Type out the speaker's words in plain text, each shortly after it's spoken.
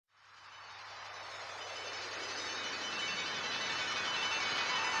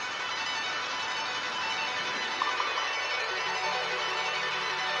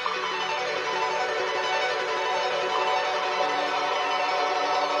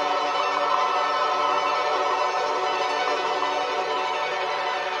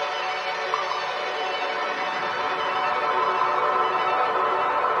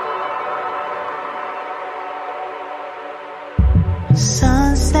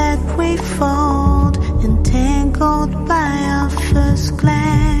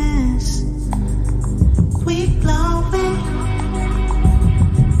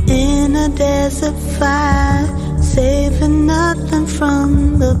desert fire, saving nothing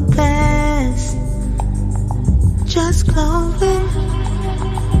from the past. Just glowing,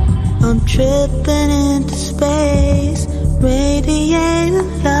 I'm tripping into space,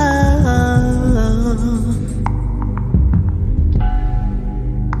 radiating love.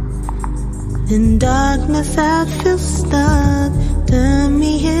 In darkness I feel stuck, turn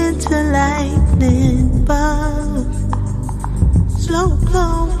me into lightning bugs. Slow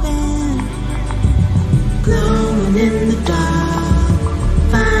glowing, glowing in the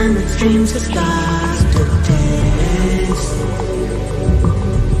dark, find the streams of stars to taste.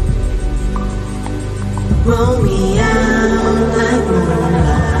 Roll me out like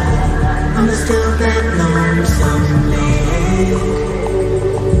moonlight on a still black lonesome lake.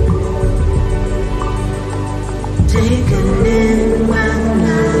 Taken in by the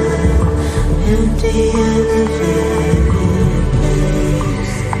night, empty elevated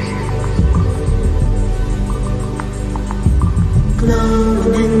place.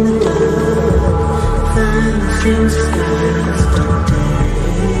 Glowing in the dark, find the streams of stars to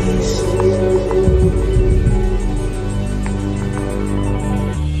taste.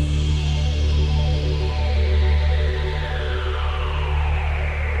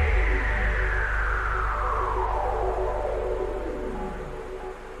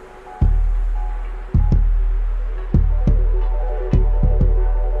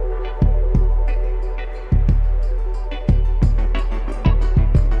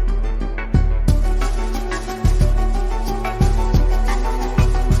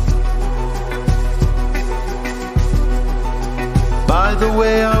 The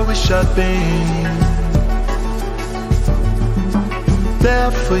way I wish I'd been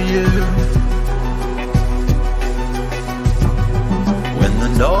there for you when the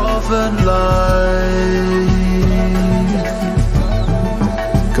northern light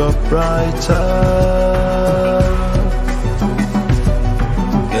got brighter.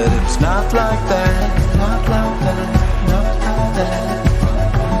 But it's not like that, not like that, not like that.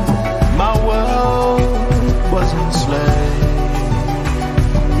 My world was enslaved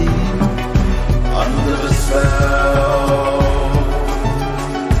under the spell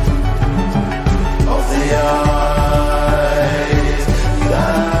of the eyes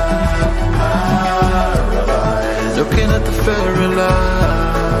that paralyze. Looking at the fairy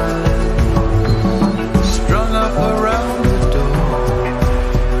light strung up around the door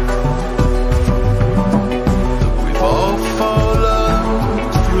that we've all fallen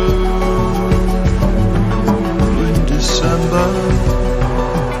through in December.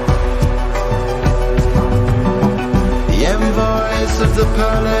 Of the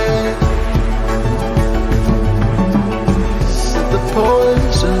palace, said the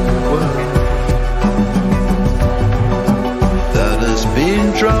poison word that has been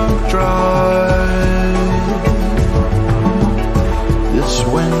drunk dry this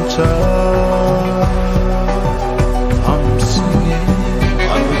winter. I'm singing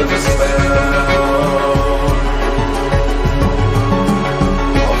under the spell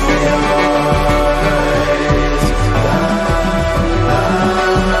of the eyes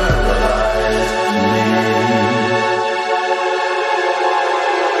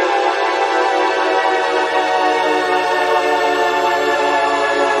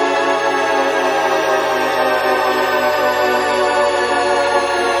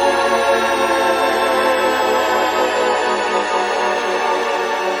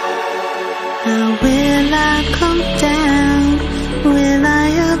Will I come down? Will I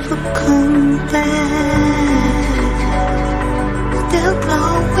ever come back? Still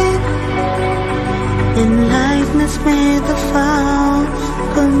glowing in lightness may the fall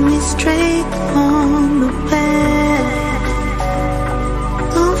put me straight on the path.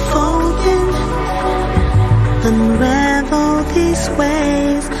 Unfolding, unravel these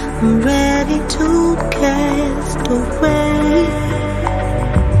ways, I'm ready to cast away.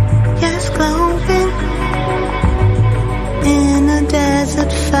 Yes, glowing in a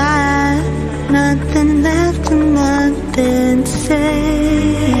desert fire, nothing left and nothing saved.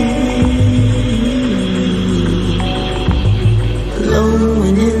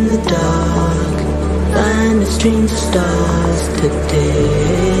 Glowing in the dark, find the streams of stars to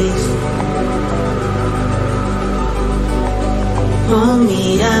taste. Roll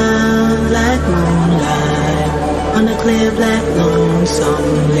me out like moonlight on a clear black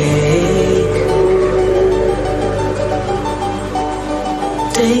lonesome lake.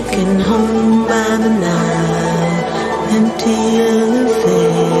 Taken home by the night, empty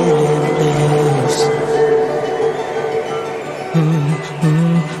elevated place.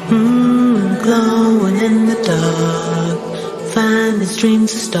 Glowing in the dark, find the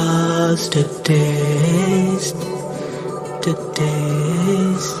streams of stars the days, the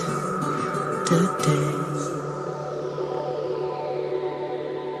days, the days.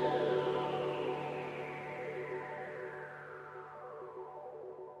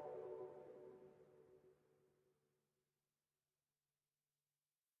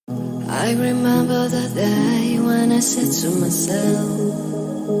 I remember the day when I said to myself,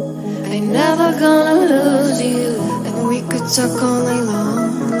 I'm never gonna lose you, and we could talk all night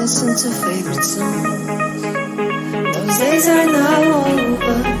long, listen to favorite songs. Those days are now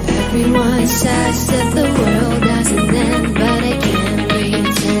over. Everyone says that the world doesn't end, but I can't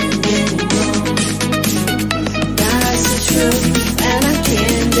pretend anymore. That's the truth, and I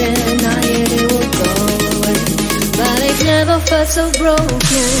can't deny it, it will go away. But I've never felt so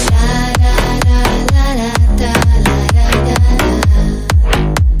broken. La, la, la, la, la, la, la, la, la.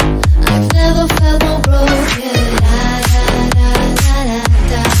 I've never felt more broken. La, la, la, la, la,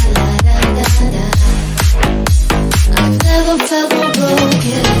 la, la, la, la. I've never felt more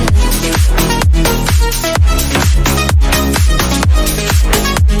broken.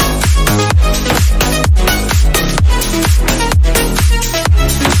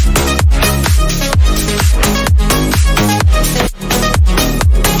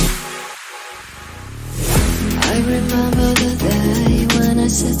 I remember the day when I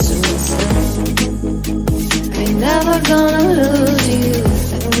said to myself, I'm never gonna lose you,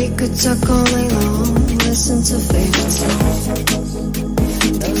 and we could talk all night long, listen to favorite songs.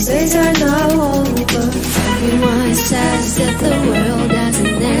 Those days are now over. Everyone says that the world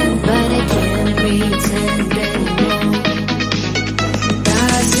doesn't end, but I can't pretend anymore.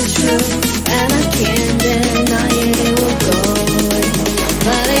 That's the truth, and I can't deny it, it will go away.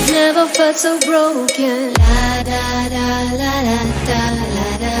 But I've never felt so broken. La da da la la da la da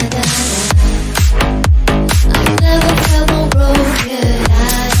da da. I've never felt more broken. La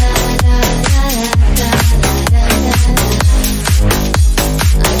da da la la da la da da da.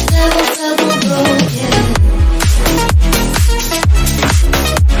 I've never felt more broken.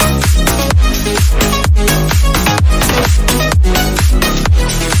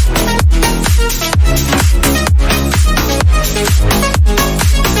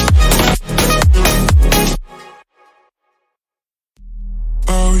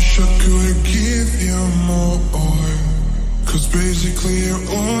 I wish I could give you more, 'cause basically you're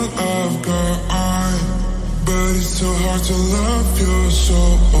all I've got. But it's so hard to love you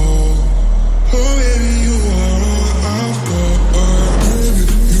so. Oh baby, you are all I've got. Baby,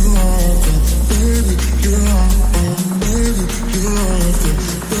 you're all I've got. Baby, you're all I've got. Baby, you're all I've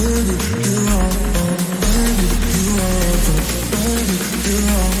got. Baby, you're all I've got. Baby, you're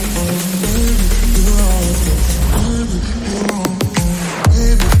all I've got. Baby, you're all I've got. Baby, you're all I've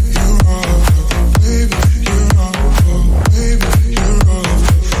got. Baby, you're all I've got.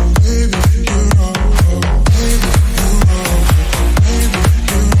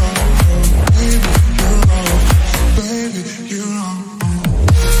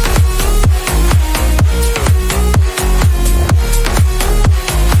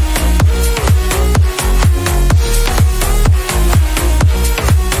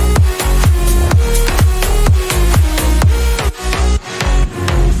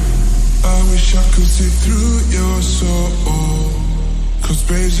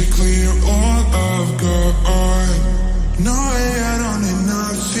 Basically you're all I've got. No, I don't need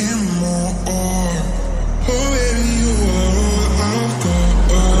nothing more. Oh baby, you are all I've got.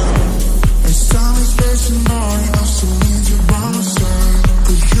 And time is passing by, I still need you by my side.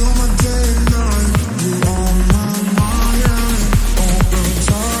 'Cause you're my day and night. You're on my mind, all the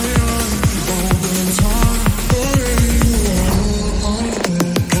time, all the time. Oh baby, you are all I've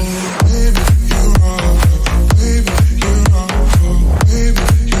got. Baby, you're all I've got. Baby, you're all I've got. Baby,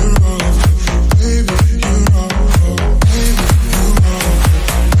 you're all I've got. Baby, you're all I've got. Baby, you're all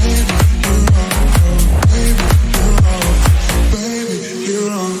I've got. Baby, you're all I've got. Baby, you're all I've got. Baby, you're all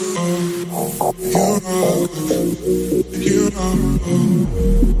I've got. You're all I've got. You're all I've got.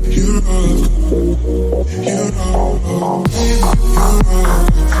 You're all I've got. You're all I've got. Baby, you're all I've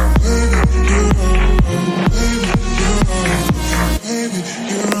got. Baby, you're all I've got. Baby, you're all I've got. Baby,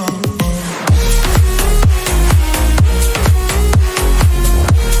 you're all I've got.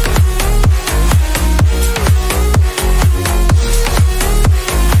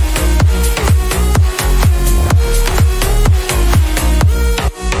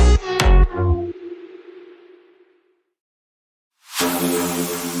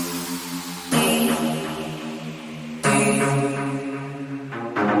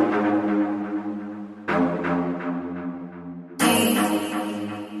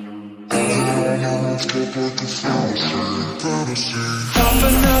 Pop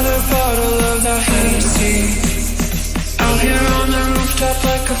another bottle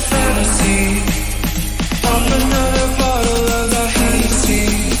like a fantasy. Pop another bottle of that Hennessy.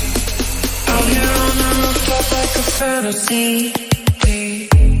 Out here on the rooftop like a fantasy.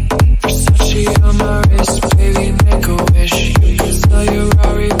 Versace on my wrist, baby, make a wish. You can sell your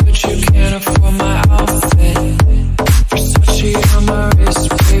Rari, but you can't afford my outfit. Versace on my wrist,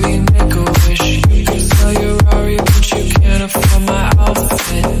 baby, make a wish. You can sell your Rari, but you can't afford my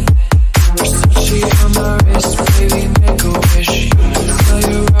outfit. Versace on my wrist, baby, make a wish. You can sell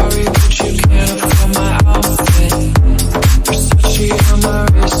your Rari, but you can't afford my outfit. Versace on my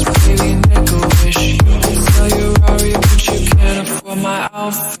wrist, baby, make a wish. You can sell your Rari, but you can't afford my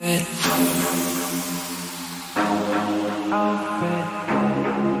outfit.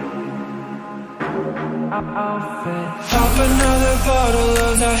 Pop another bottle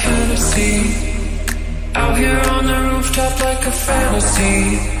of that Hennessy. Out here on the rooftop like a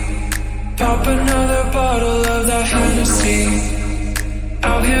fantasy. Pop another bottle of that Hennessy.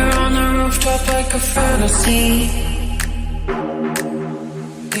 Out here on the rooftop like a fantasy.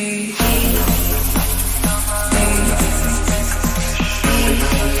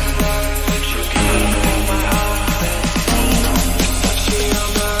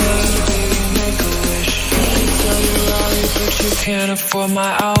 Can't afford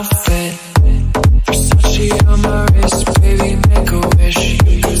my outfit. Versace on my wrist, baby, make a wish.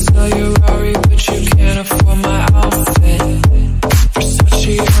 You can sell your Rari, but you can't afford my outfit.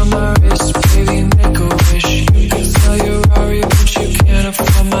 Versace on my wrist, baby, make a wish. You can sell your Rari, but you can't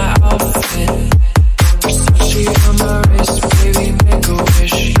afford my outfit. Versace on my wrist, baby, make a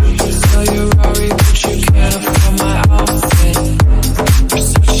wish. You can sell your Rari, but you can't afford my outfit.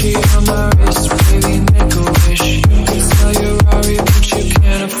 Versace on my wrist, baby, make a wish. You can sell your Rari, but you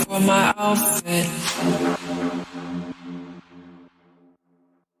can't afford my outfit.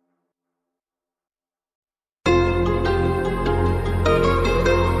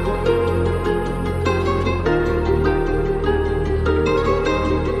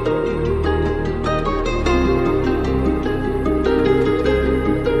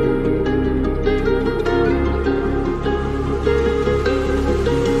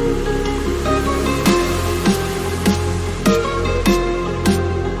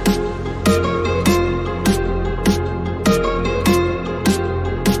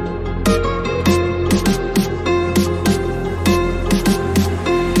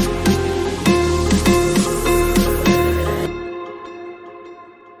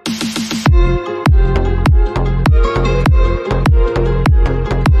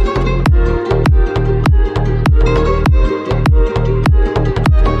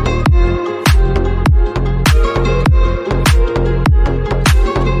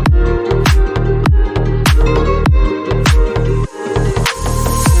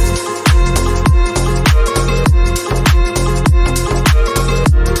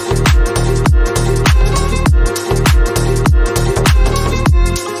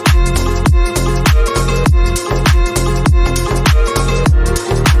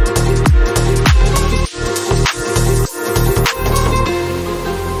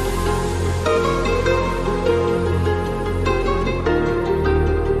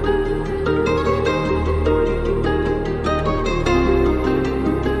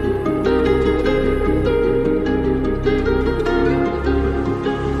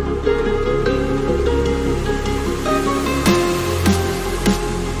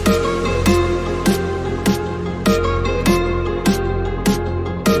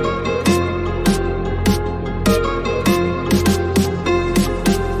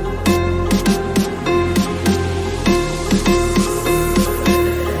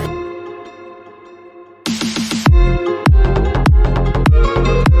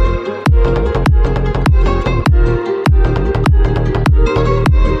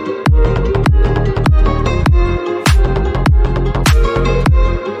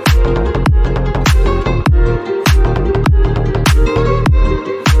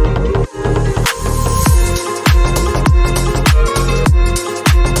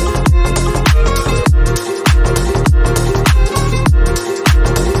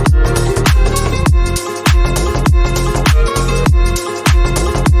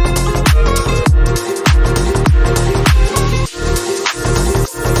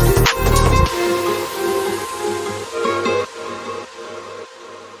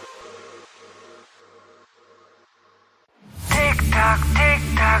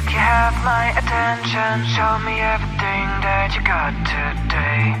 attention, show me everything that you got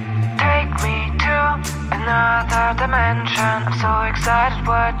today. Take me to another dimension, I'm so excited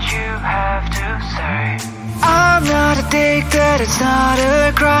what you have to say. I'm not addicted, it's not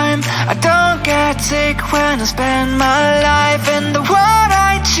a crime. I don't get sick when I spend my life in the world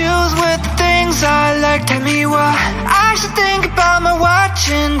I choose with the things I like. Tell me what I should think about my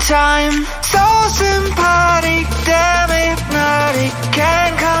watching time. So sympathetic, damn hypnotic,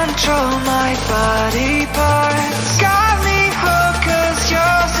 can't control my body parts. Got me hooked 'cause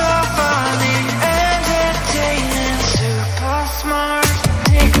you're so funny, entertaining, super smart.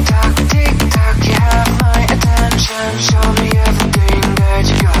 Tick tock, you have my attention. Show me everything that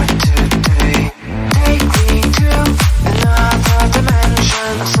you got today. Take me to another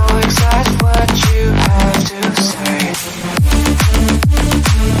dimension. I'm so excited what you have to say.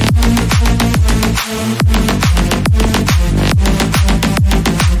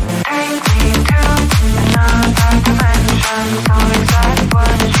 Take me to another dimension. So excited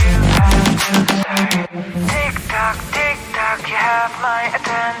what you have to say. Tick tock, you have my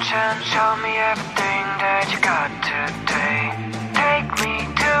attention. Show me everything that you got today. Take me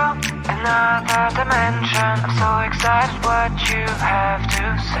to another dimension. I'm so excited what you have to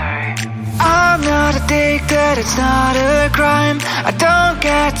say. I'm not addicted, it's not a crime. I don't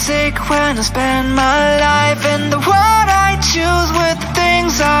get sick when I spend my life in the world I choose with the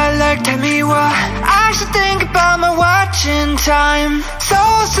things I like. Tell me what I should think about my watching time. So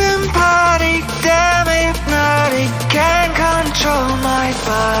sympathetic, damn hypnotic, can't control my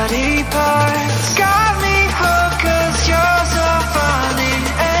body parts. Got me hooked 'cause you're so funny,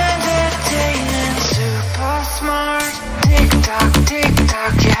 entertaining, super smart. Tick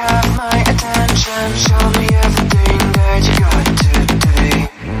tock, you have my attention. Show me everything that you got today.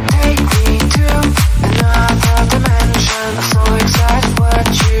 Take me to another dimension. I'm so excited what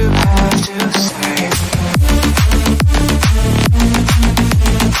you have to say.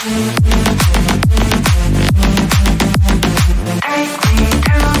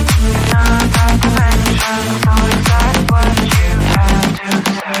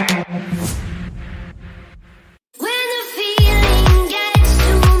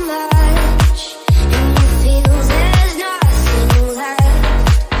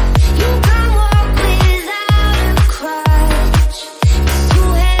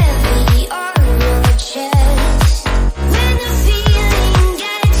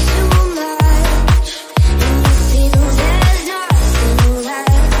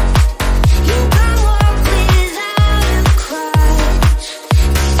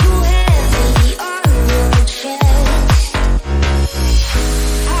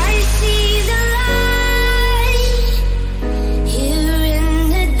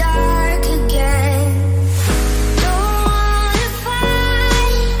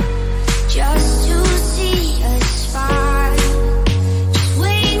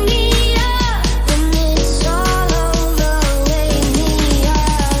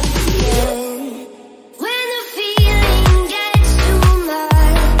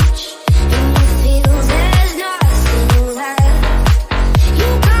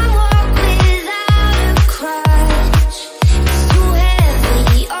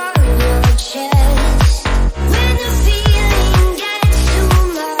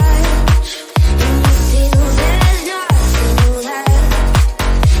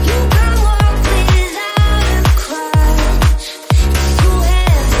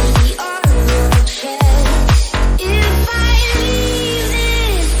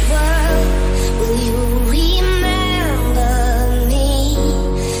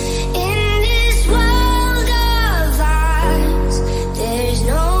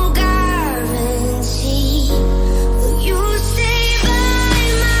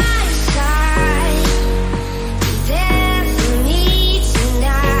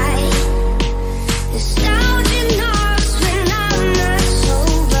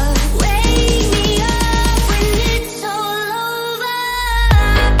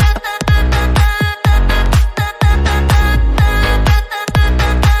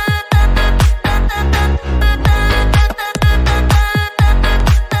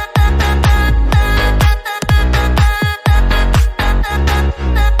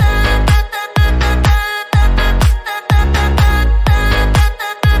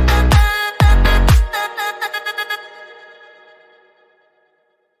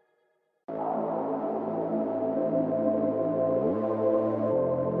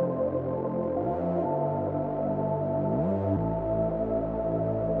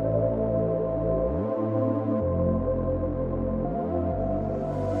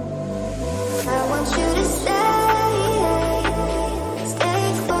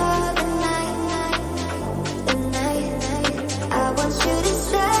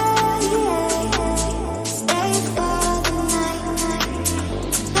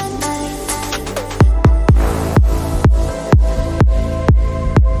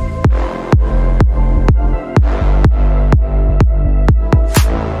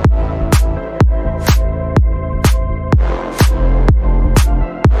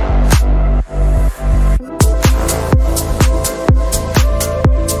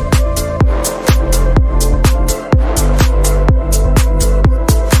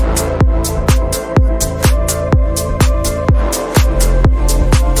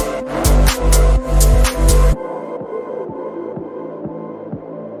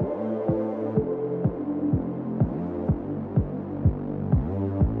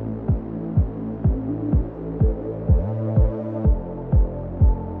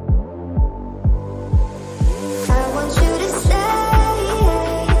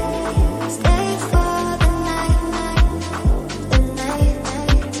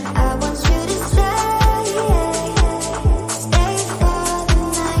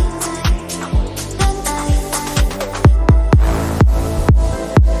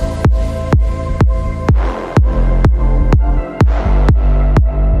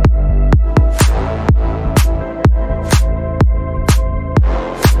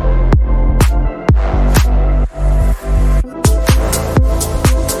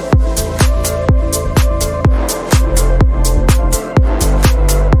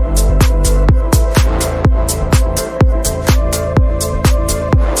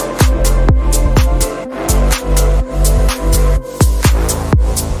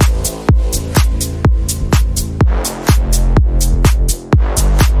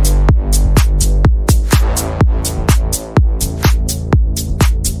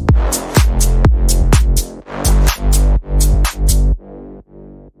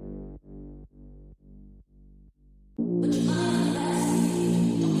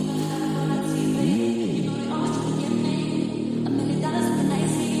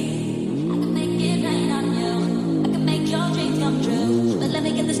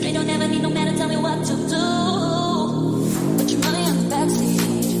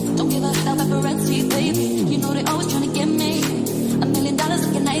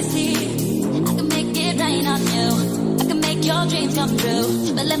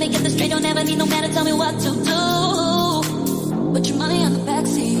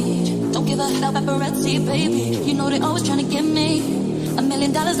 give a hell paparazzi, baby. You know they always trying to get me. $1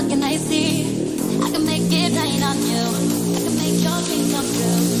 million looking icy. I can make it rain on you. I can make your dreams come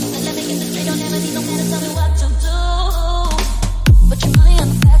true. But let me get this straight, don't ever need no man to tell me what to do. Put your money on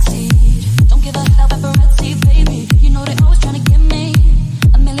the backseat. Don't give a hell paparazzi, baby. You know they always trying to get me.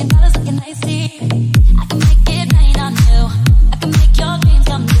 $1 million looking icy. I can make it rain on you. I can make your dreams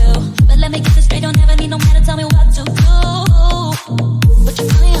come true. But let me get this straight, don't ever need no man to tell me what to do. Put your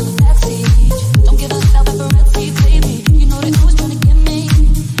money on the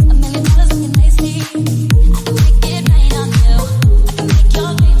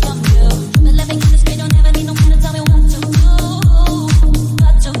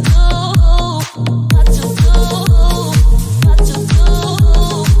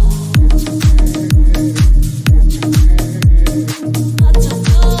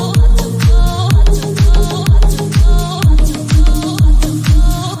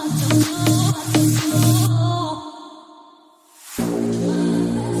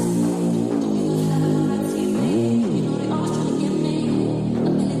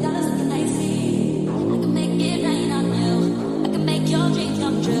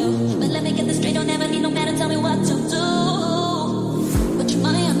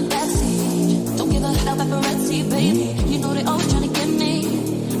backseat. Don't give a hell paparazzi, baby. You know they always trying to get me.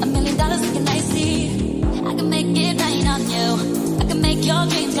 $1 million looking icy. I can make it rain on you. I can make your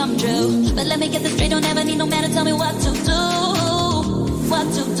dreams come true. But let me get this straight, don't ever need no man to tell me what to do. What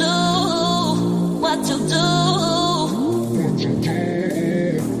to do. What to do. What to do.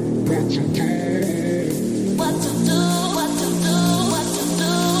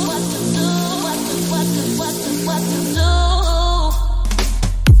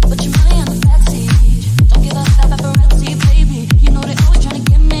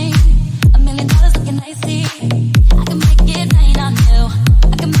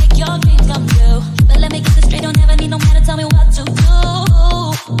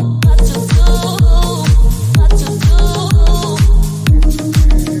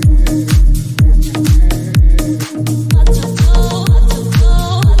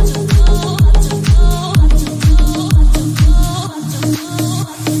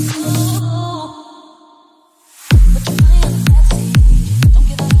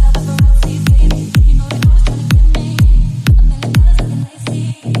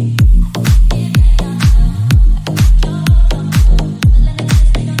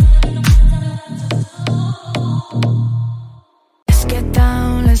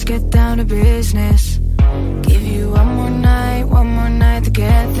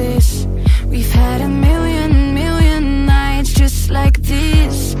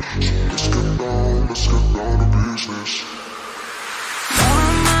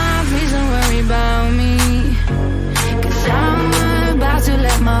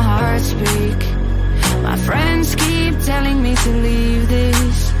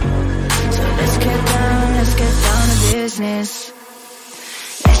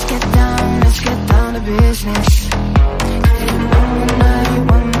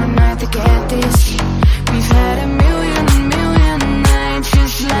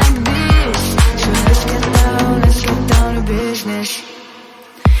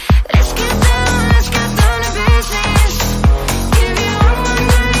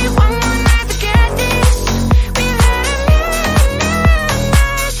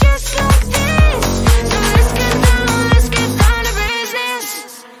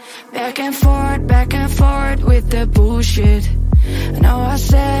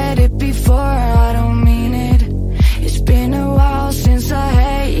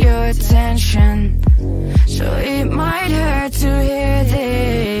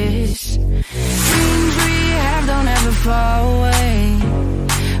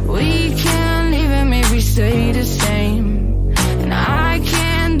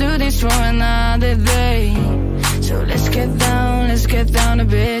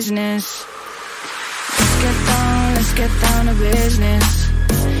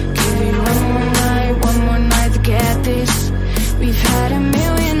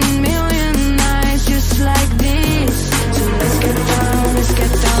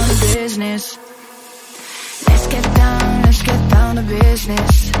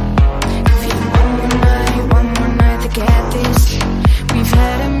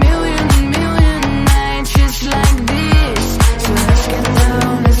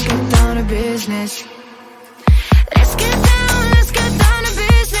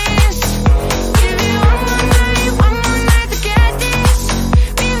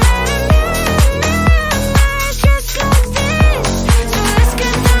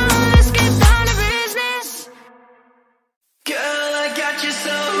 Girl, I got you so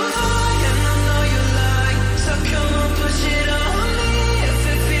high.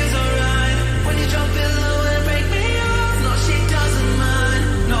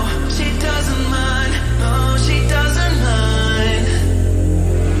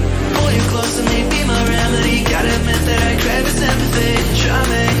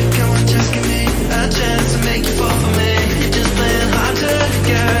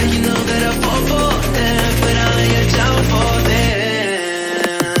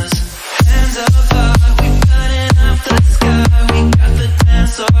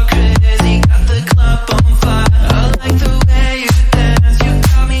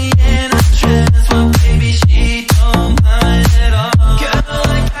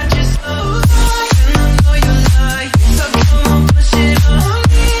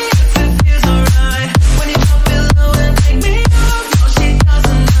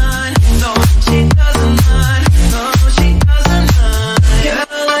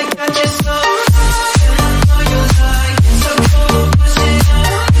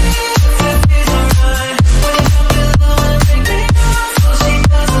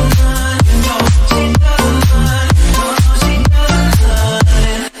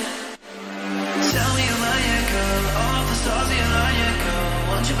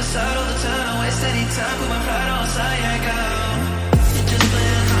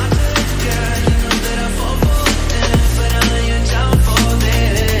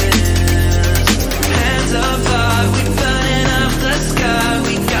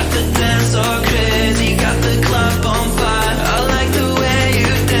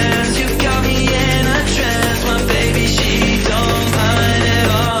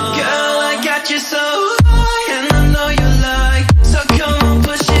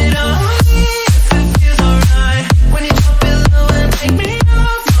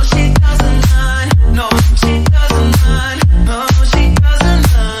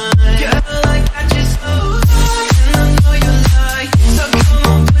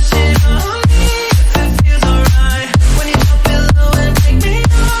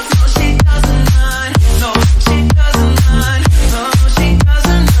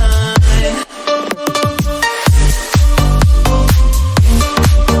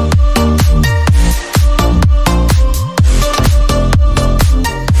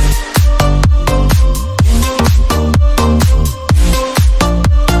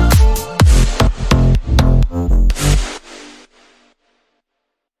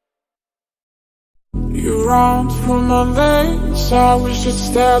 You ran from my veins, I wish you'd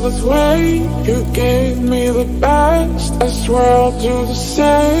stay this way. You gave me the best, I swear I'll do the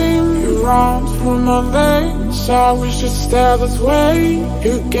same. You ran from my veins, I wish you'd stay this way.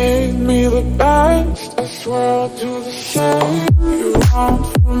 You gave me the best, I swear I'll do the same. You ran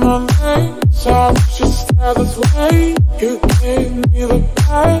from my veins, I wish you'd stay this way. You gave me the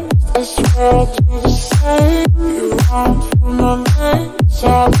best, I swear I'll do the same. You ran from my veins,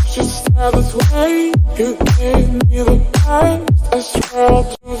 I wish you'd stay this way. You gave me the best, I swear I'll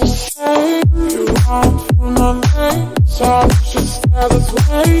do the same. You ran from my veins, I wish you'd stay this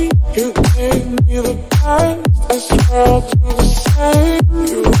way. You gave me the best, I swear I'll do the same.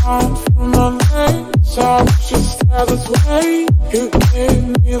 You ran from my veins, I wish you'd stay this way. You gave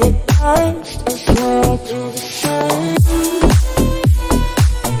me the best, I swear I'll do the same.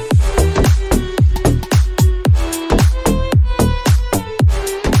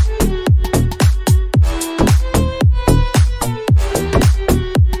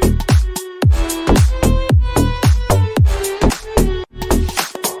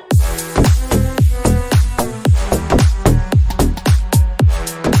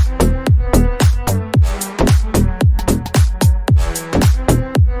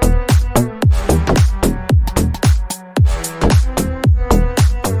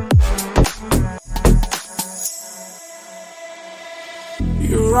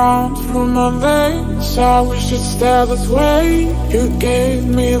 You ran from my veins, I wish you'd stay this way. You gave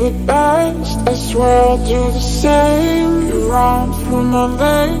me the best, I swear I'll do the same. You ran from my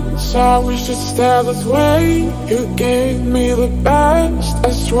veins, I wish you'd stay this way. You gave me the best, I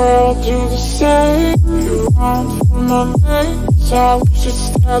swear I'll do the same. You ran from my veins, I wish you'd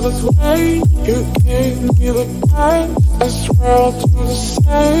stay this way. You gave me the best, I swear I'll do the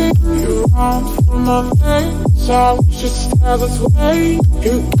same. You ran from my veins, I wish you'd stay this way.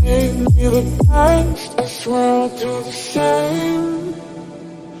 You gave me the best, I swear I'll do the same.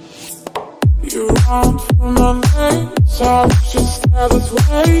 You ran from my veins, I wish you'd stay this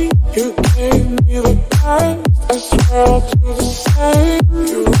way. You gave me the best, I swear I'll do the same.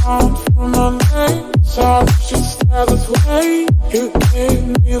 You ran from my veins, I wish you'd stay this way. You gave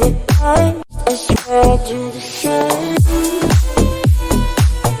me the best, I swear I'll do the same.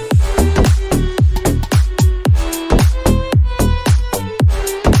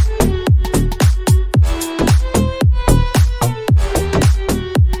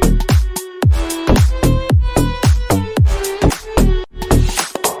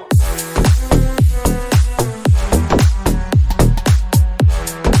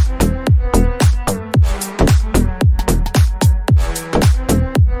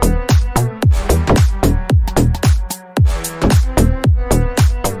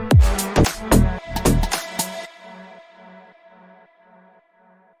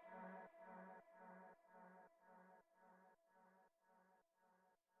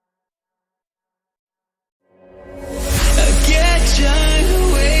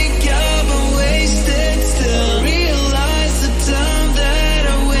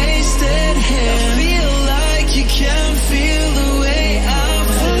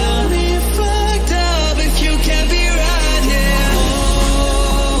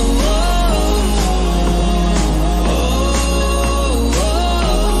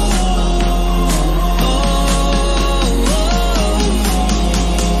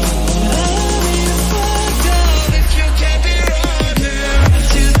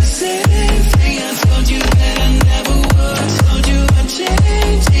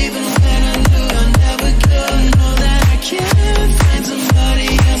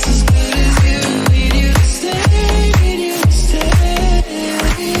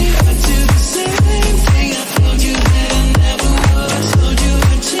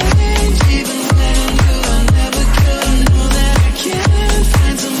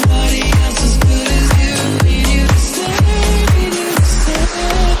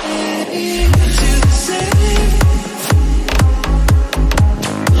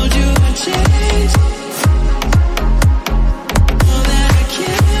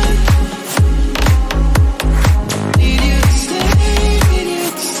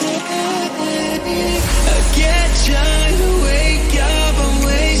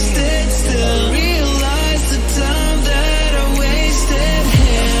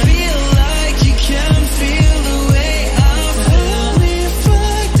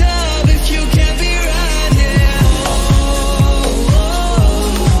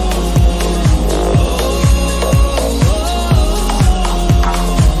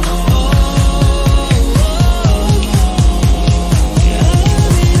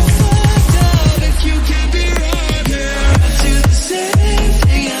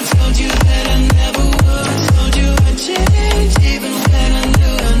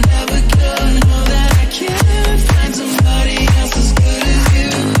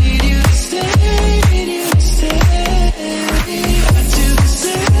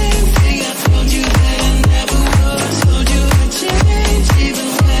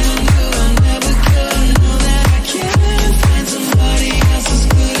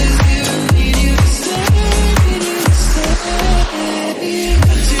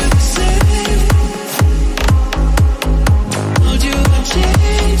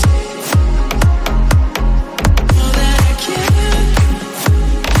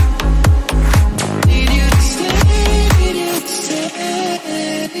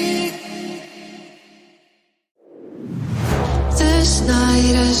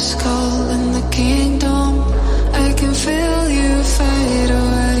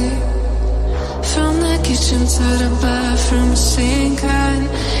 kitchen to the bathroom sink, and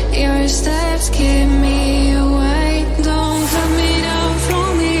your steps keep me awake. Don't cut me down,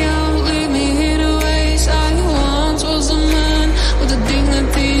 throw me out, leave me here to waste. I once was a man with a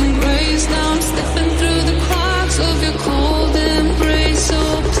dignity and grace. Now I'm stepping through the cracks of your cold embrace. So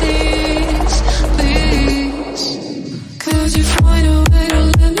please, please, could you find a way to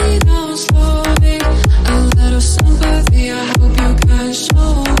let me down slowly? A little sympathy, I hope you can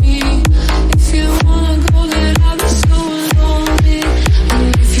show me. If you wanna go, then I'll be so lonely.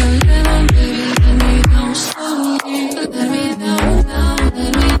 And if you're little, baby, let me down slowly. Let me down, down,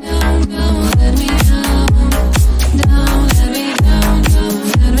 let me down, down, let me down, down, let me down, down,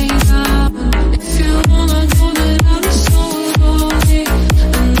 let me down. If you wanna go, then I'll be so lonely.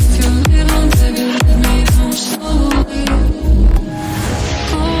 And if you're little, baby, let me down slowly.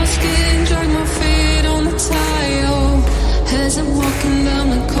 Cold skin, drag my feet on the tile as I'm walking down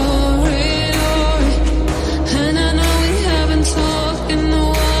the corridor. And I know we haven't talked in a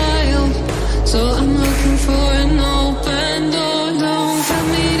while, so I'm looking for an open door. Don't cut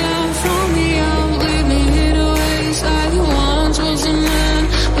me down, throw me out, leave me here to waste. I once was a man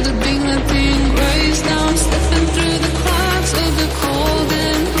with a dignity and grace. Now I'm stepping through the cracks of the cold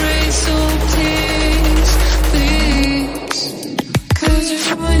embrace. So please, please, could you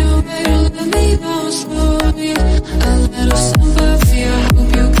find a way to let me down slowly? A little sympathy, I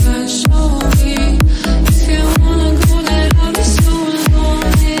hope you can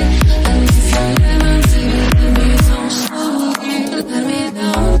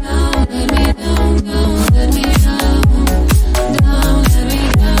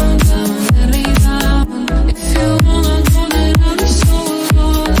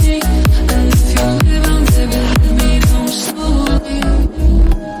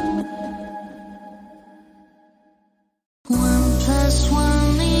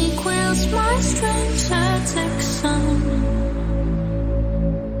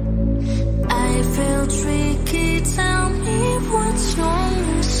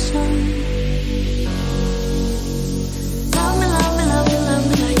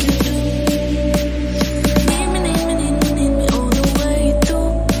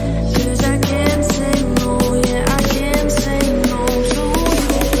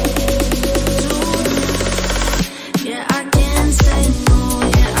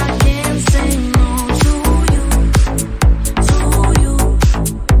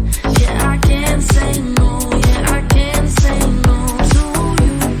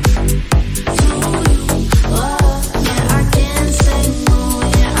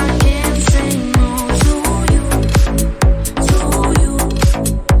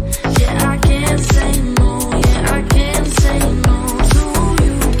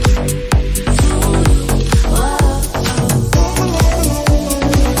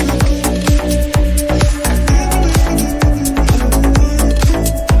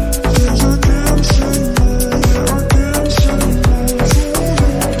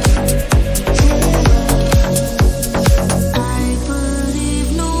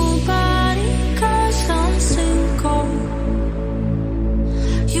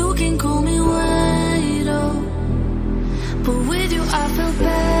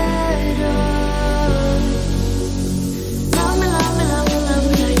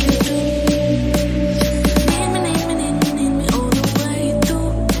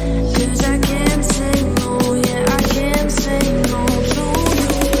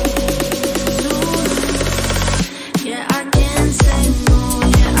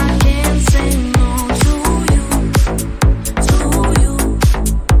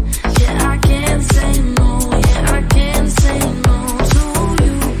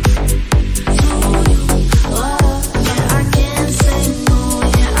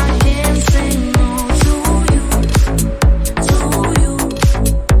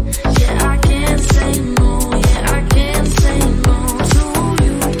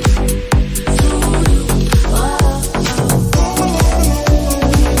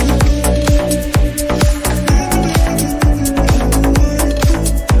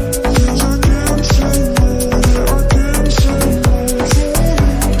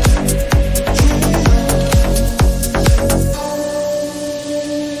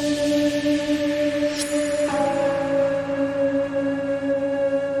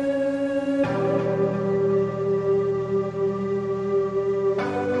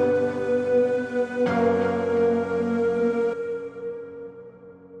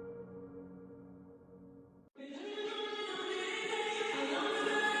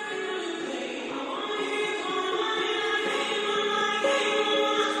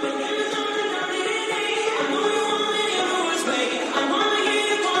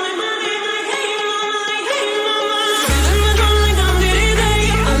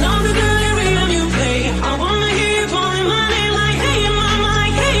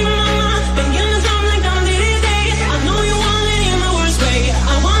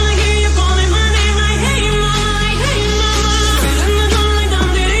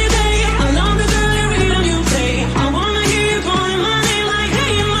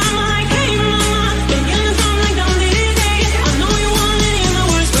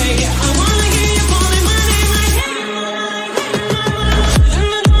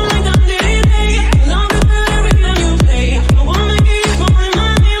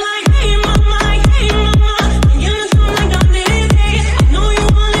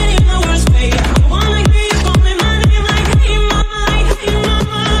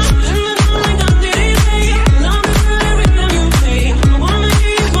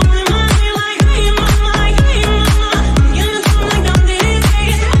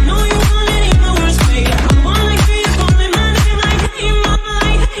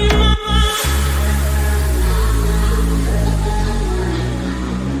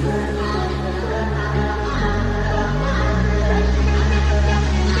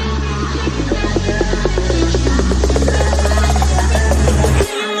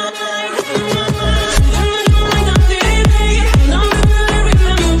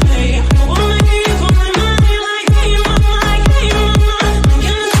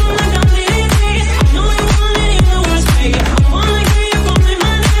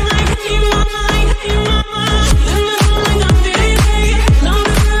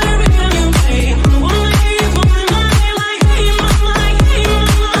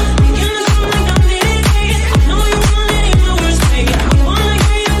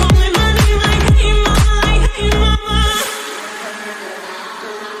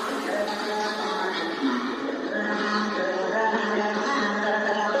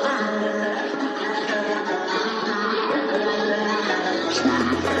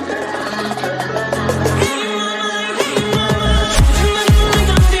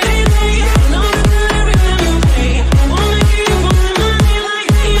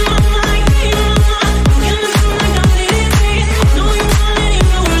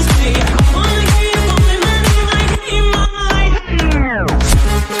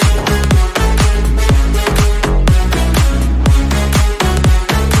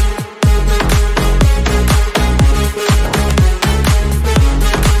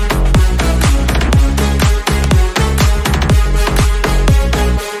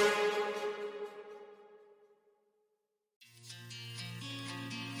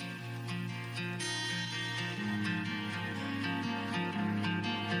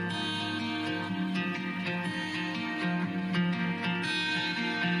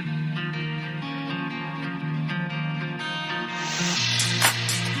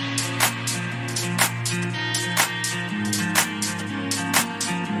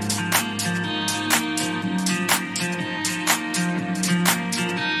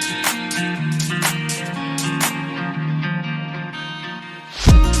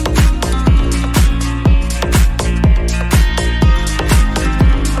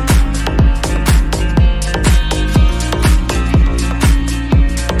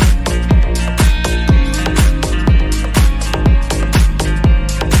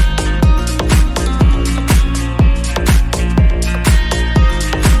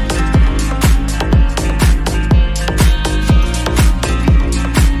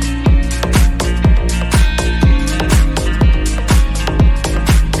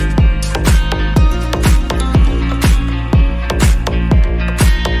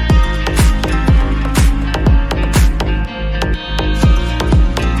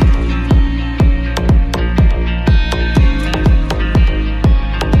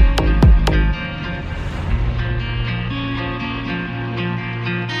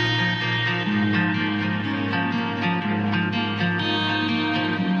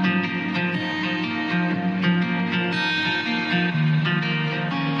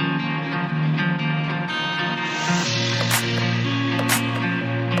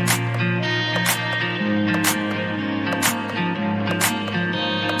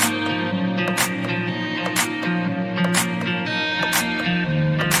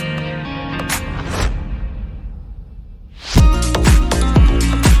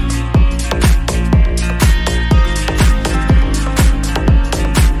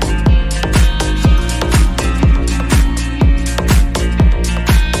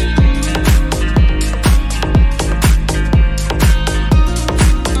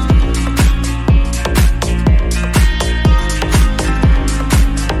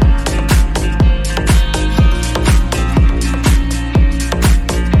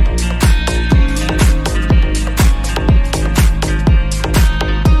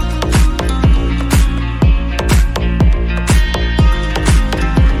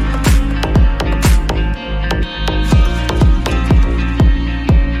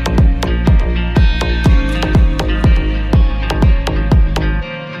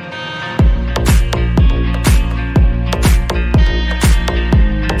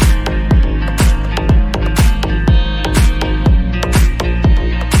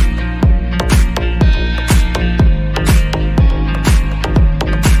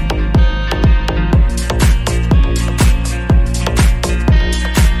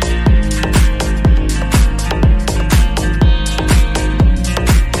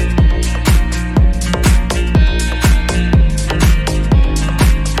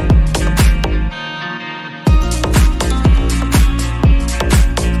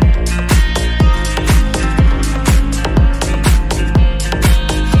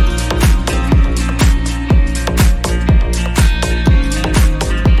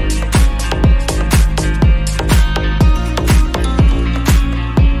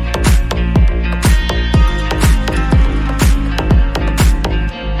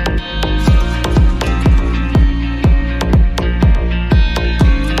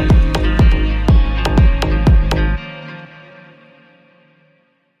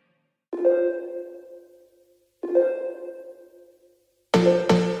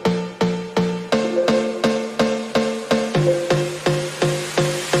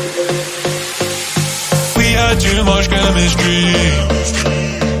chemistry.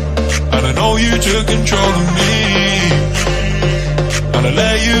 And I know you took control of me, and I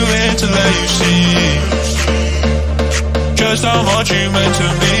let you in to let you see just how much you meant to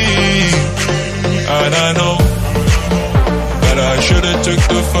me. And I know that I should've took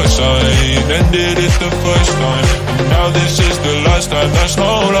the first sign, ended it the first time, and now this is the last time, that's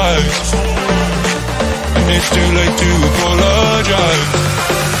no lies. And it's too late to apologize.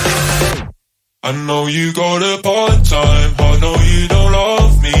 I know you got a part-time, I know you don't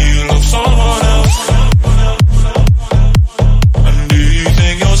love me, you love someone else. And do you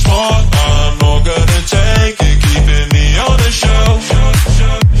think you're smart? I'm not gonna take it, keeping me on the shelf.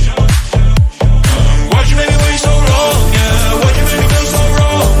 Why'd you make me wait so long, yeah? Why'd you make me feel so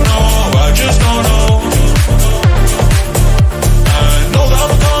wrong? No, I just don't know. I know that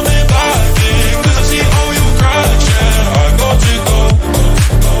I'm coming back in, 'cause I see all your cracks, yeah. I got to go.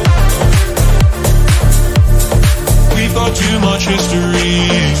 We've got too much history,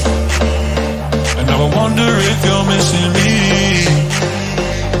 and now I wonder if you're missing me.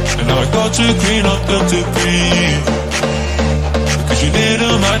 And now I got to clean up the debris, because you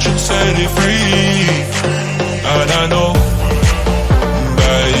didn't match and set it free. And I know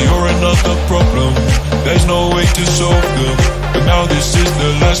that you're another problem, there's no way to solve them, but now this is the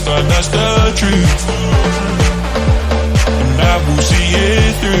last time, that's the truth. And I will see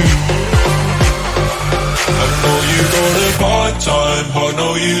it through. I know you got a part-time, I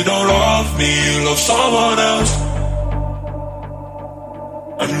know you don't love me, you love someone else.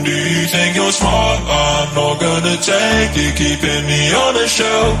 And do you think you're smart? I'm not gonna take it, keeping me on the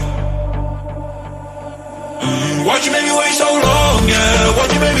shelf. Why'd you make me wait so long, yeah?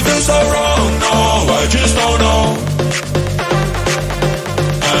 Why'd you make me feel so wrong? No, I just don't know.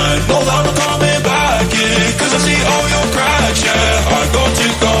 I know that I'm coming back, yeah, 'cause I see all your cracks, yeah. I got to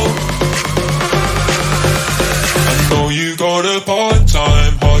go. I know you got a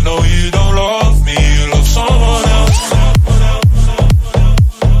part-time, I know you don't love me, you love someone else.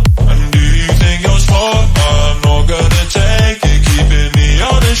 And do you think you're smart? I'm not gonna take it, keeping me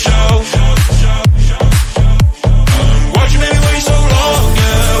on the shelf. Why'd you make me wait so long,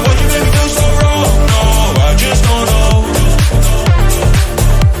 yeah? Why'd you make me feel so wrong? No, I just don't know.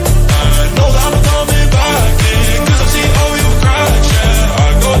 I know that I'm coming back, yeah, 'cause I see all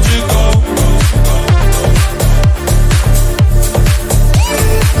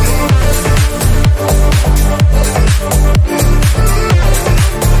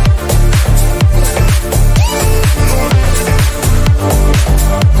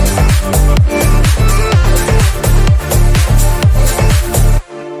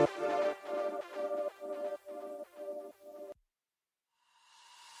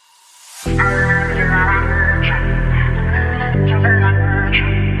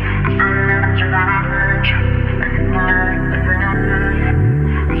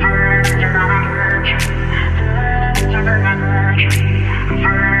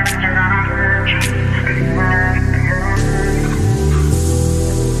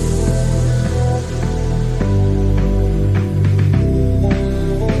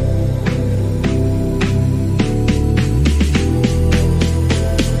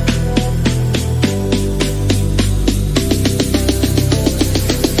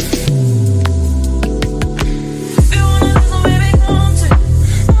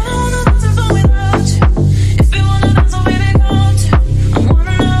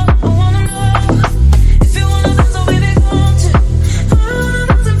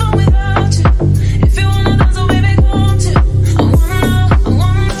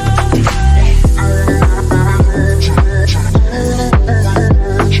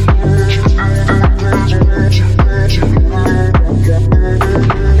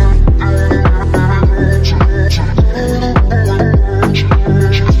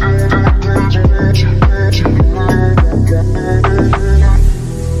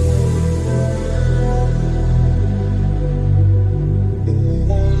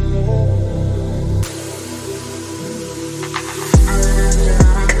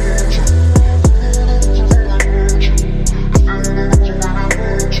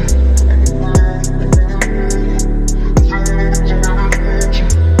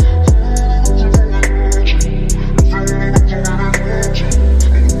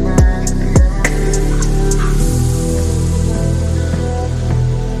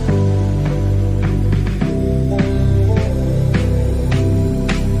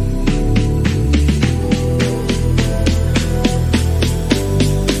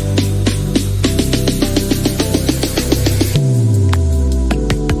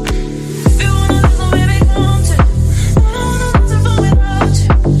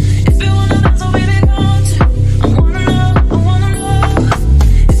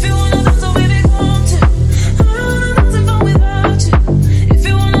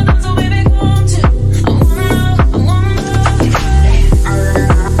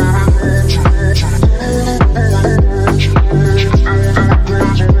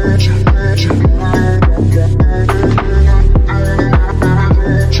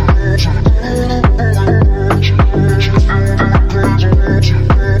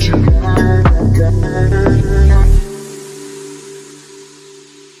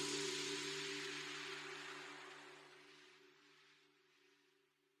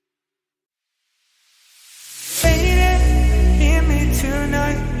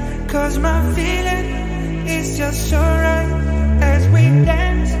 'cause my feeling is just so right as we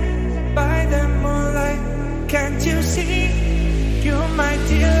dance by the moonlight. Can't you see, you're my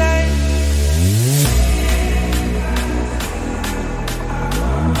delight.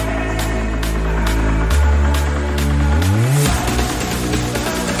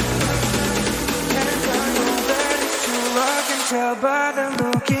 Tell by the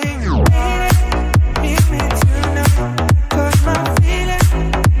looking, hit me tonight, 'cause my feeling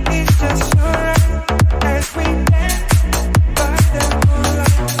is just so right as we dance by the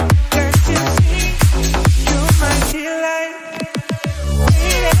moonlight. Can't you see, you're my delight.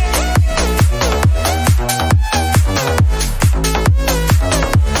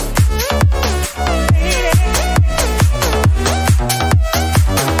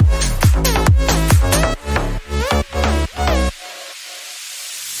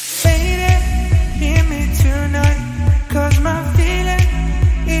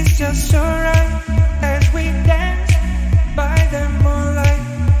 Just so right as we dance by the moonlight.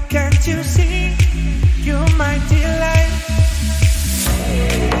 Can't you see, you're my delight.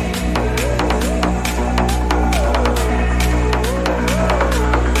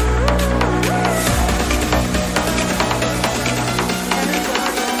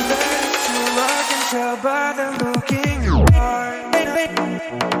 I can tell by the looking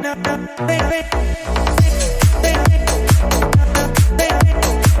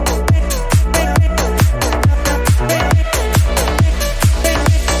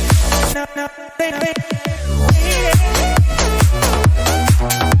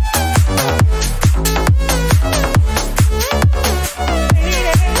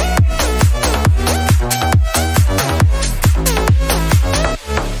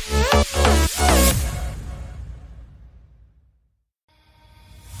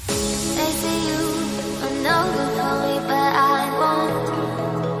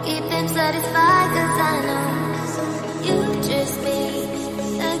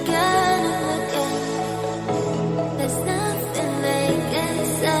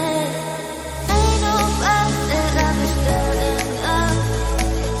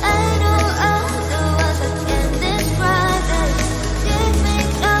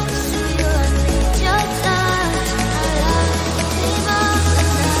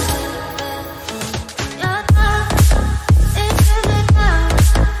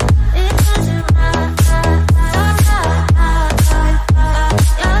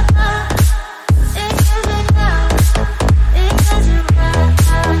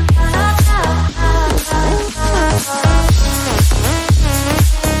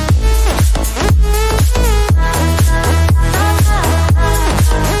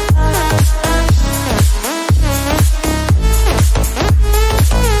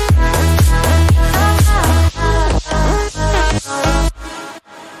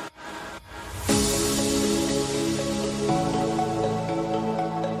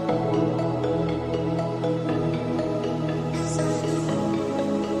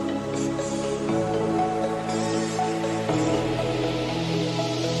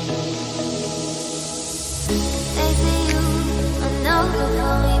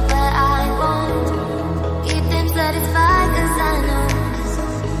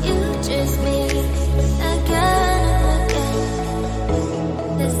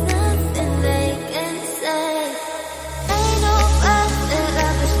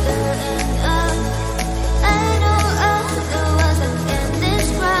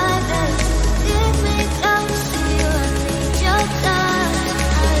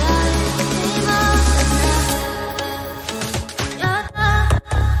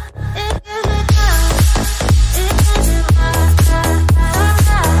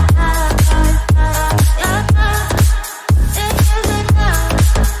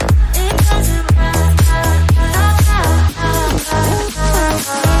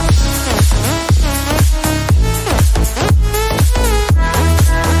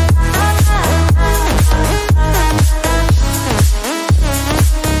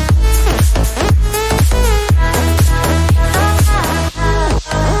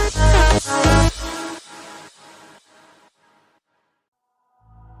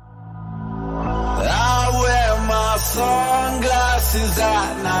sunglasses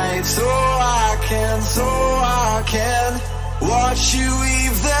at night so I can watch you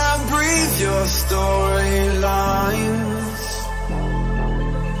weave them, breathe your storylines.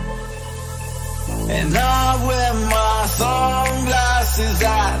 And I wear my sunglasses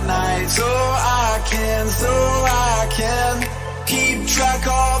at night so I can keep track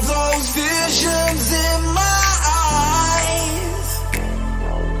of those visions in my eyes.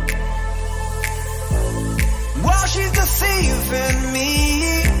 While she's deceiving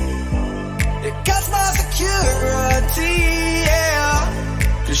me, It cuts my security, yeah.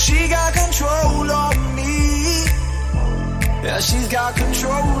 'Cause she got control of me. Yeah, she's got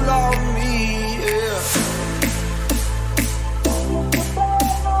control of me, yeah.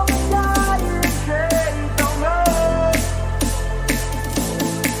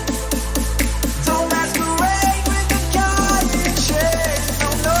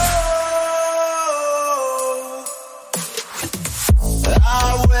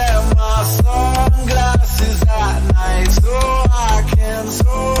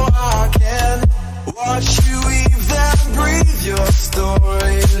 Watch you weave and breathe your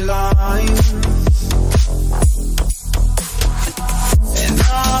storylines. And I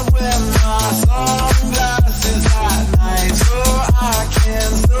wear my sunglasses at night so I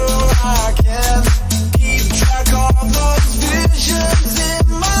can keep track of those visions in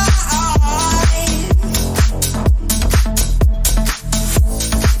my eyes.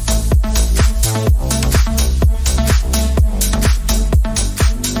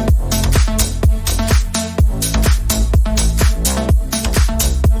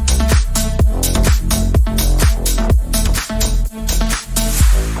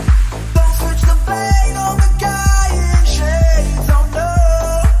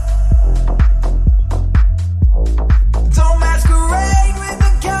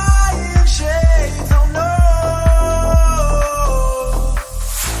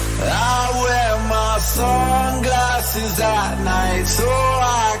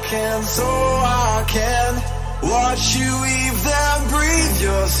 Watch you weave and breathe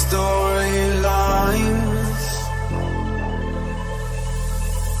your storylines.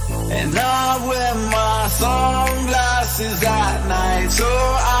 And I wear my sunglasses at night so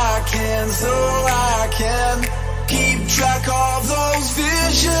I can keep track of those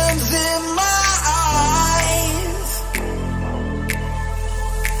visions in my eyes.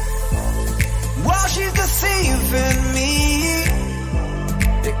 While she's deceiving me,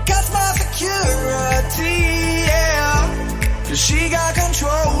 it cuts my security, yeah. 'Cause she got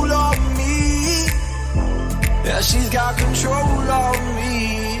control of me. Yeah, she's got control of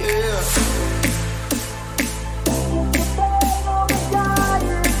me, yeah.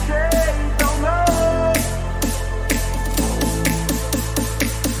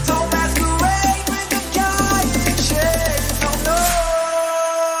 Don't masquerade with the guy in shades, oh no.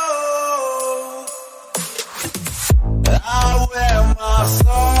 I wear my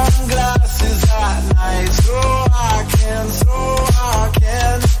sunglasses at night so I can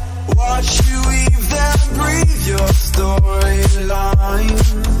watch you weave and breathe your storylines.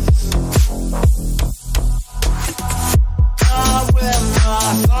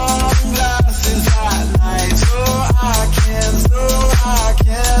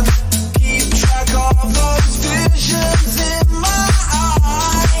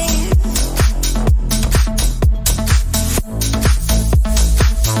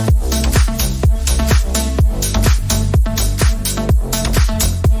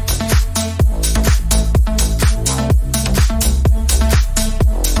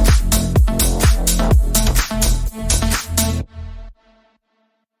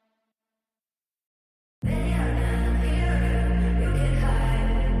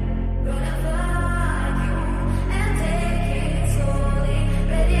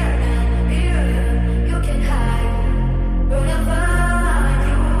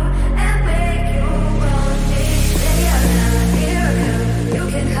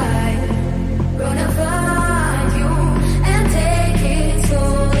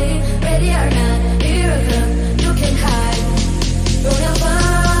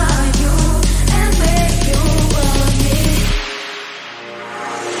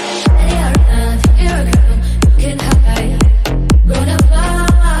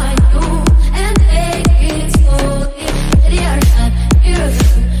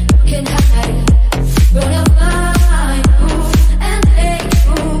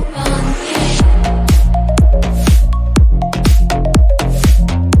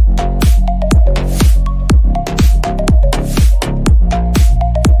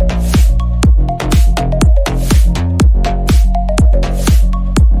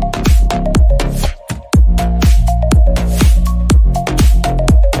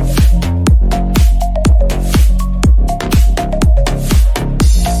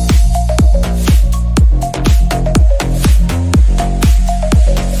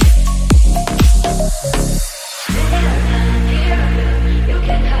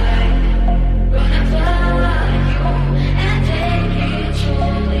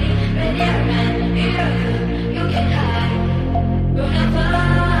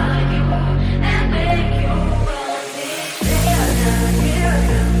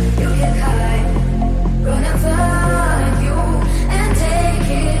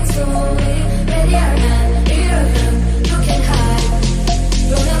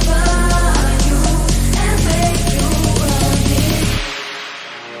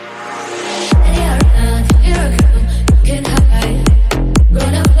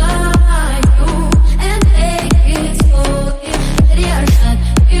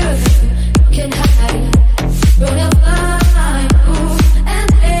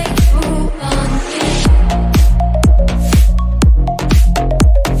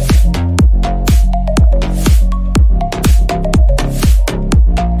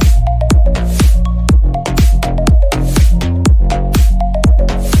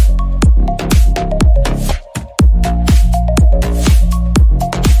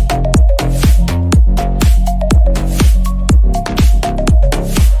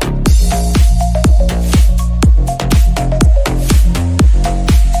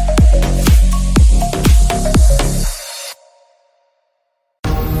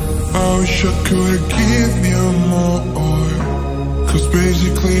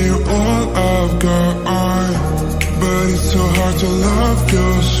 you're all I've got. But it's so hard to love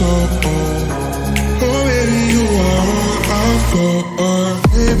you so. Oh baby, you are all I've got.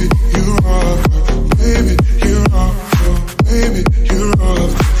 Baby, you're all I've got. Baby, you're all I've got. Baby, you're all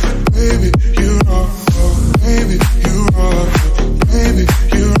I've got. Baby, you're all I've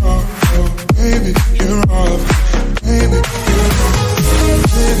got. Baby, you're all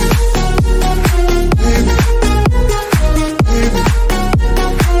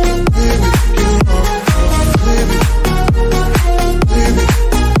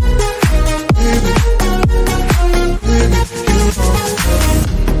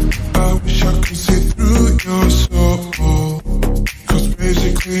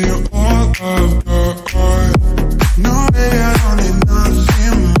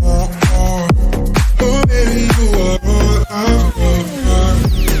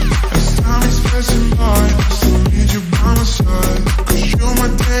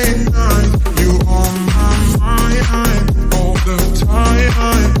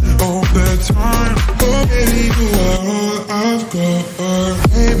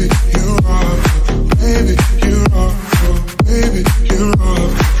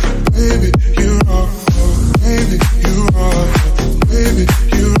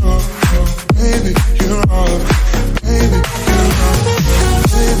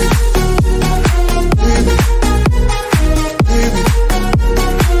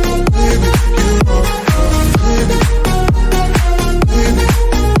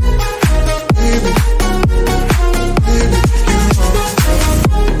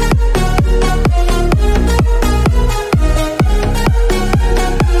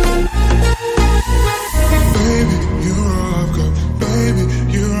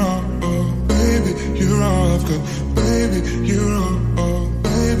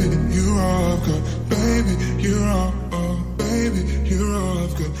I've got. Baby, you're all I've got. Baby, you're all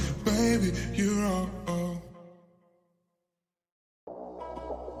I've got. Baby, you're all I've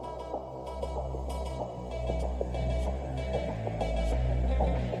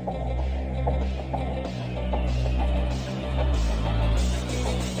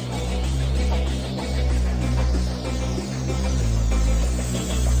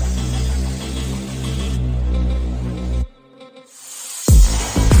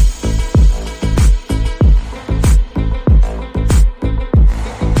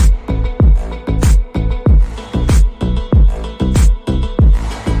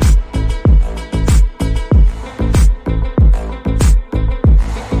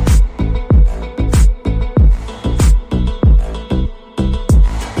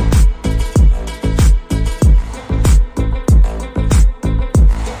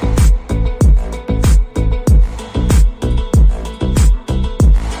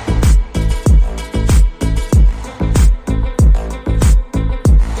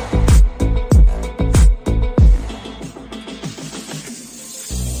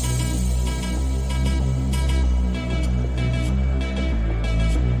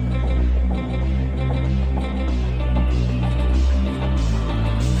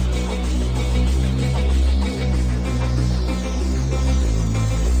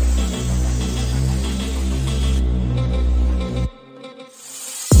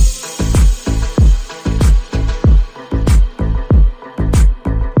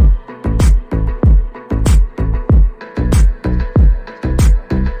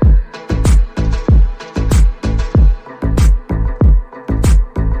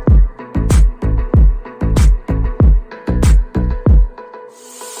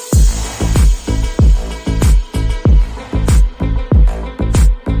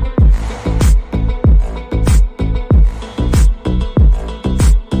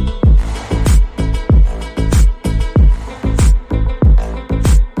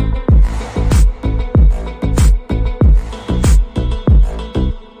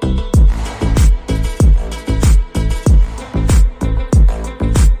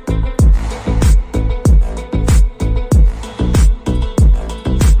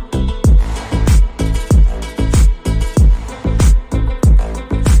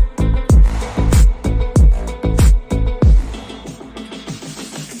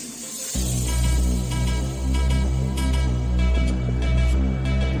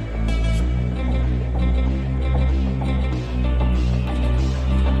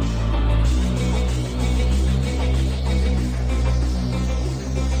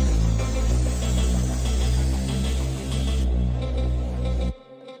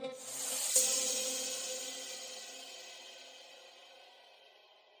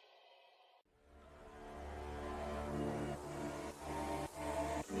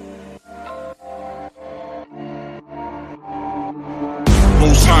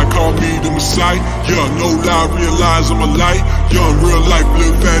high, call me the Messiah. Young, no lie, realize I'm a light. Young, real life,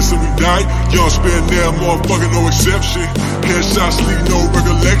 live fast and we die. Young, spin there, motherfucker, no exception. Headshots leave no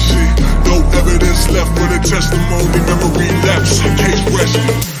recollection. No evidence left for the testimony. Memory lapse, case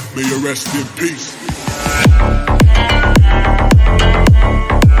resting. May you rest in peace.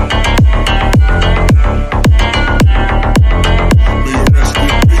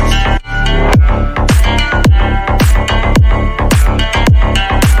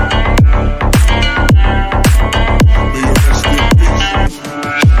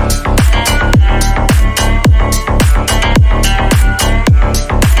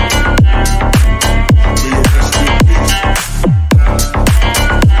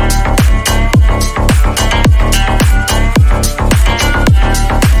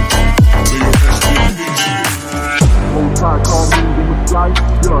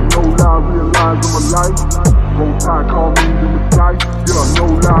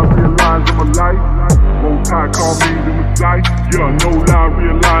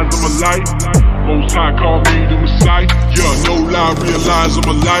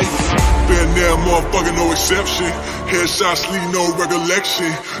 Headshots leave no recollection.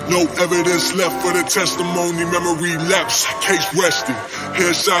 No evidence left for the testimony. Memory lapse, case resting.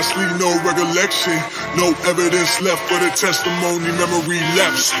 Headshots leave no recollection. No evidence left for the testimony. Memory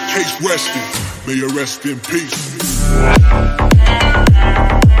lapse, case resting. May you rest in peace.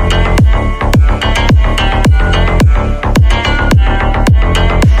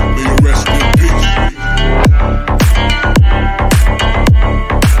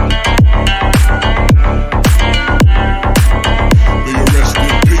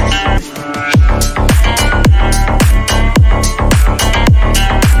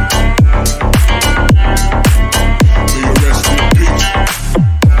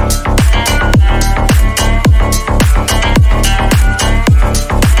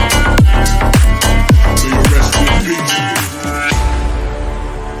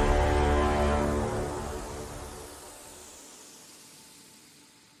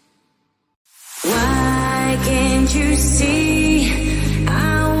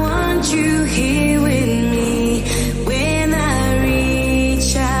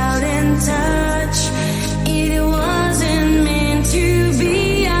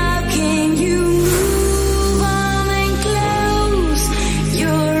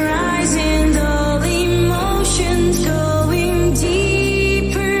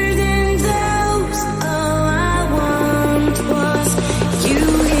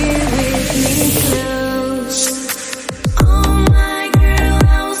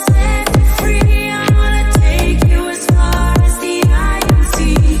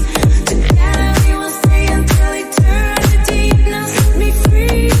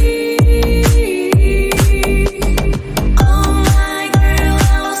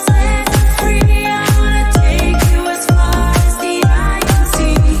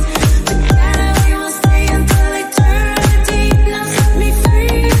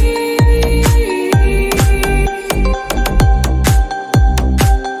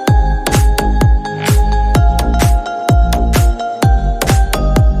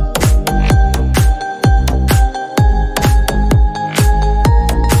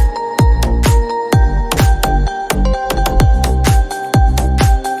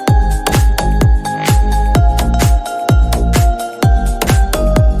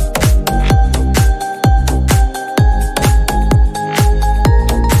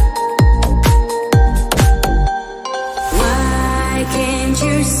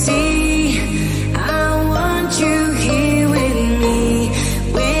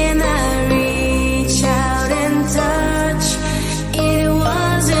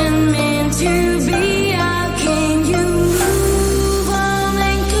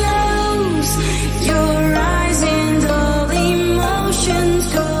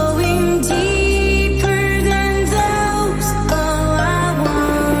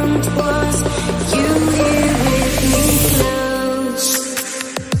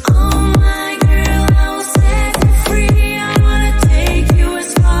 Oh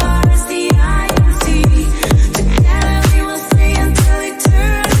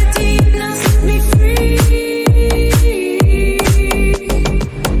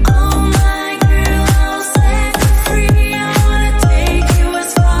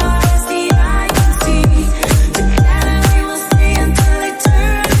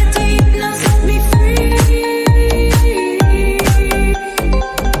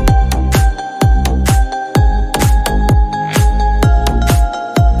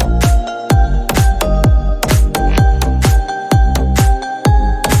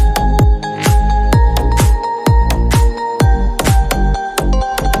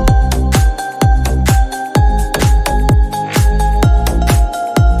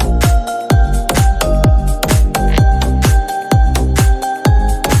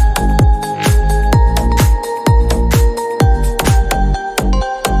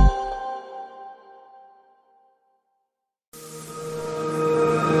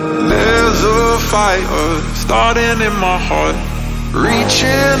fire starting in my heart,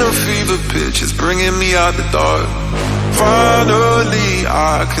 reaching a fever pitch, it's bringing me out the dark. Finally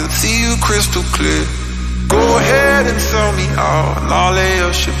I can see you crystal clear. Go ahead and sell me out and I'll lay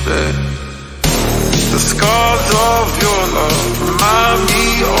your shit bare. The scars of your love remind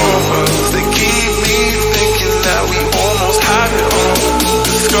me of us. They keep me thinking that we almost had it all.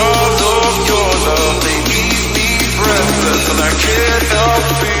 The scars of your love, they leave me breathless, and I can't help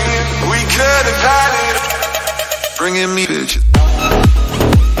feeling we could have had it. Bringing me pictures.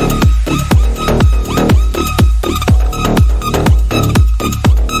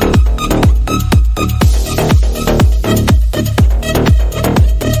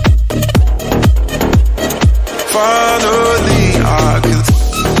 Finally I can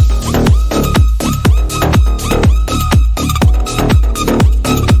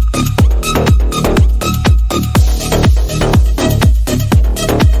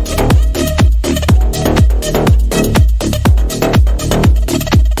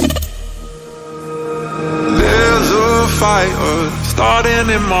fire starting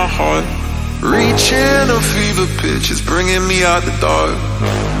in my heart, reaching a fever pitch, it's bringing me out the dark.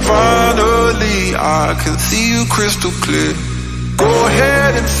 Finally I can see you crystal clear. Go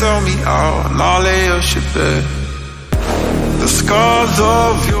ahead and sell me out and I'll lay your shit bare. The scars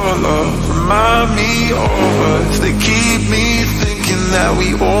of your love remind me of us. They keep me thinking that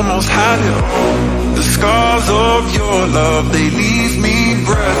we almost had it all. The scars of your love, they leave me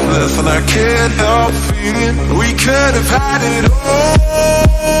breathless, and I can't help feeling we could have had it all.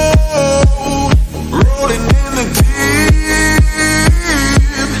 Rolling in the deep,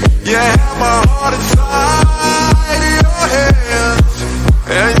 you had my heart inside your hands,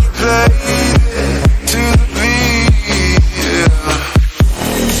 and you played it to the beat, yeah.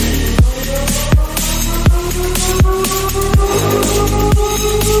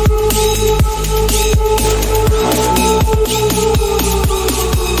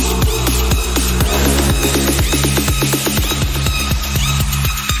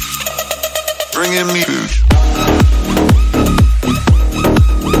 Bringing me food.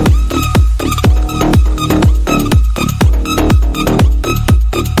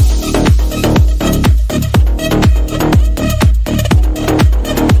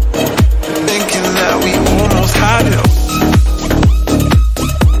 Thinking that we almost had it.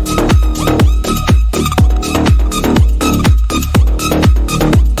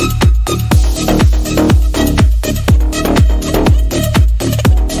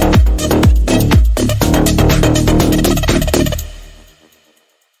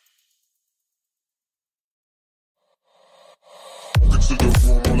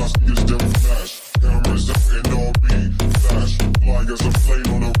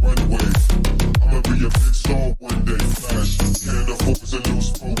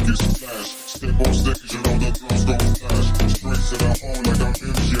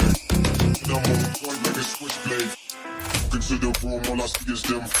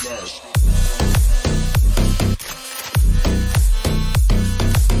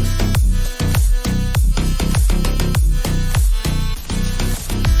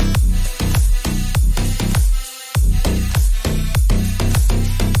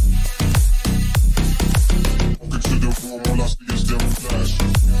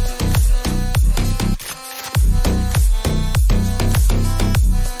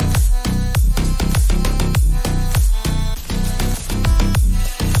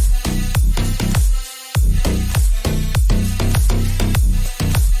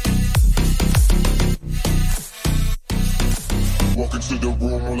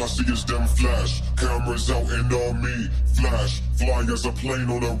 As a plane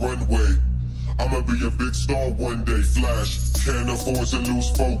on a runway, I'ma be a big star one day. Flash, can't afford to lose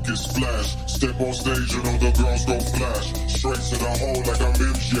focus. Flash, step on stage and all the girls go flash. Straight to the hole like I'm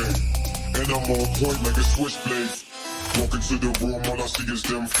MJ, and I'm on point like a switchblade. Walk into the room, all I see is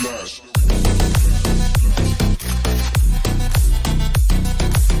them flash.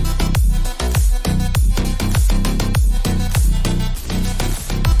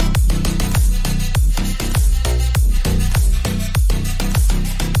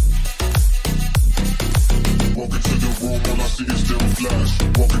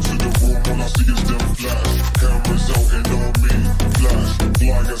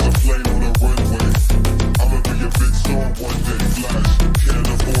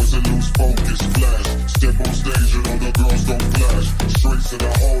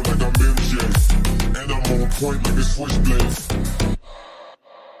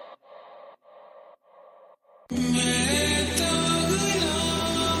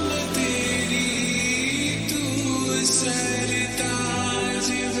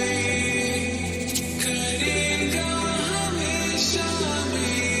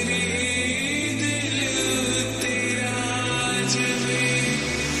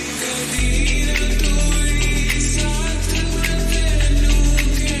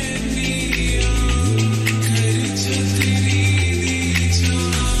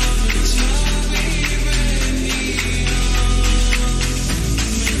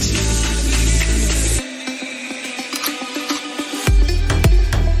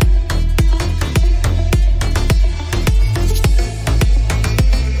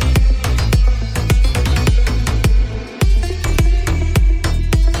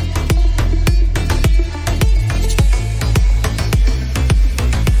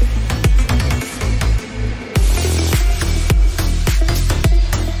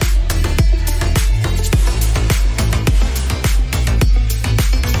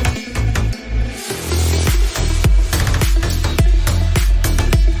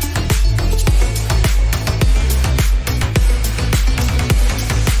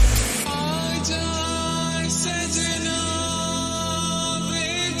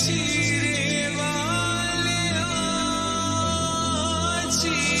 I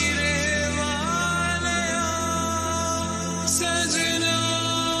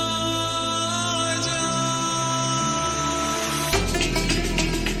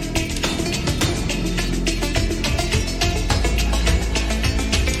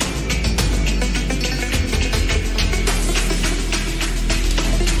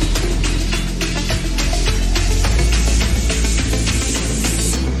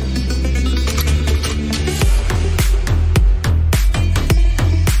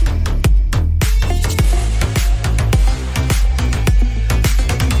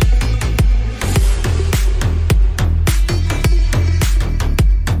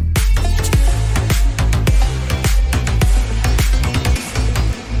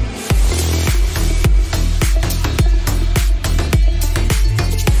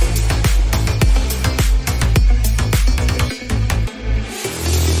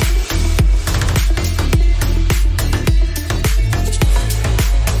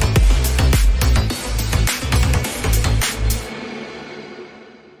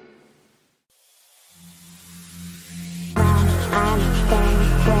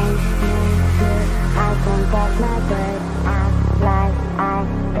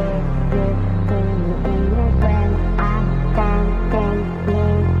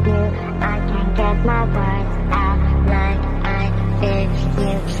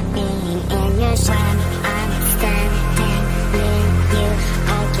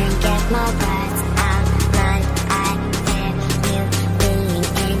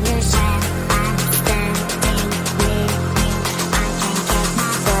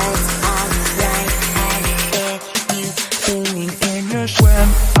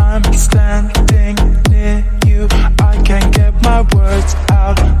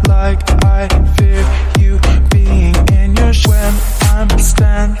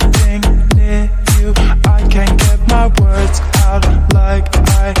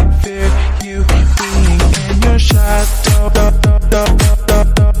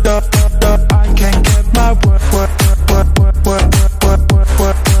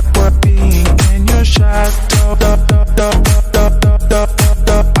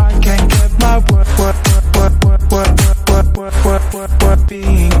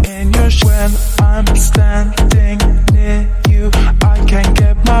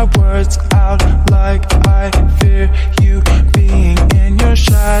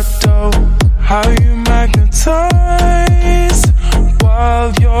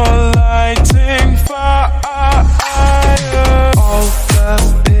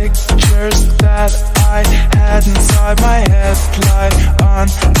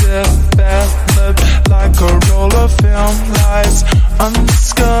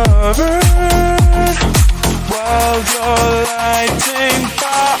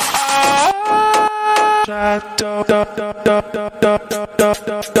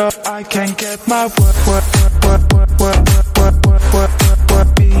can't get my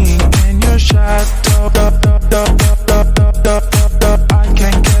being in your shadow.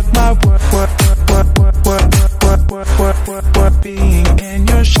 I can't get my being in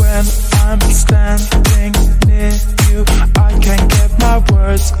your when I'm standing near you. I can't get my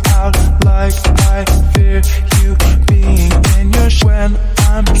words out like I fear you. Being in your when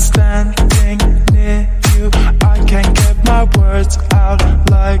I'm standing near you. I can't get my words out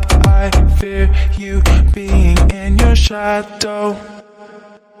like I fear you. Being in your shadow.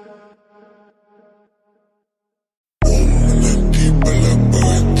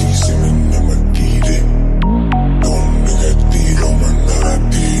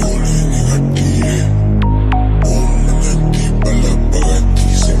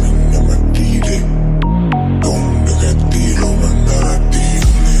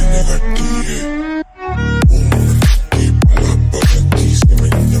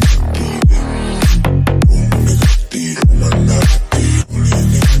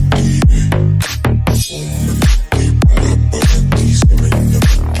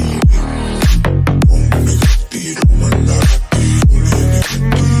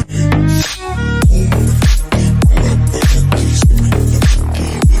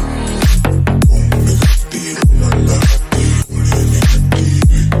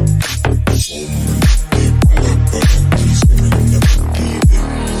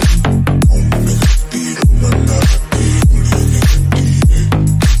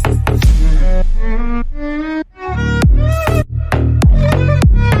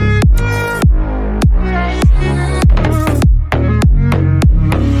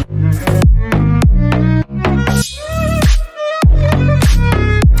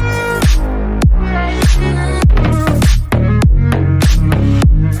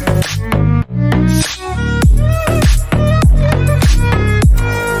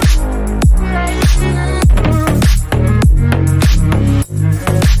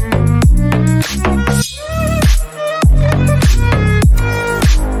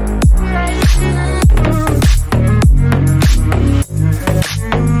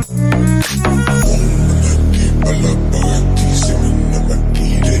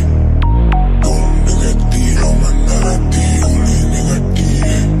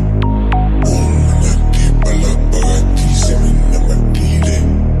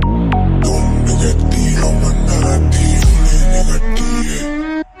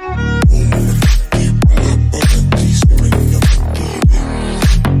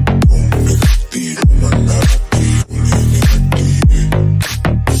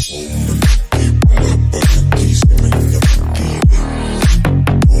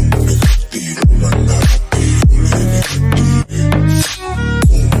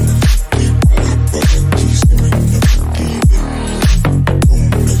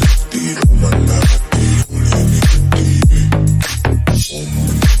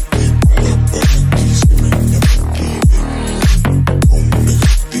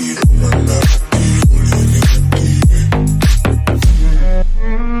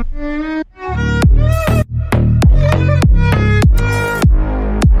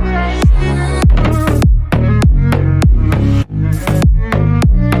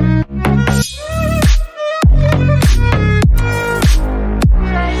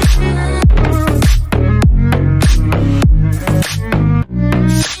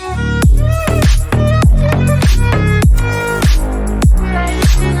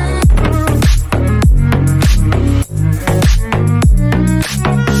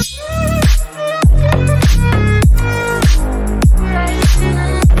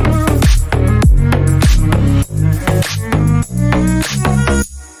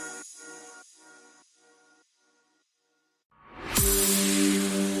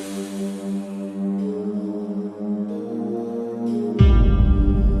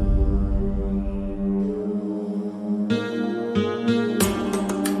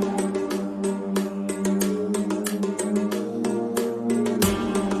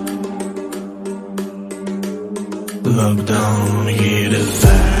 Lockdown, hit it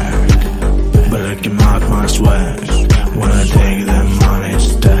back, breaking out my swag. When I take the money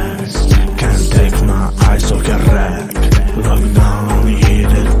stacks, can't take my eyes off your rack. Lockdown,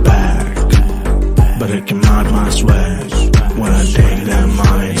 hit it back, breaking out my swag. When I take the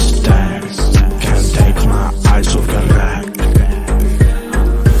money stacks, can't take my eyes off your rack.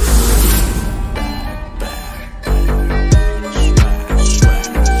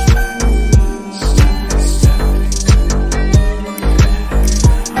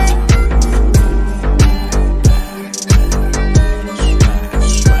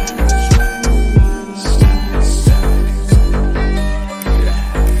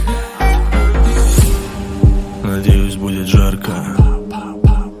 Надеюсь, будет жарко,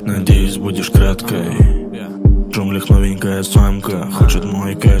 надеюсь, будешь краткой. В джунглях новенькая самка, хочет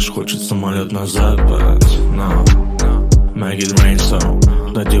мой кэш, хочет самолет на запад. No, make it rain so.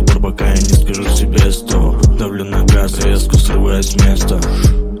 До тех пор, пока я не скажу себе стоп. Давлю на газ, резко срываясь с места.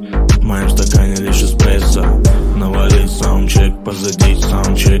 В моем стакане лишь эспрессо. Навалить саундчек, позади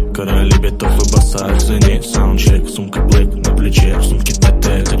саундчек. Короли битов и баса, оцени саундчек. Сумка блэк на плече, в сумке ТТ.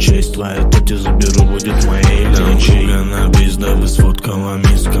 Это честь твоя, тоти заберу, будет моей личей. На бис, дабы сфоткала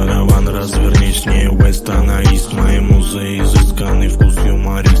мисс. Караван, развернись, не вест, анаист. Мои музы, изысканный вкус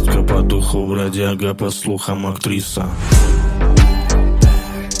юмористка. По духу бродяга, по слухам актриса.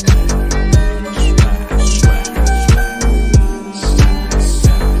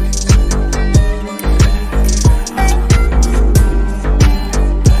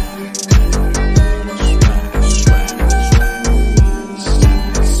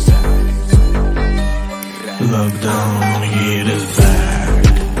 Lockdown, hit it back,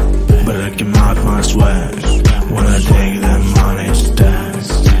 breaking out my swag. When I take the money stacks,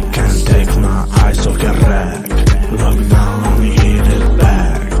 can't take my eyes off your rack. Lockdown, hit it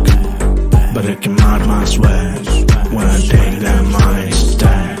back, breaking out my swag. When I take the money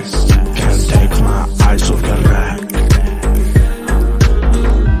stacks, can't take my eyes off your rack.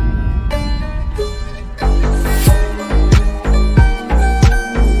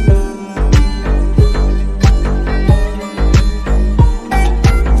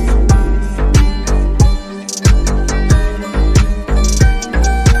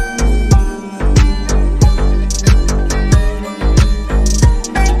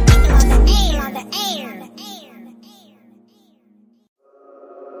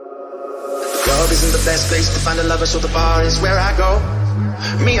 Place to find a lover, so the bar is where I go.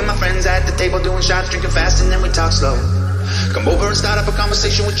 Me and my friends at the table doing shots, drinking fast, and then we talk slow. Come over and start up a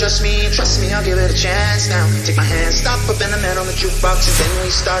conversation with just me. Trust me, I'll give it a chance now. Take my hand, stop up in the middle on the jukebox, and then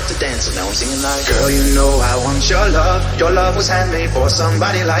we start to dance. And now I'm singing like, girl, you know I want your love. Your love was handmade for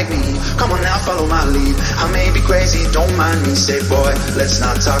somebody like me. Come on now, follow my lead. I may be crazy, don't mind me. Say, boy, let's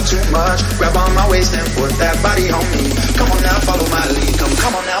not talk too much. Grab on my waist and put that body on me. Come on now, follow my lead.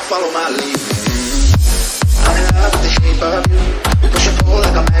 Come on now, follow my lead. I'm in love with the shape of you. We push and pull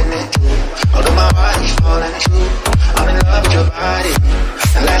like a magnet do. Although my body's falling true, I'm in love with your body.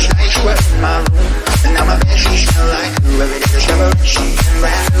 And last night you were in my room, and now my bed sheets smell like you. Every day discovering she and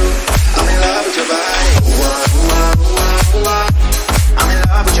brand new. I'm in love with your body. Ooh, ooh, ooh, ooh, ooh. I'm in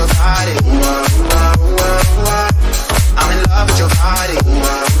love with your body. Ooh, ooh, ooh, ooh, ooh. I'm in love with your body. Ooh,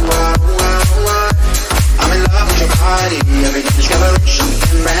 ooh, ooh, ooh, ooh. I'm in love with your body. Every day discovering she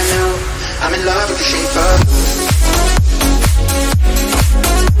and brand new. I'm in love with the shape of you.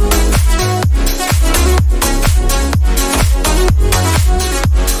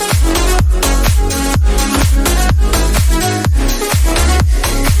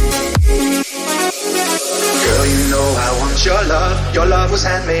 Girl, you know I want your love. Your love was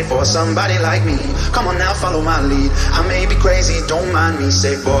handmade for somebody like me. Come on now, follow my lead. I may be crazy, don't mind me.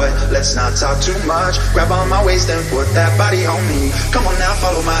 Say, boy, let's not talk too much. Grab on my waist and put that body on me. Come on now,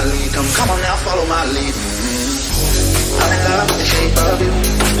 follow my lead. Come on now, follow my lead. I'm in love with the shape of you.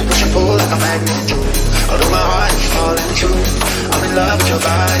 Push and pull like a magnet do. Although my heart is falling true, I'm in love with your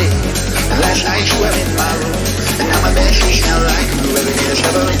body. And last night you were in my room, and now my bed sheets smell like you. Every day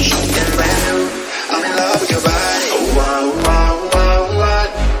discovering something brand new. I'm in love with your body. Ooh, ooh, ooh, ooh, ooh.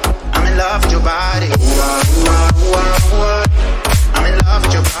 I'm in love with your body. Ooh, ooh, ooh, ooh, ooh. I'm in love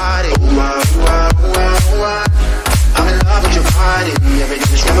with your body. Ooh, ooh, ooh, ooh, ooh. I'm in love with your body. Every day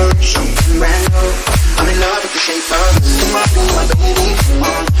discovering something brand new. I'm in love with the shape of you. Come on, be my baby, come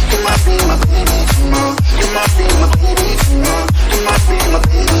on. Come on, be my baby, come on. Come on, be my baby, come on. Come on, be my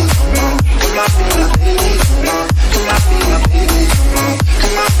baby, come on. Come on, be my baby, come on. Come on, be my baby, come on.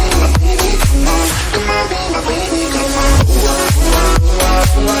 Come on, be my baby, come on. Come on, be my baby, come on. Ooh, ooh, ooh,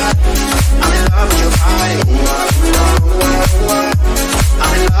 ooh, ooh. I'm in love with your body. Ooh, ooh, ooh, ooh, ooh.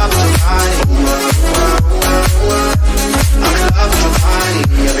 I'm in love with your body. Ooh, ooh, ooh, ooh, ooh.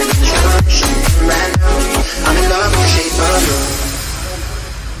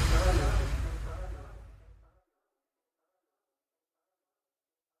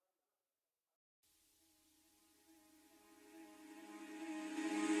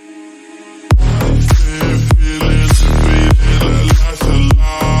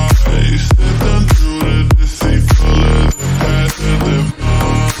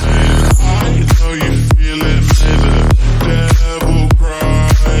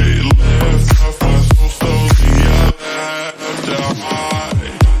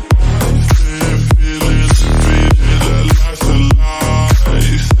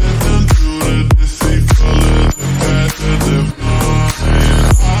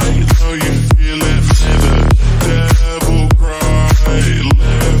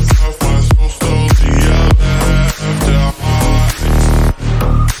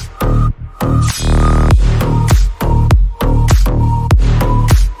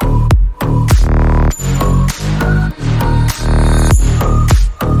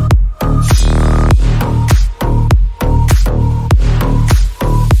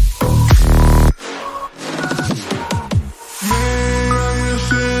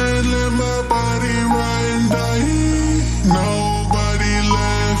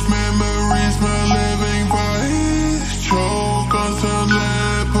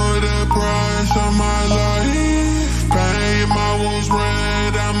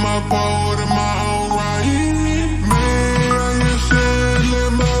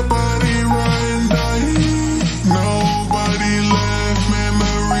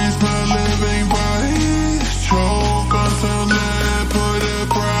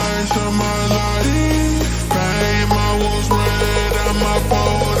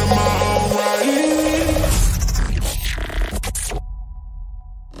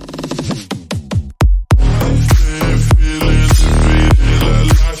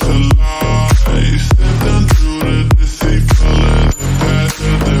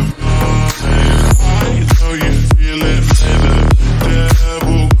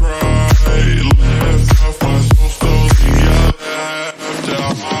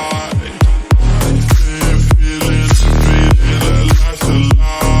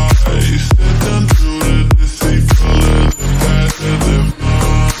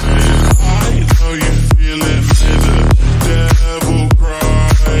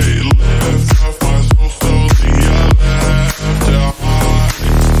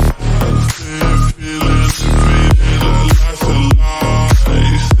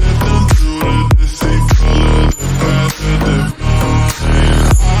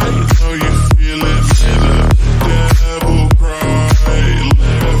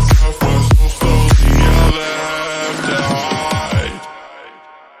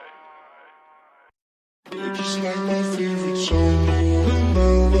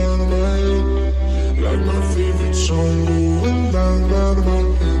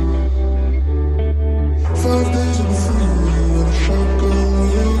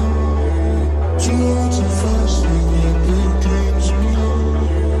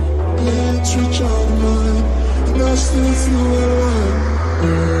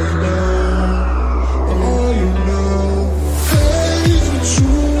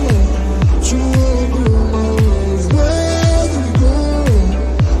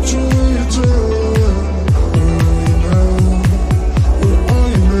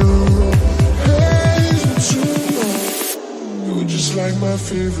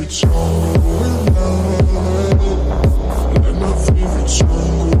 favorite song going round my head. Like my favorite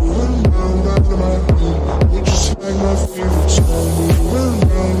song going round my head. You're just like my favorite song going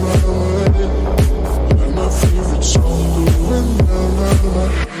round my head. Like my favorite song going round my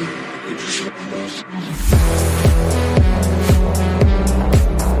head. You're just like my favorite.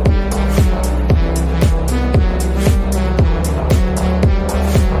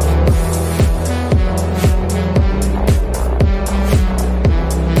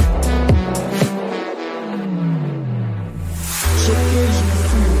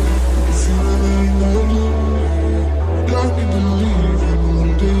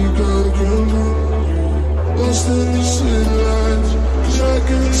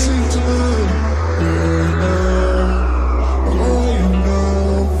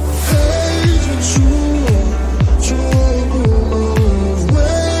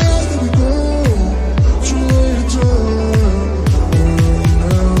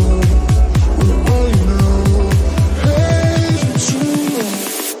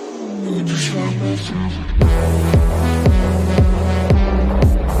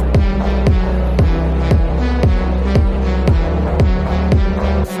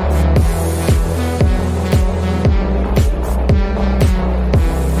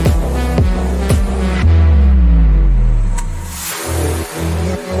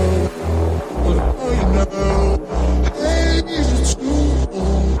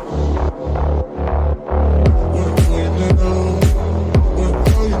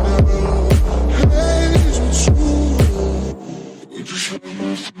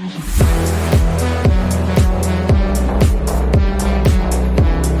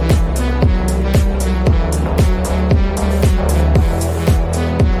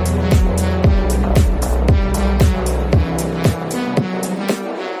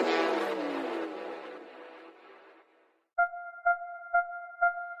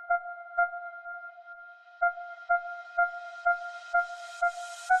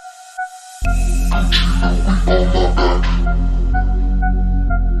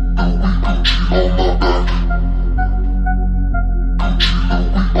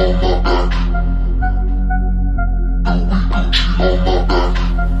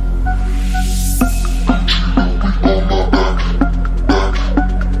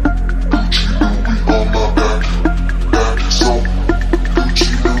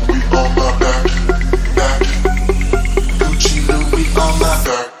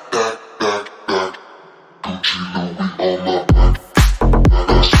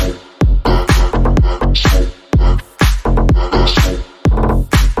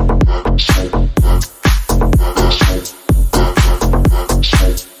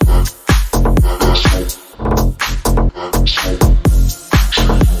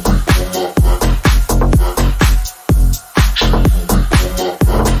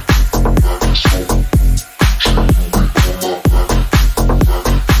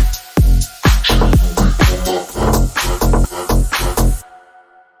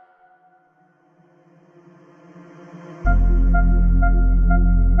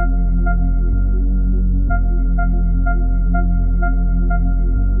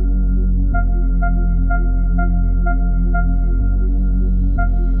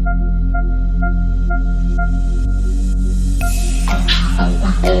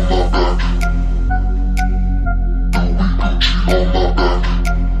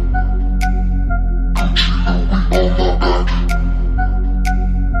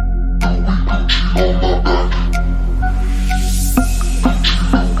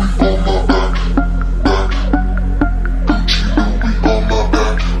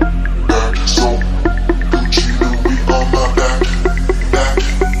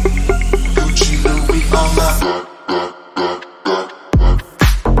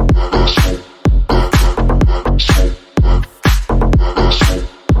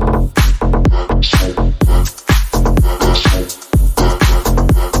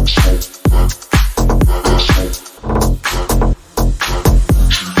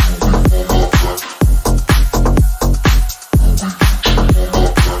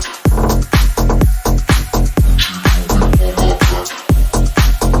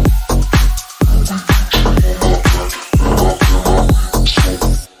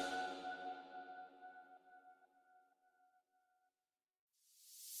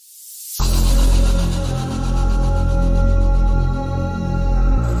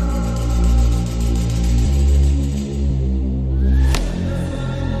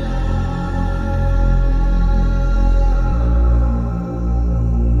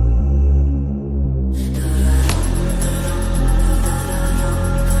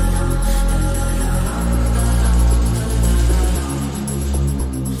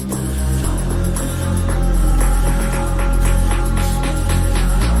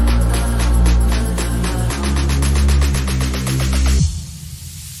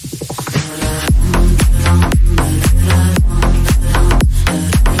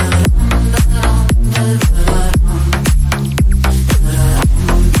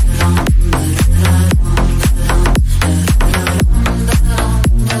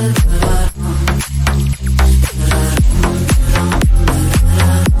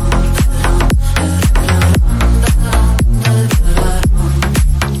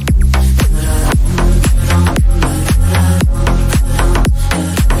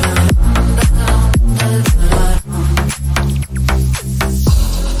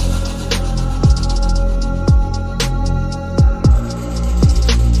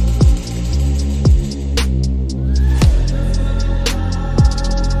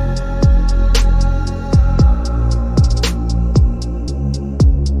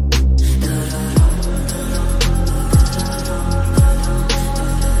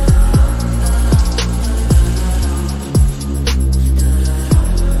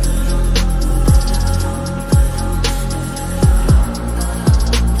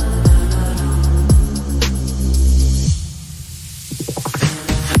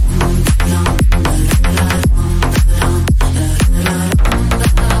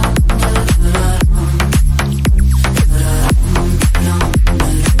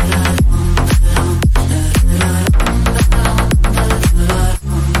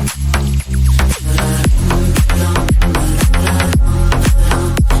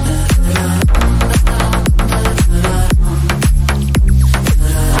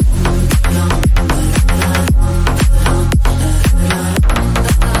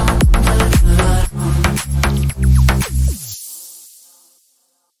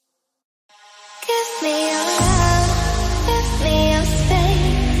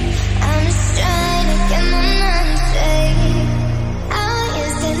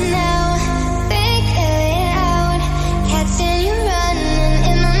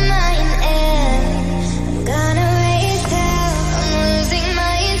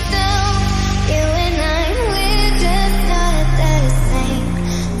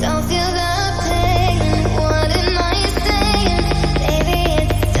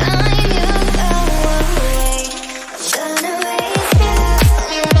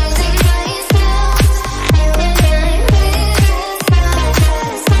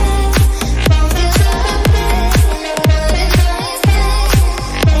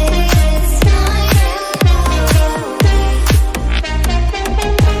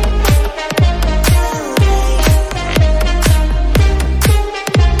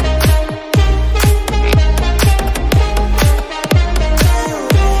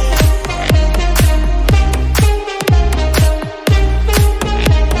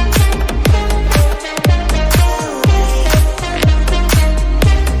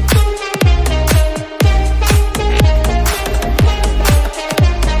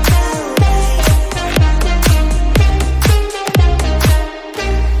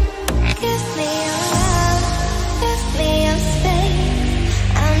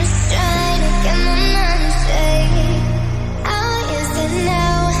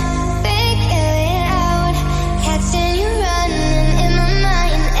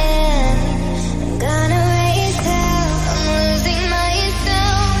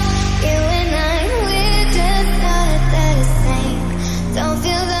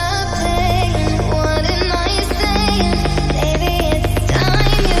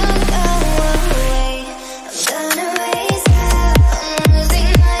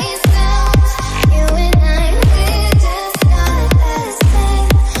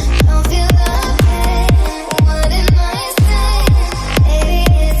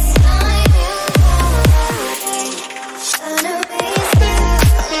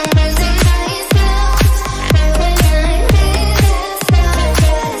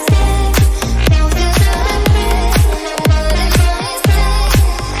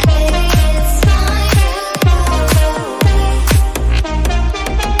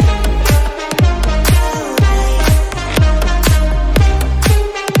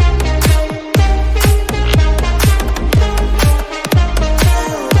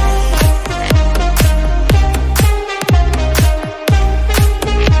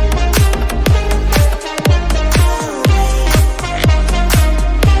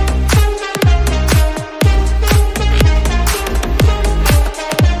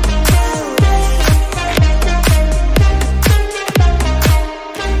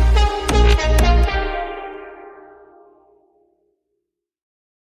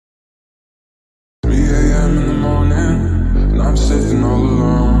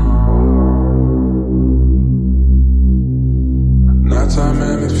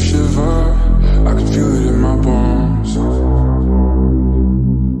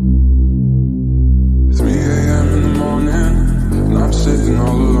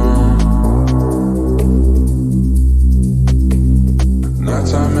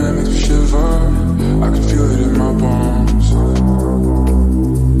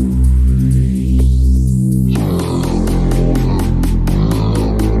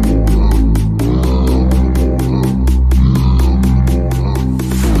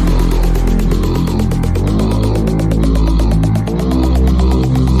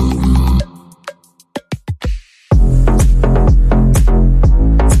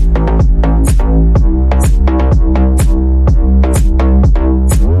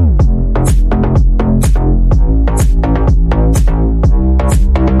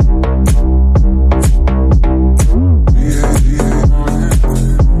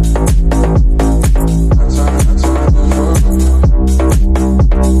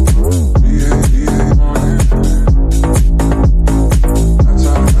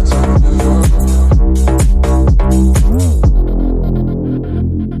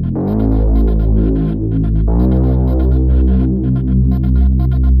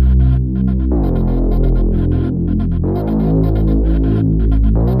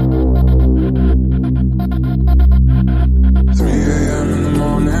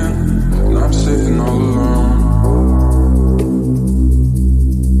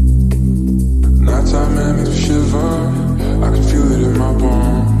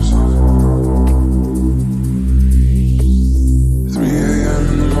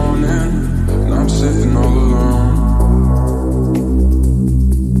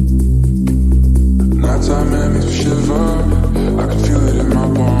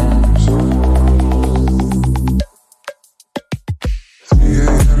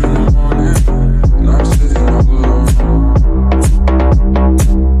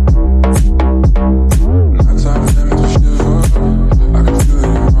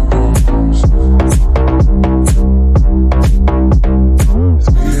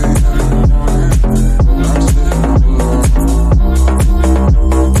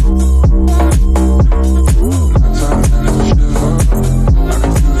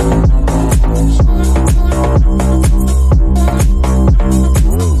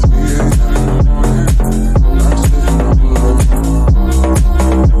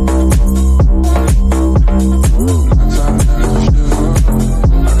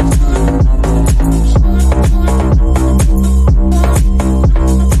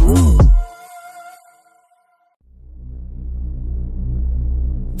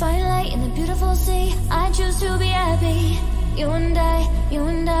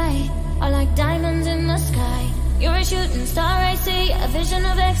 shooting star, I see a vision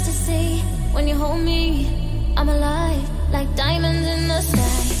of ecstasy. When you hold me, I'm alive, like diamonds in the sky.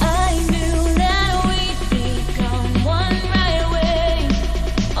 I knew that we'd become one right away,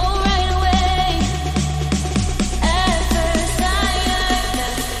 oh right away. At first sight, I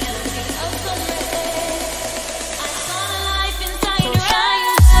felt the energy of sun rays. I saw the life inside your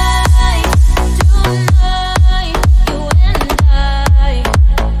eyes. Tonight, you and I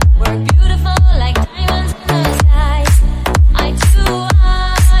were beautiful like diamonds in the sky. Eye to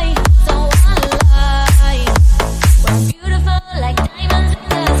eye, so alive. We're beautiful like diamonds in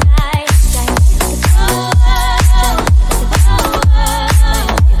the sky.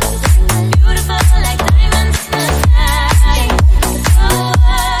 Beautiful like diamonds in the sky.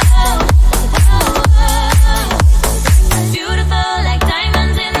 Beautiful like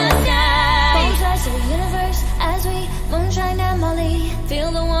diamonds in the sky. Both sides of the universe as we moonshine and Molly. Feel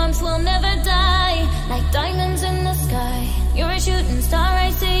the warmth, we'll never die. Like diamonds in the sky. You're a shooting star,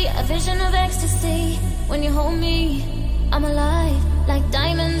 I see a vision of ecstasy. When you hold me, I'm alive, like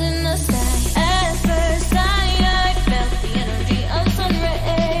diamonds in the sky. At first sight, I felt the energy of sun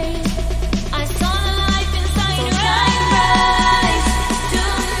rays. I saw the life inside your eyes.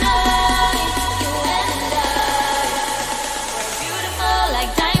 Tonight, you and I were beautiful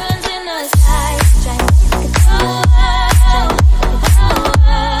like diamonds in the sky.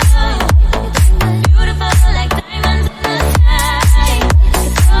 Beautiful like diamonds in the sky.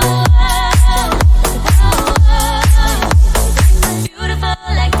 Beautiful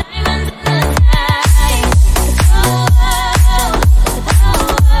like diamonds in the sky.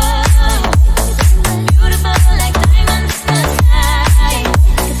 Beautiful like diamonds in the sky.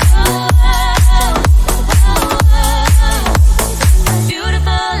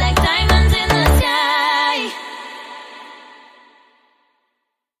 Beautiful like diamonds in the sky.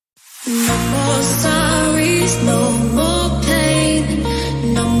 No more sorries, no more pain,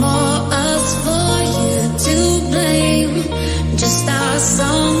 no more us for you to blame. Just our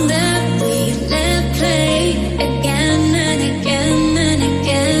song that we let play again and again and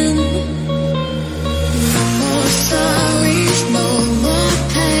again. No more sorries, no more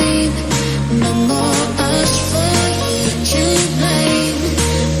pain, no more us for you to blame.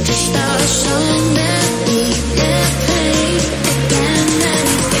 Just our song that we let play again and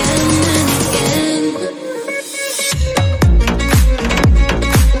again and again.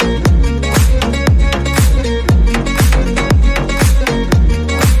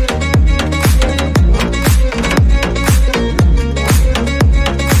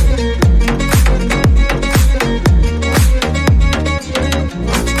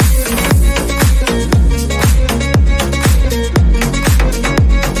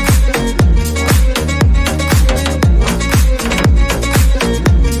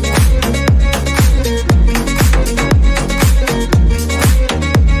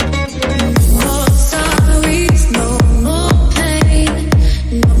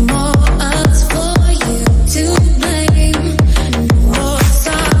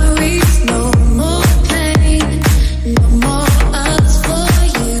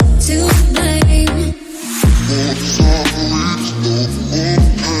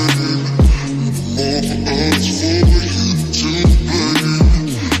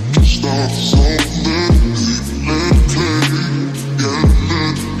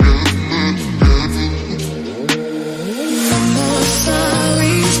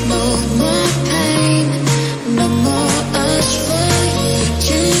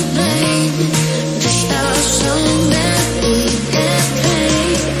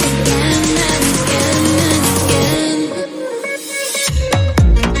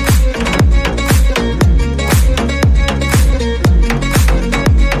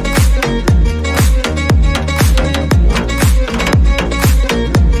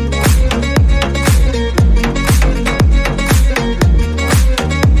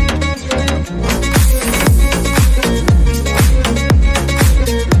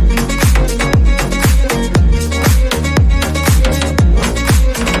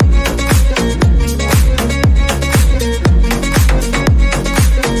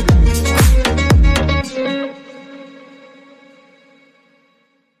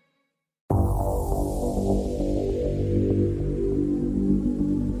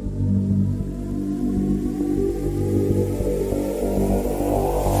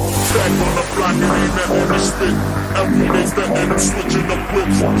 Everyday's the end, I'm switching up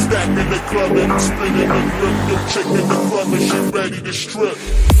whips. Stacking the club and I'm spinning the grip. New chick in the club and she ready to strip.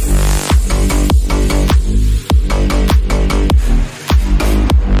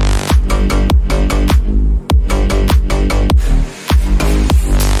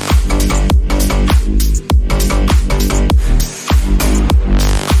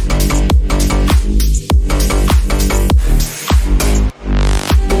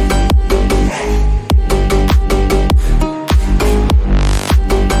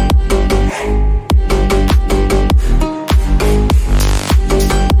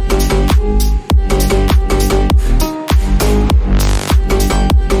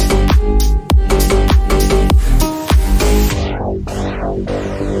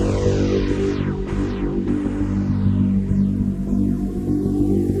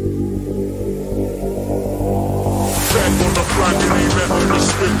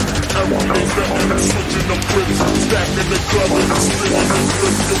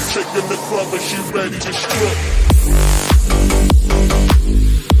 chick in the club and she ready to strip.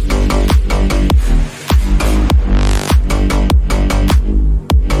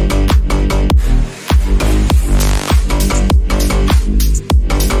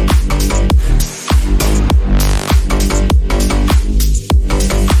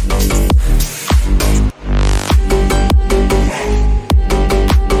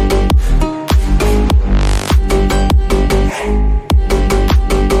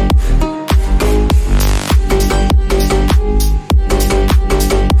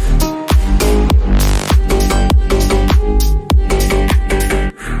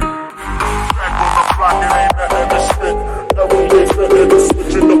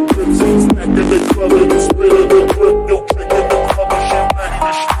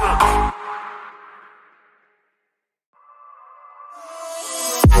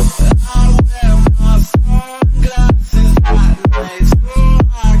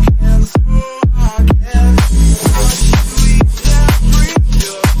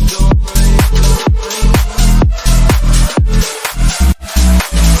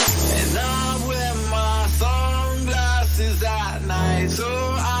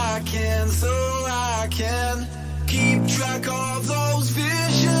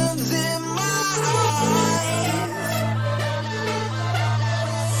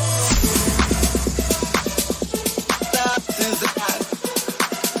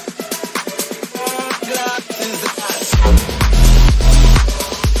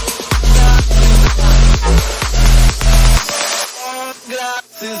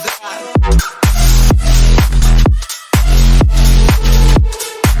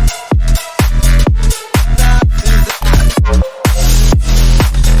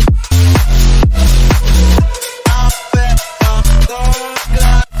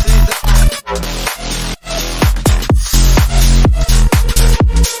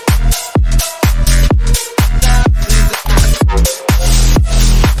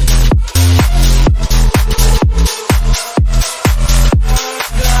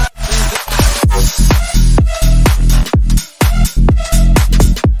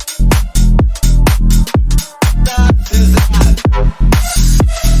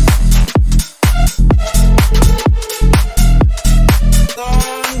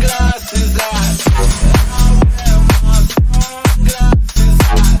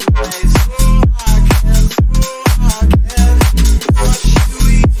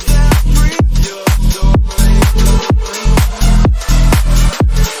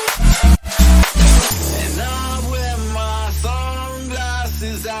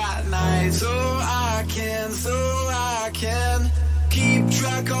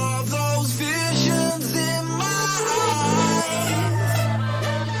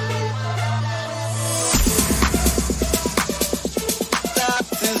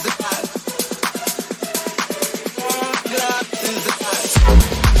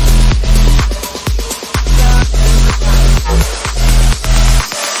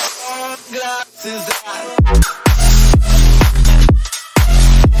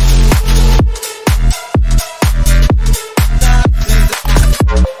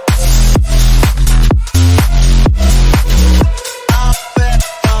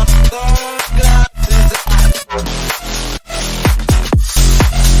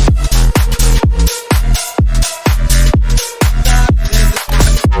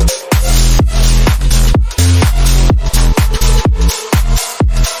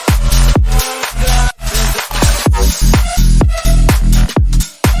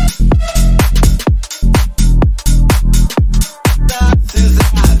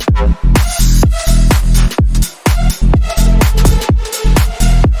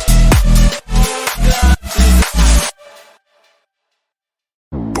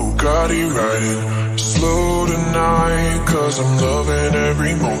 Bugatti riding slow tonight, 'cause I'm loving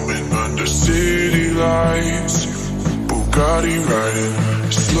every moment under city lights. Bugatti riding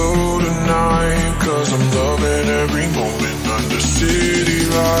slow tonight, 'cause I'm loving every moment under city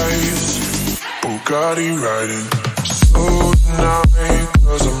lights. Bugatti riding slow tonight,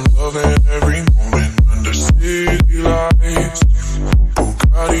 'cause I'm loving every moment under city lights.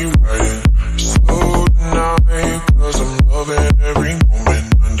 Bugatti riding slow tonight, 'cause I'm loving every moment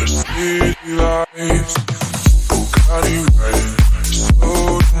under city lights. Bugatti riding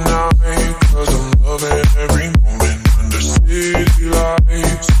slow tonight, 'cause I'm loving every moment under city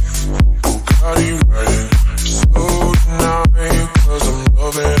lights. Bugatti riding slow tonight, 'cause I'm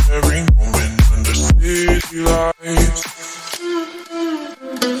loving every moment under city lights.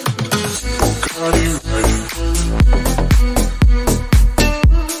 Bugatti riding.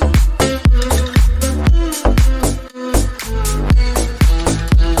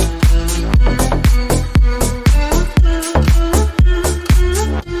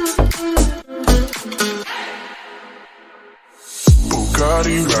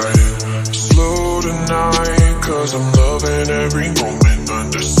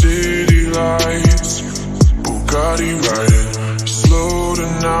 Bugatti riding slow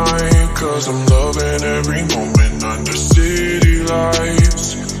tonight, cause I'm loving every moment under city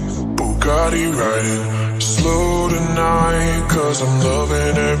lights. Bugatti riding slow tonight, cause I'm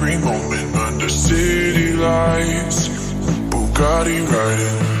loving every moment under city lights. Bugatti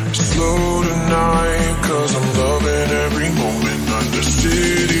riding slow tonight, cause I'm loving every moment under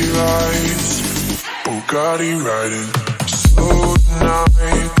city lights. Bugatti riding slow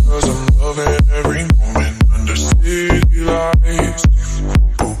tonight, cause I'm loving every moment under city lights.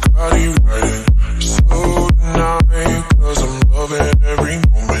 Bugatti riding slow tonight, cause I'm loving every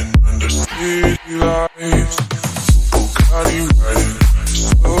moment under city lights. Bugatti riding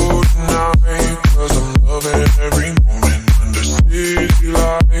slow tonight, cause I'm loving every moment under city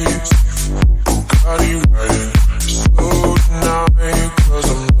lights. Bugatti riding slow tonight, cause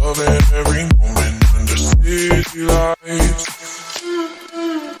I'm loving every moment under city lights.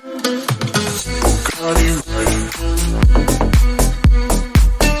 Bugatti riding.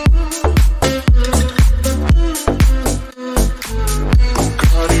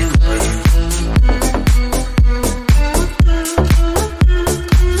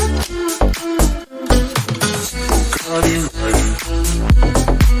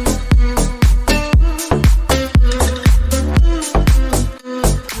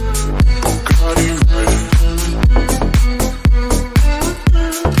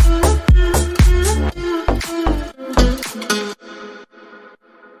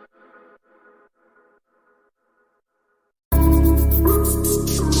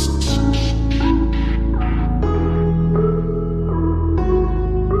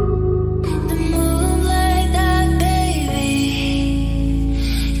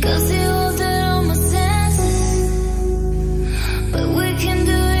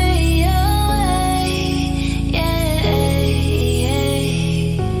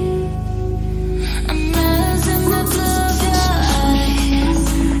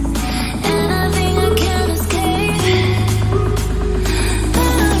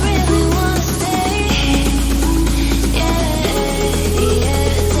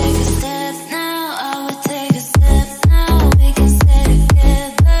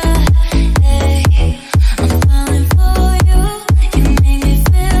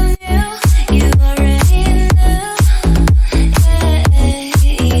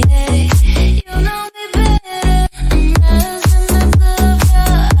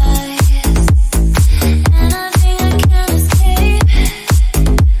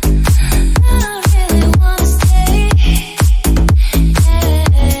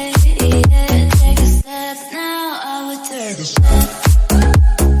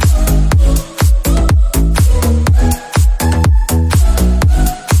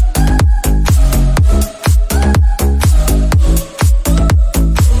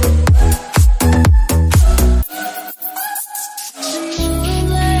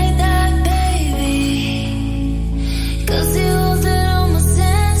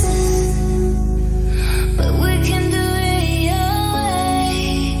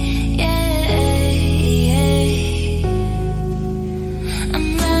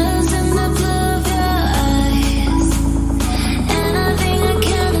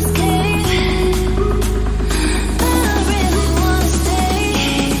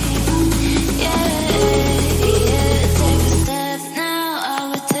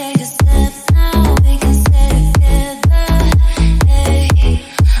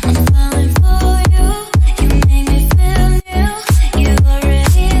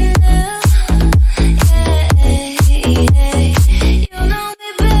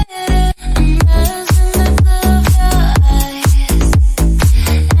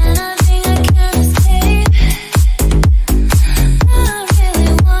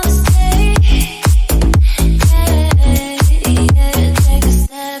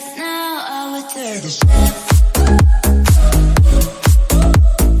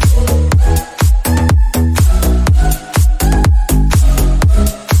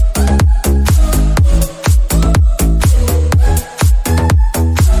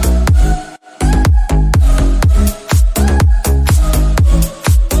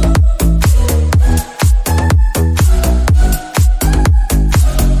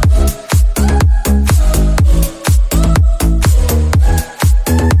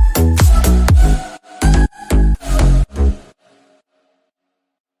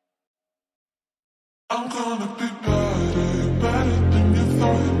 I'm gonna be better, better than you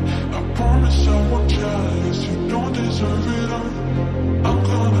thought. I promise I won't jealous, you don't deserve it all. I'm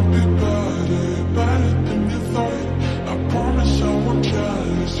gonna be better, better than you thought. I promise I won't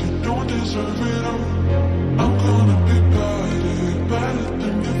jealous, you don't deserve it all. I'm gonna be better, better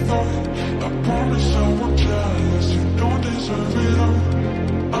than you thought. I promise I won't jealous, deserve it all.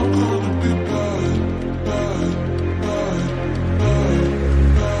 I'm gonna be bad, bad, bad, bad,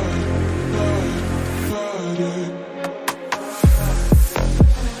 bad, bad, bad, yeah.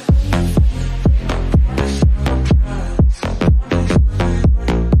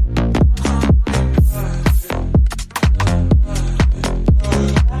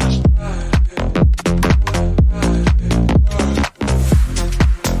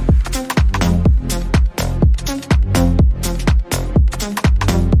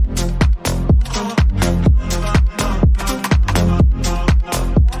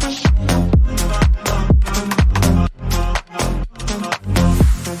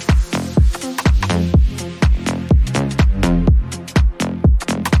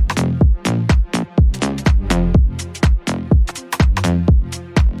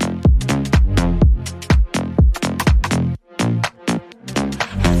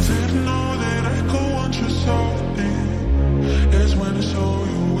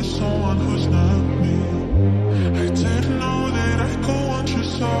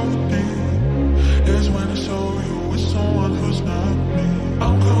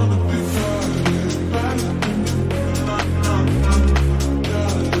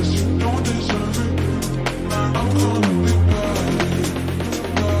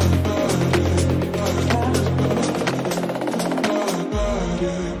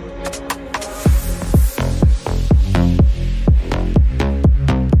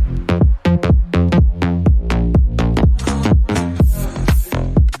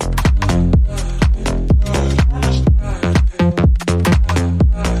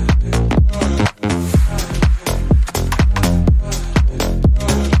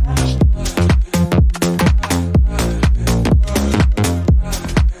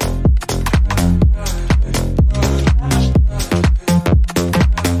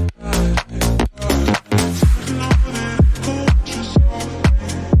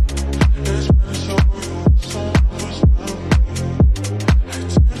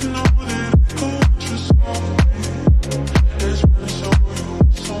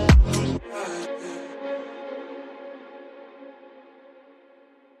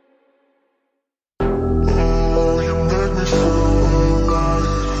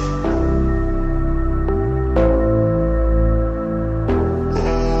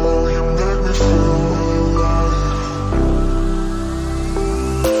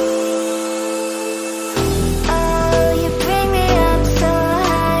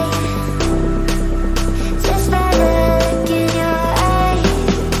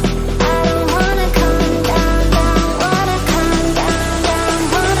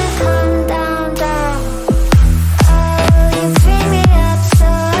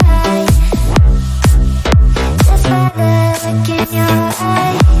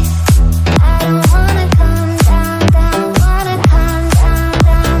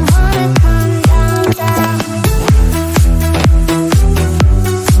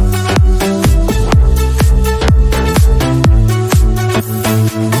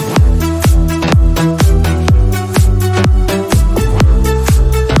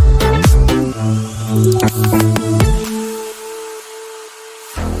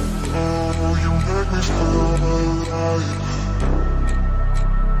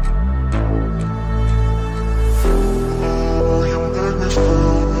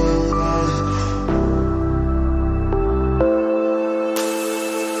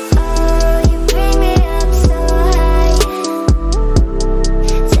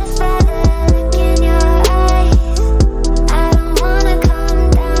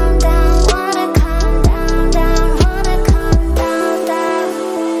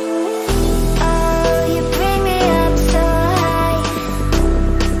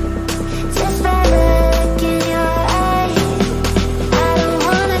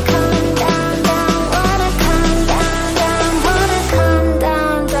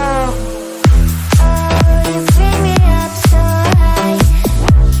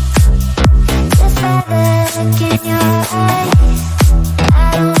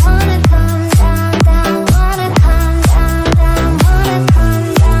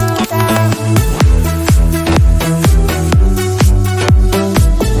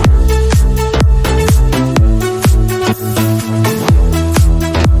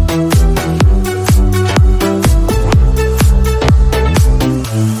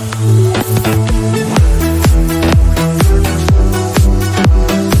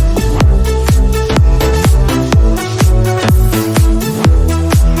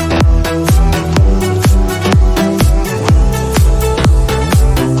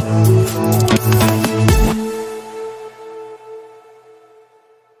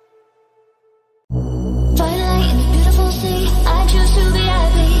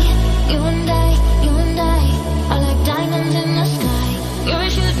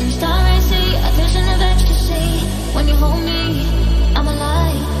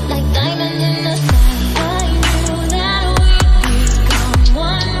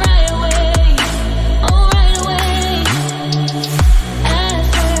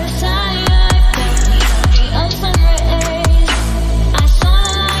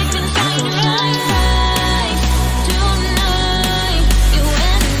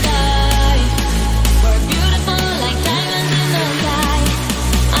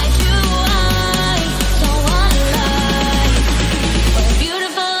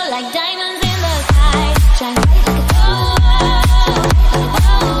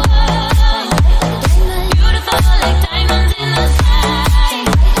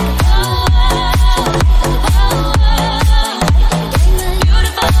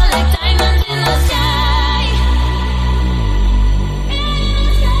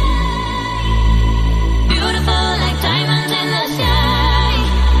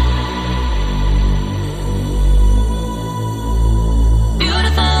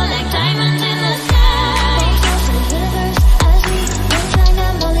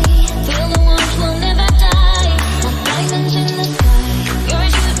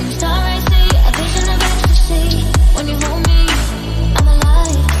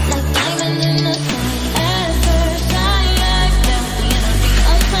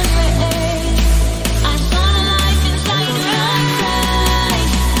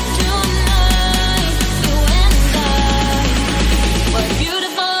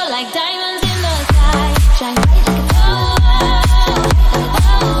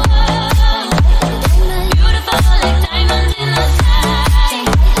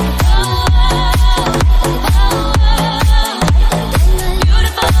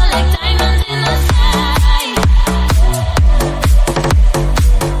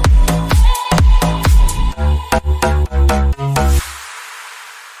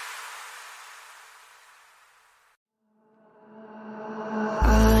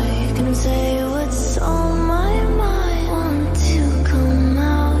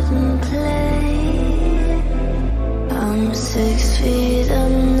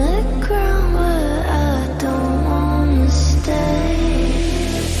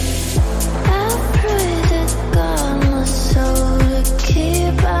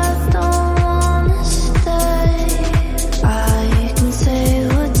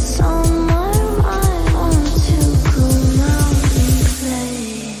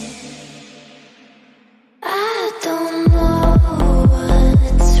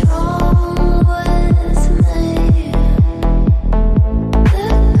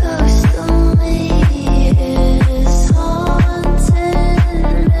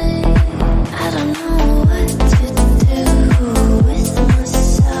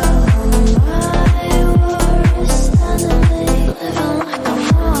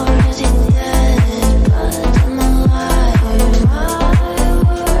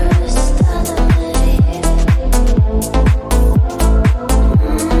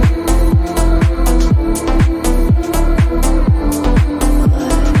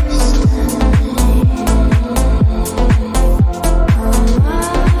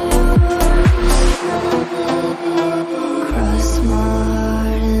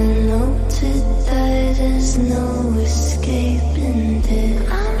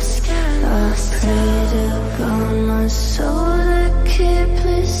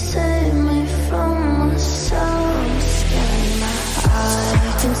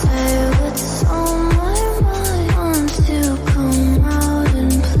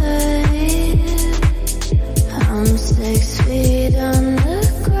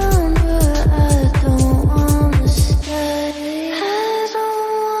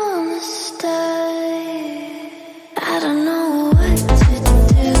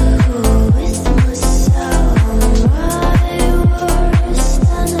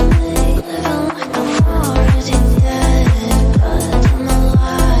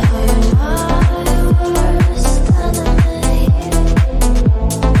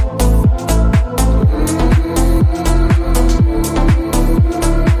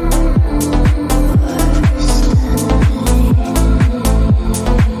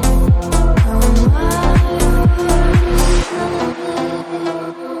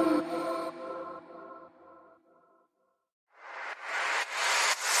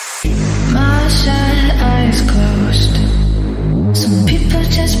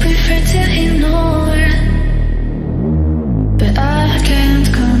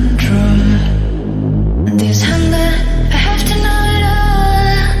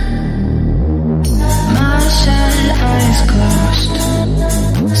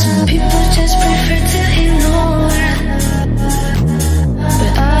 Some people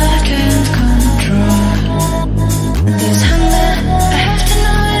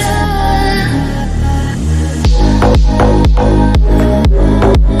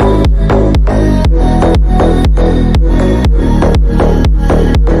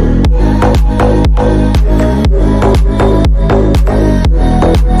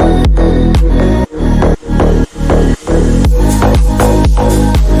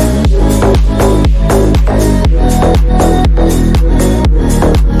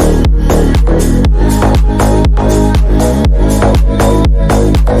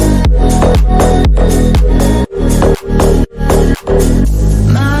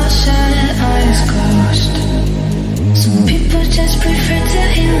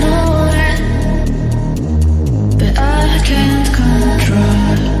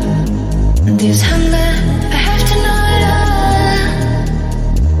This hunger, I have to know it all.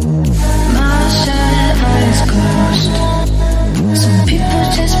 My sad eyes closed. Some people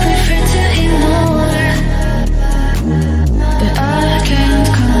just prefer to ignore, but I can't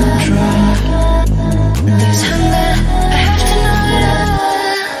control this hunger. I have to know it all.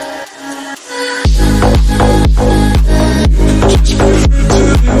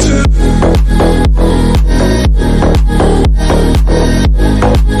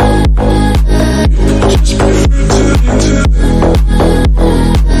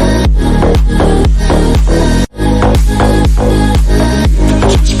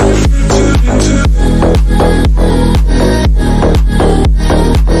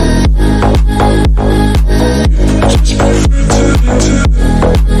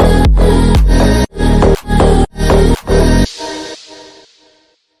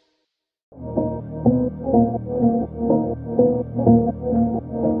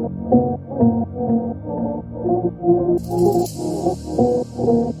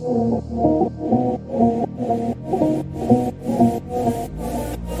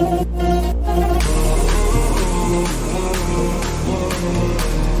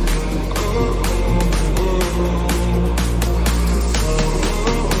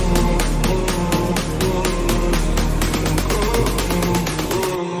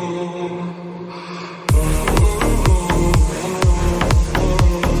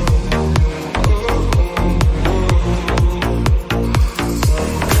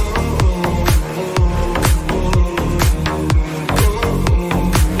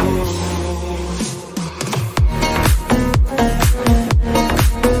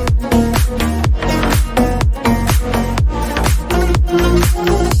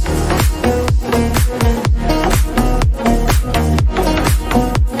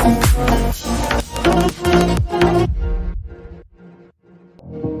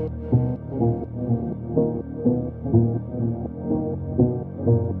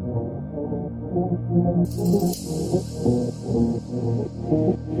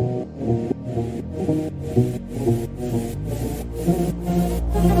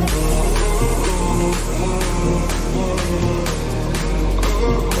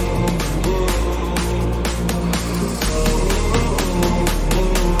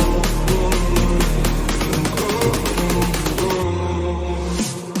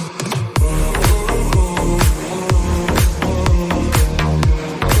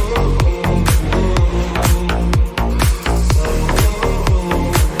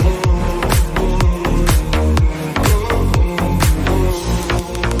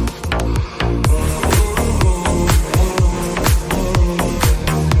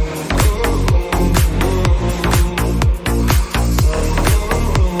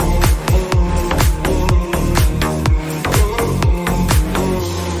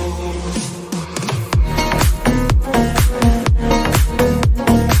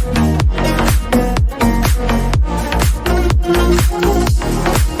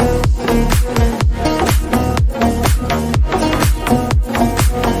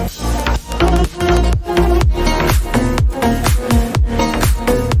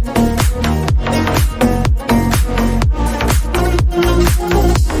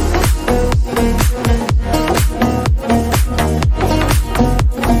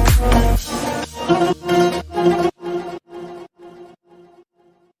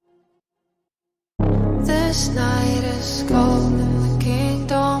 This night is cold in the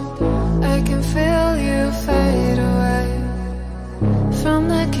kingdom. I can feel you fade away. From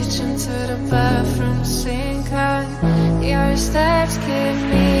the kitchen to the bathroom sink, your steps keep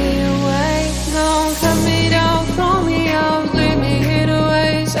me awake. Don't cut me down, throw me out, leave me here to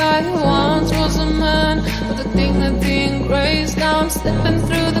waste. I once was a man, but the thing that being raised. Now I'm slipping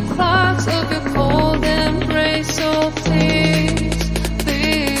through the cracks of your cold embrace. So please,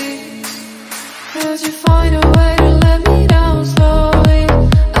 please, could you find a way to let me down slowly?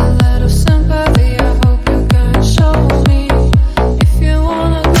 A little sympathy, I hope you can show me. If you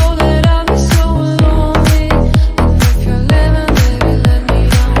wanna go, then I'll be so lonely. And if you're living, baby, let me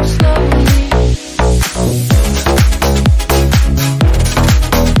down slowly.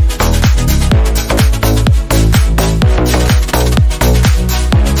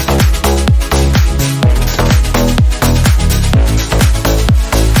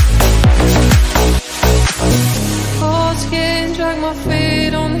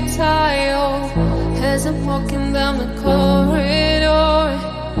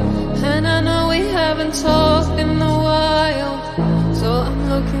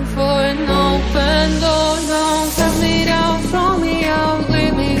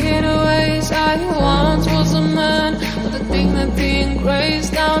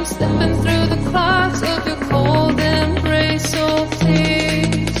 Now I'm slipping through the cracks of your cold embrace. So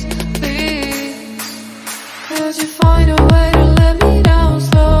please, please, could you find a way to let me down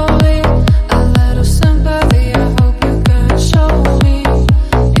slowly? A little sympathy, I hope you can show me.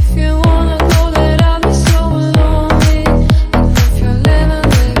 If you wanna go, that I'll be so lonely. And if you're living,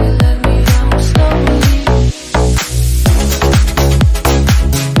 baby, let me down slowly.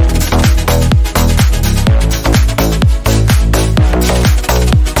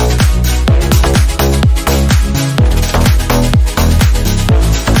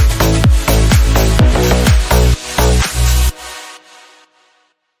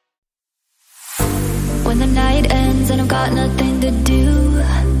 When the night ends and I've got nothing to do,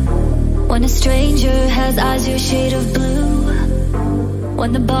 when a stranger has eyes your shade of blue,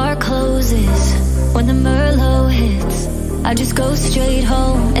 when the bar closes, when the Merlot hits, I just go straight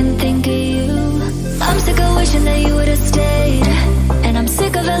home and think of you. I'm sick of wishing that you would've stayed, and I'm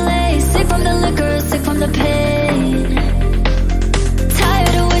sick of LA, sick from the liquor, sick from the pain.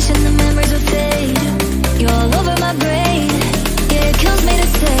 Tired of wishing the memories would fade. You're all over my brain. Yeah, it kills me to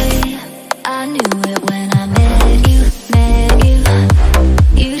say I knew it when I met you, met you.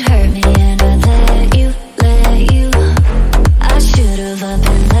 You'd hurt me and I let you, let you. I should've up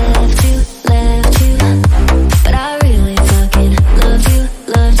and left you, left you. But I really fucking loved you,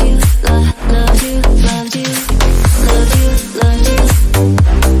 loved you, loved you, loved you, loved you, loved you.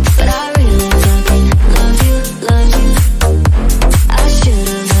 But I really fucking loved you, loved you. I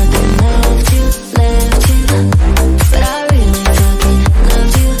should've up and left you, left you. But I really fucking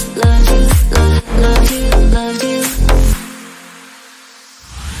loved you, loved you, loved you, loved you.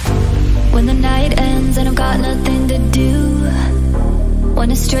 When the night ends and I've got nothing to do,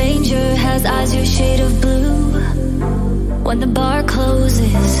 when a stranger has eyes your shade of blue, when the bar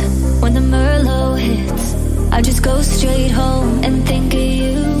closes, when the Merlot hits, I just go straight home and think of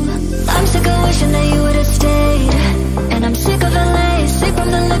you. I'm sick of wishing that you would've stayed, and I'm sick of LA, sick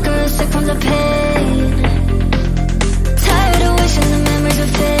from the liquor, sick from the pain. Tired of wishing the memories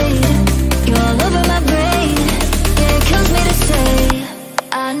would fade. You're all over my brain. Yeah, it kills me to say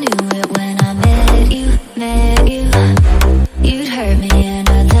I knew it when I met you, met you. You'd hurt me and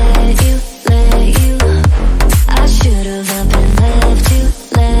I let you, let you. I should've up and left you,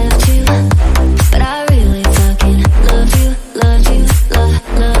 left you. But I really fucking loved you, loved you,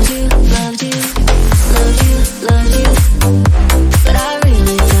 loved you, loved you, loved you, loved you. But I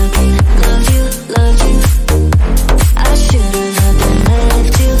really fucking loved you, loved you. I should've up and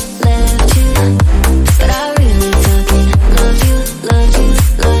left you, left you. But I really fucking loved you, loved you,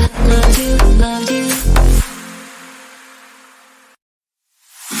 loved you, loved you.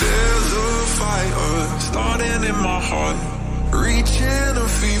 There's a fire starting in my heart, reaching a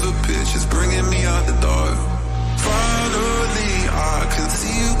fever pitch, it's bringing me out the dark. Finally, I can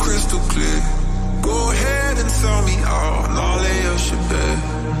see you crystal clear. Go ahead and sell me out, and I'll lay us your bed.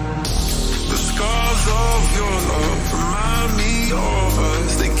 The scars of your love remind me of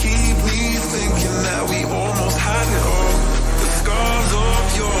us. They keep me thinking that we almost had it all. The scars of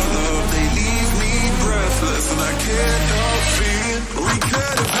your love, they leave me breathless, and I can't help feeling we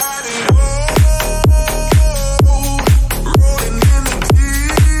could have had it all. Rolling in the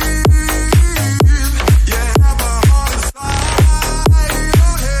deep, yeah, have my heart inside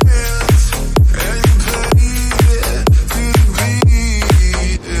your hands, and you played it to the beat, yeah. There's a fire starting in my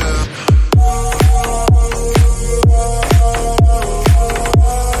heart, reaching a fever pitch, it's bringing me out the dark.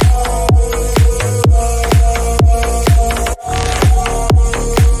 Finally, I can see you crystal clear. Go ahead and sell me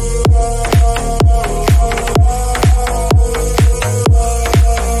out, and I'll lay us your bed. The scars of your love, they leave me breathless, and I can't help feeling we could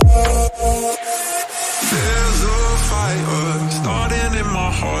have had it all. Rolling in the deep, yeah, have my heart inside your hands, and you played it to the beat, There's a fire starting in my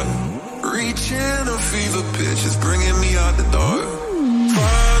heart, reaching a fever pitch, it's bringing me out the dark.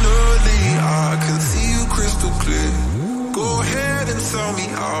 Finally, I can see you crystal clear. Go ahead and sell me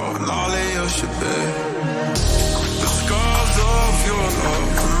out, and I'll lay us your bed. The scars of your love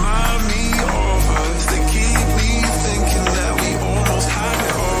remind me of us. They keep me thinking that we almost had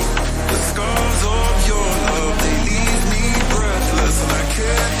it all. The scars of your love, they leave me breathless, and I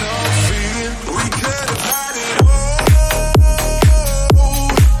can't help feeling we could have had it all.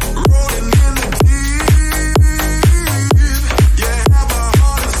 Rolling in the deep, yeah, have my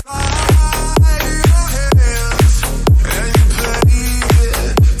heart inside your hands, and you played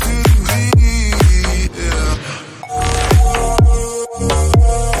it to the beat, yeah.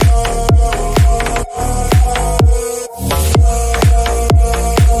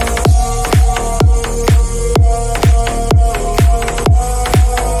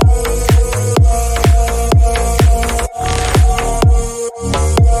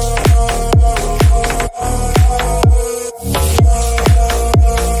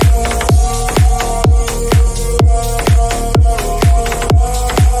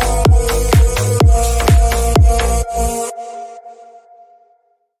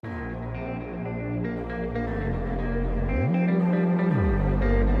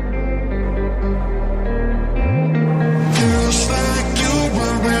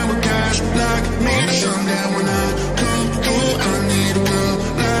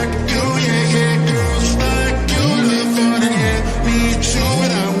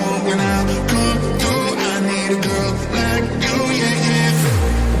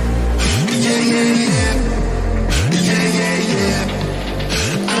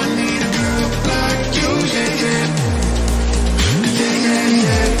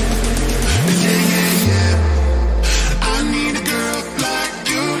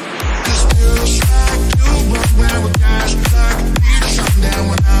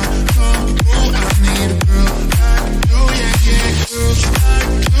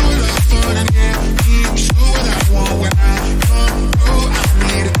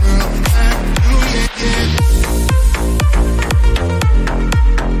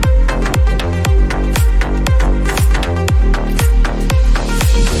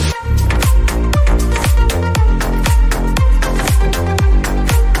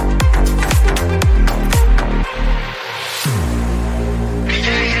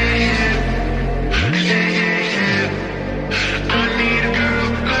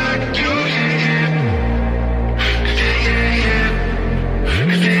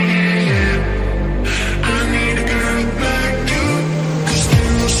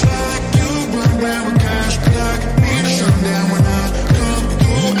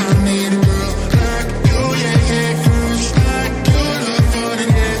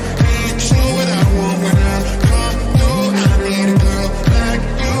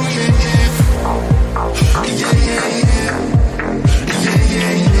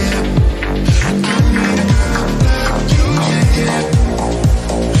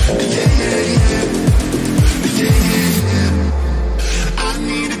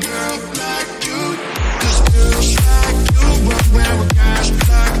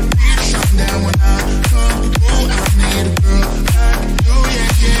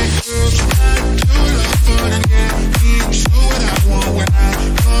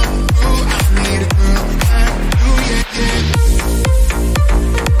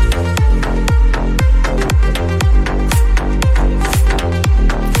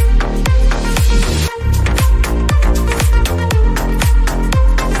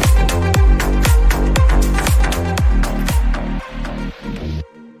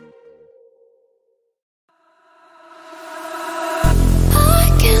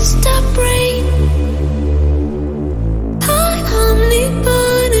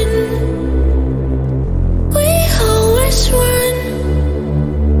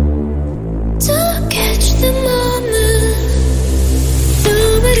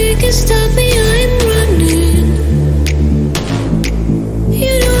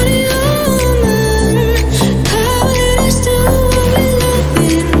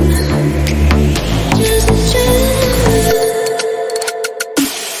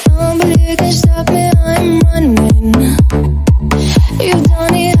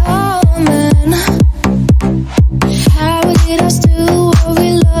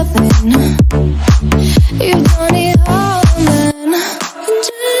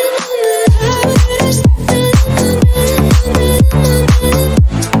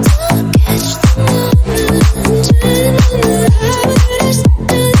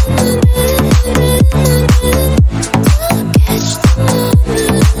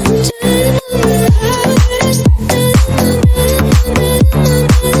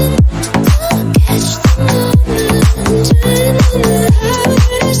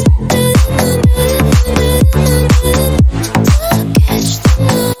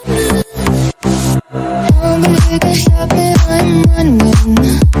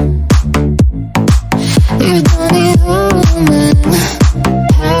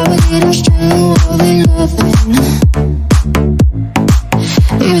 lead us to what we loving.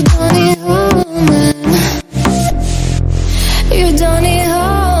 You don't need home, man. You don't need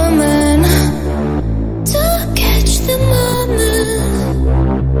home, man. To catch the moment.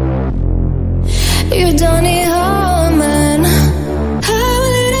 You don't need home, man. How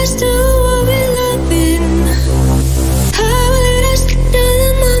will lead us to what we loving. How will lead us to the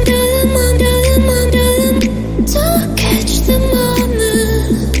moment, to the moment, to the moment, to the moment. To catch the moment.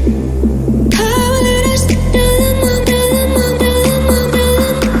 How will lead us to the moment.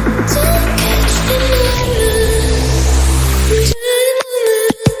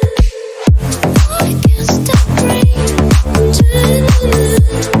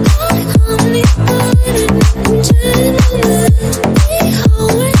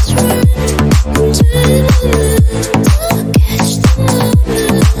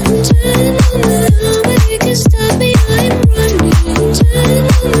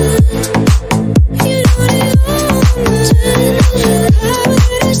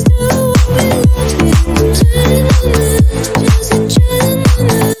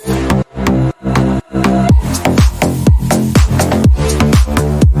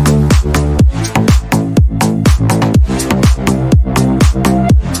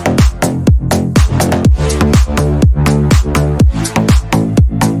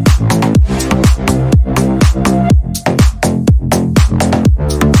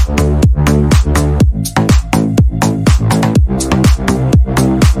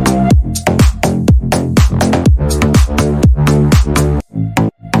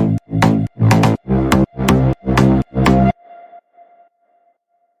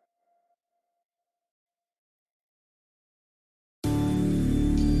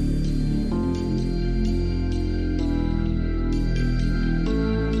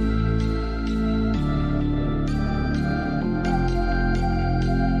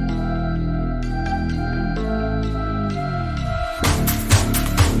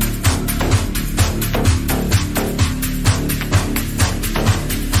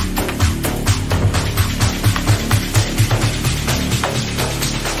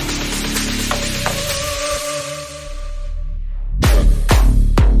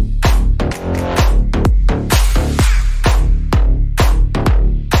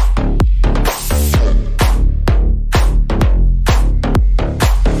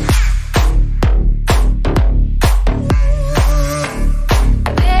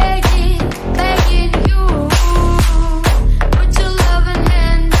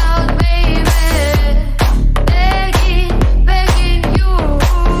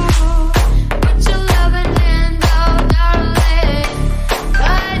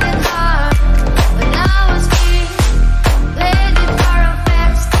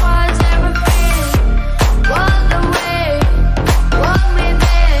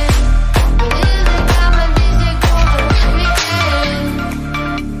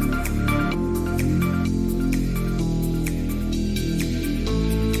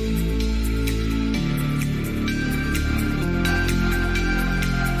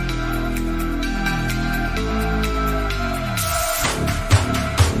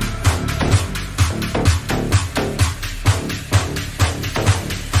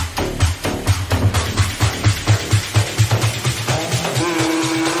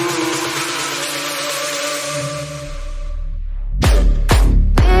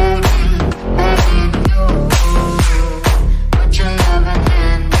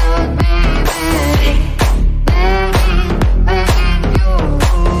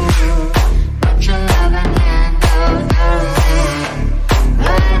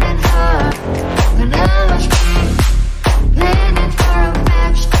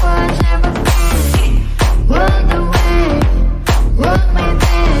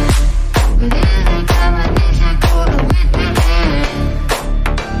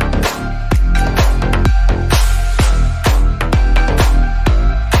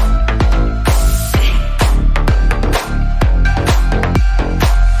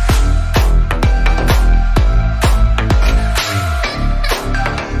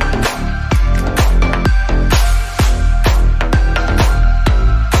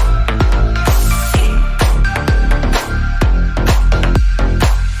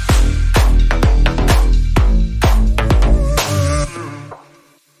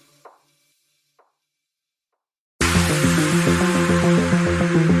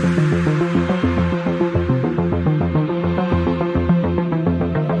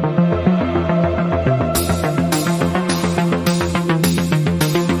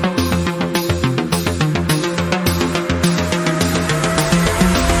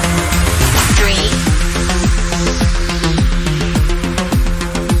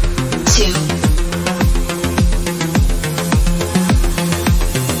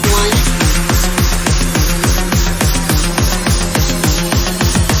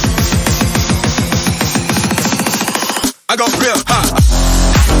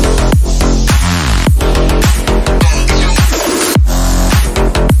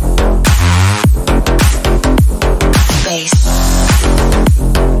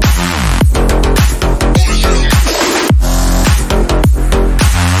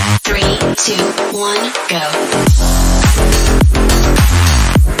 2, 1, go.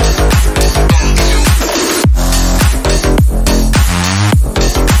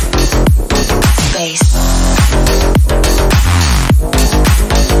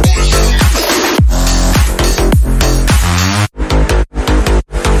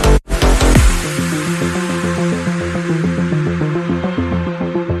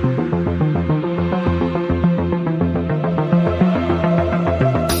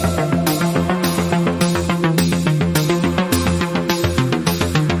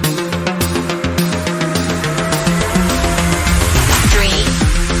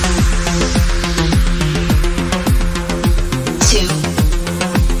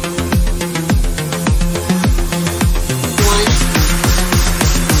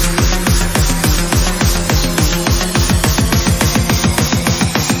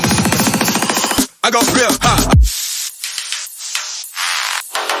 I go real high.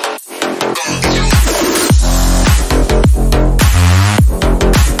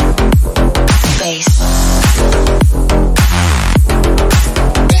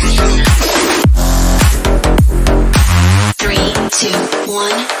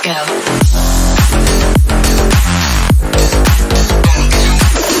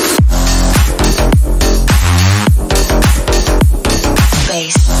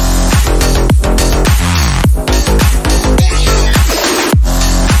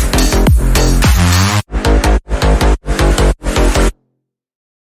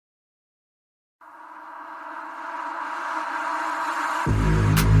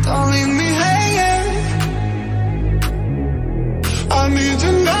 Don't leave me hanging. I need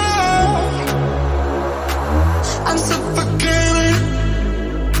you now. I'm suffocating,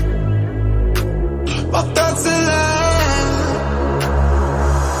 but that's a lie.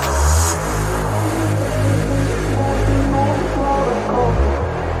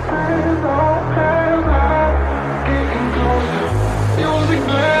 Getting closer. Music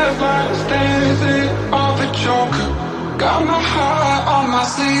blares like stains of a joker. Got my heart on my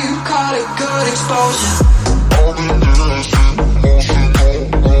sleeve, call it good exposure. All the dancing, emotional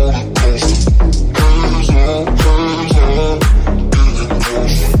roller coaster. Hands on, getting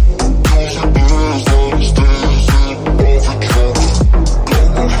closer. Music blares like stains of a joker. Got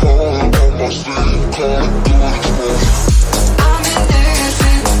my heart on my sleeve, call it good exposure. I'm in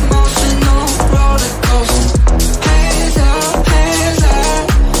dancing, emotional roller coaster. Hands up,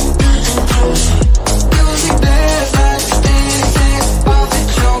 getting closer. Music blares like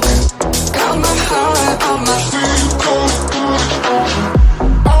on my sleeve, call it good exposure.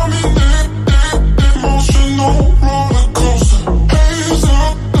 I'm in emotional roller coaster. Hands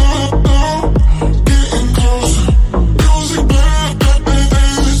up, getting closer. Music blares,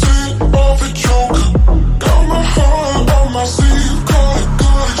 dancing off a joker. Got my heart on my sleeve, call it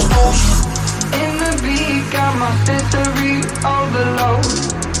good exposure. In the beat, got my sensory overload.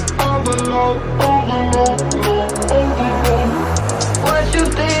 Overload, overload, overload. What you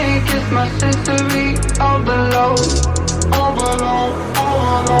think is my sensory overload? Overload,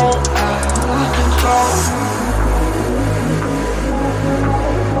 overload, I lose control.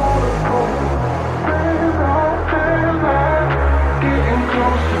 Getting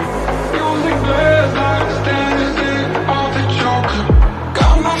closer. Music blares like stains of a joker.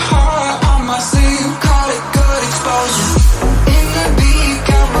 Got my heart on my sleeve, call it good exposure. In the beat,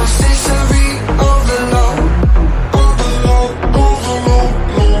 got my sensory overload. Overload, overload,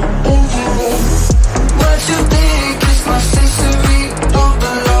 overload. What you think is my sensory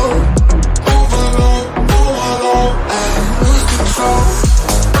overload? Overload, overload, I lose control.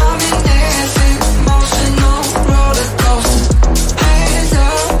 I'm in dancing, emotional roller coaster. Hands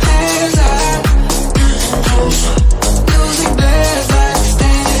up, getting closer. Music blares like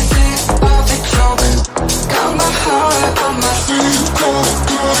dancing off a joker. Got my heart on my sleeve, call it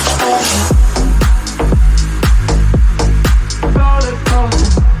good exposure. Roller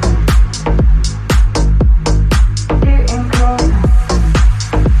coaster. Getting closer.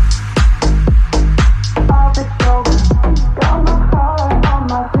 Off the joker. Got my heart on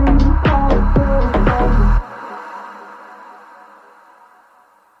my sleeve, call it good exposure.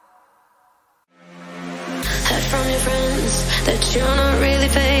 Heard from your friends that you're not really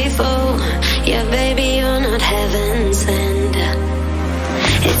faithful. Yeah, baby, you're not heaven sent.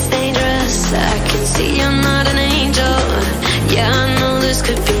 It's dangerous, I can see you're not an angel. Yeah, I know this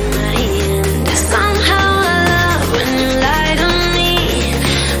could be my end. Somehow I love when you lie to me.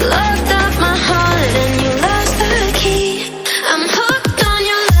 Locked up my heart and you lost the key. I'm hooked on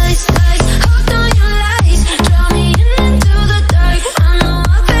your lies, hooked on your lies. Draw me into the dark, I know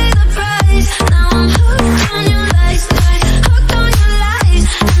I'll pay the price. Now I'm hooked on your lies, hooked on your lies.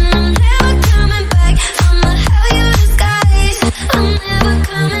 And I'm never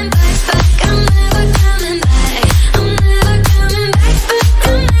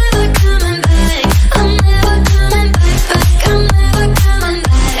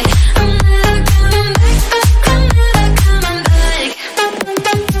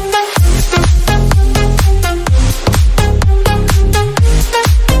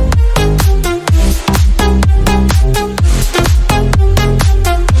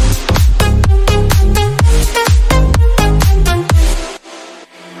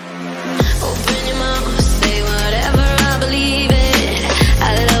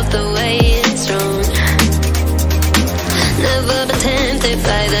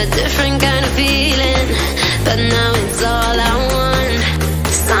a different kind of feeling, but now it's all I want.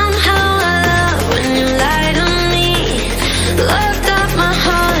 Somehow I love when you lie to me. Locked up my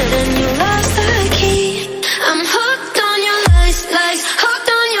heart and you lost the key. I'm hooked on your lies, lies, hooked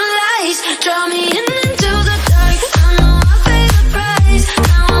on your lies. Draw me in into the dark, I know I'll pay the price.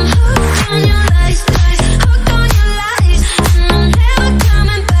 Now I'm hooked on your lies, lies, hooked on your lies. And I'm never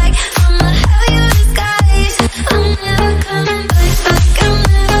coming back from the hell you disguise. I'm never coming back, back, I'm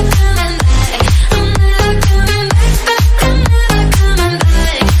never coming back. I'm never coming back, back, I'm never coming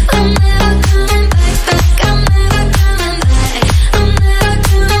back. I'm never coming back, back, I'm never coming back. I'm never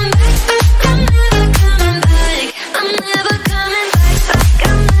coming back, back, I'm never coming back. I'm never coming back, back, I'm never coming back. I'm never coming back, back, I'm never coming back. I'm never coming back, back,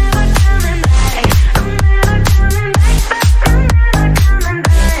 I'm never coming back.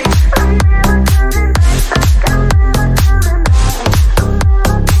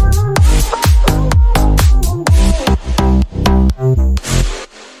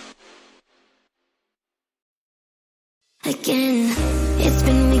 Again, it's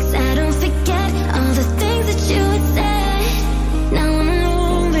been weeks, I don't forget all the things that you would say. Now I'm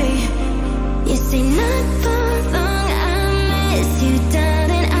lonely. You say not for long, I miss you,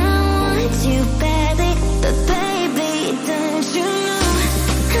 darling. I want you badly, but baby, don't you know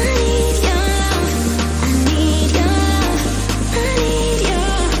I need your love, I need your love, I need your,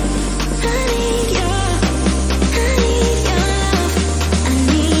 I need your, I need your love, I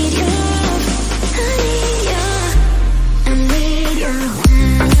need your love, I need your, I need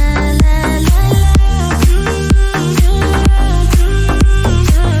your la la la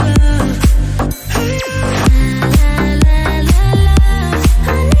la.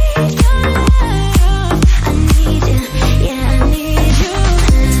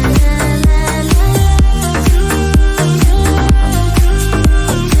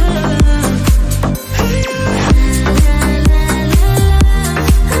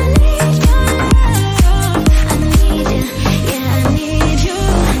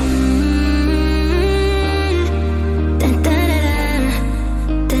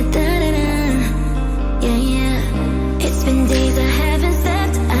 It's been days I haven't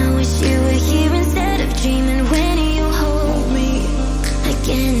slept. I wish you were here instead of dreaming when you hold me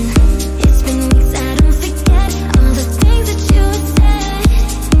again. It's been weeks, I don't forget all the things that you would say.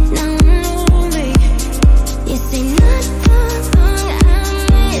 Now I'm lonely. You say not for long, I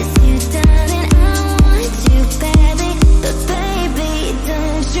miss you, darling. I want you badly, but baby,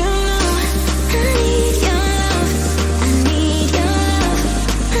 don't you know I need your love, I need your love,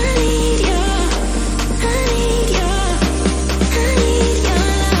 I need your, I need your, I need your love, I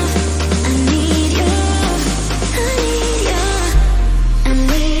need your love, I need your, I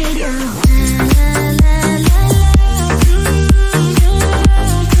need your la la la la.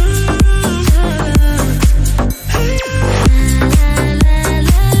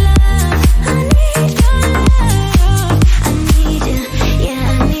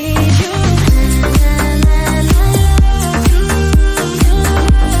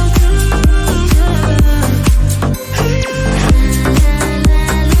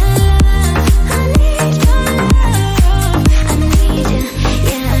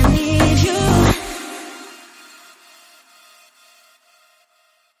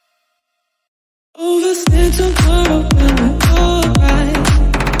 Overstand tomorrow when we're alright.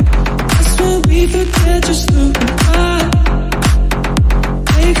 That's when we forget just looking high.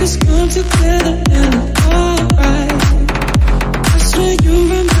 Make us come together and it's alright. That's when you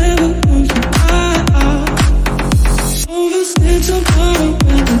remember who you are. Overstand tomorrow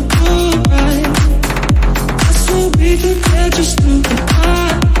when we're alright. That's when we forget just looking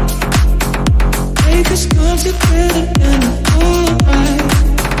high. Make us come together and it's alright.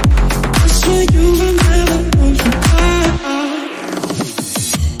 That's when you remember who you are.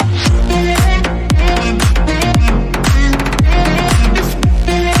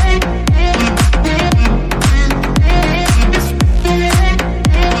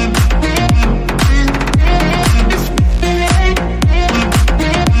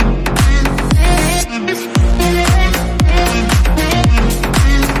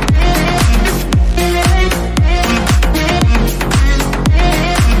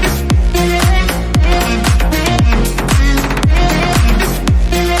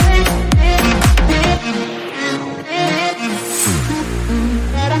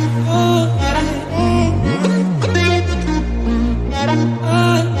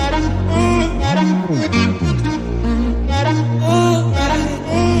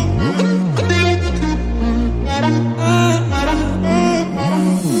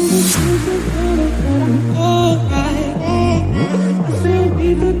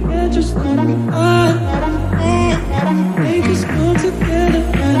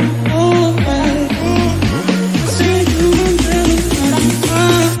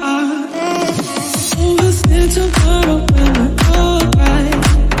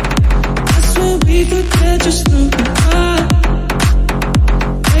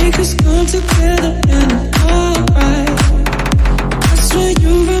 come together and it's alright. I swear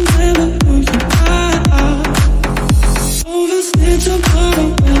you remember who you are. Overstay tomorrow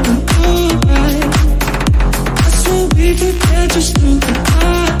when we're alright. I swear we could get just through the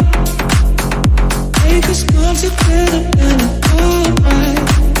night. Make us come together and it's alright.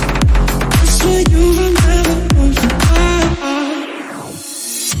 I swear you remember who you are.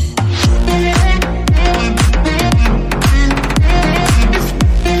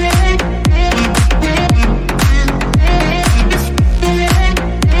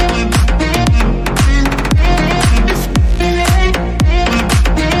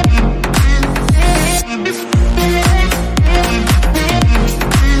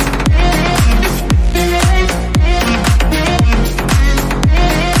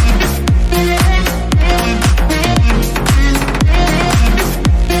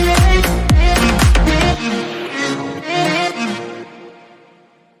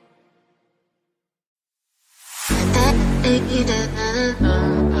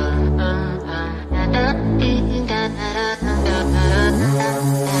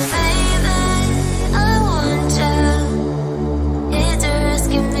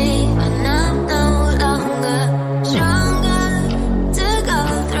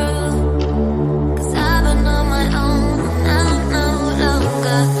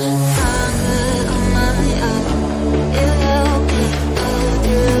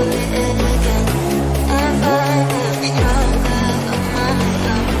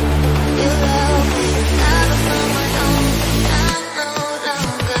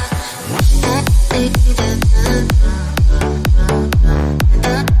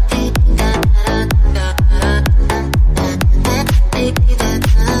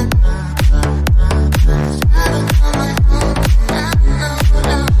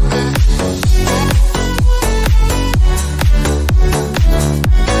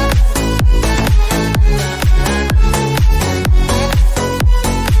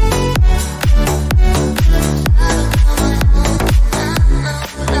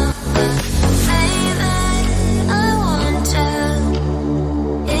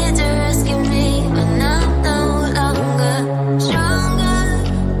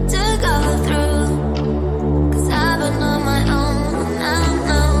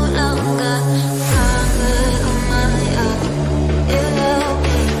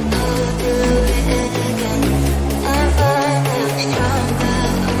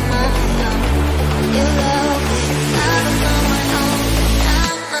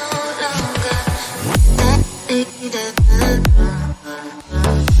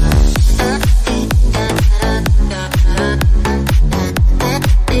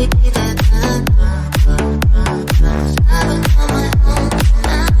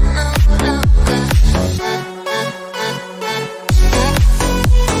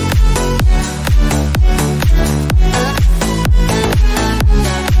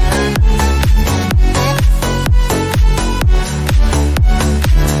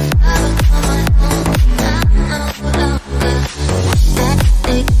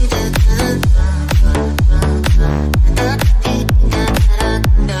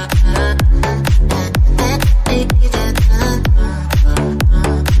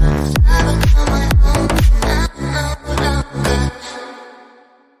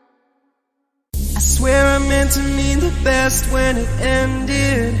 When it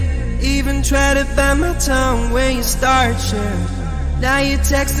ended, even tried to bite my tongue when you started sharing. Now you're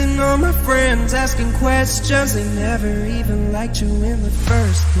texting all my friends, asking questions. They never even liked you in the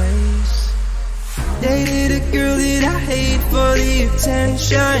first place. Dated a girl that I hate for the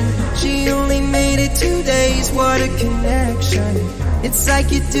attention. She only made it 2 days, what a connection. It's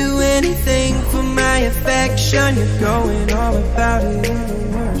like you'd do anything for my affection. You're going all about it in the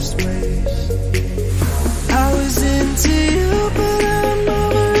worst ways. I was into you, but I'm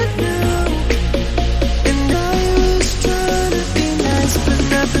over it now. And I was trying to be nice, but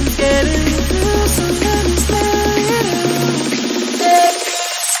nothing's getting through, so let me spell it out.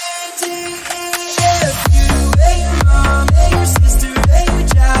 A-B-C-D-E-F, you hate your mom, hate your sister, hate your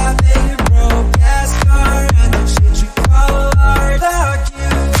job, hate your broke ass car, and the shit you call art. Fuck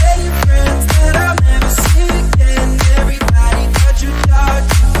you, hate your friends that I'll never see again. Everybody but your dog,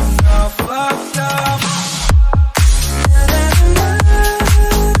 you all fucked up.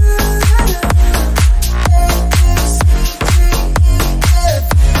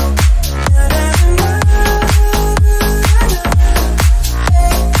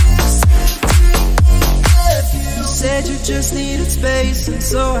 Just needed space, and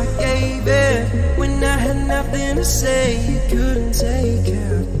so I gave it. When I had nothing to say, you couldn't take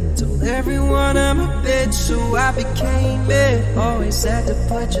it. Told everyone I'm a bitch, so I became it. Always had to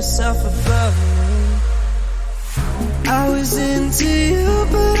put yourself above me. I was into you,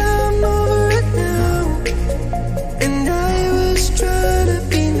 but I'm over it now. And I was trying to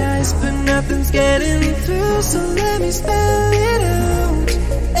be nice, but nothing's getting through, so let me spell it out.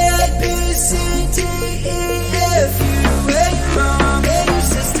 A-B-C-D-E-F. You and your mom and your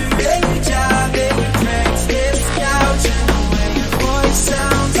sister and your job and your friends, this couch and the way your voice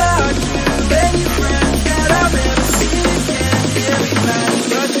sounds like you and your friends that I'll never see again. Everybody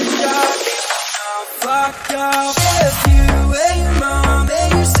but your dog is so fucked up. If you and your mom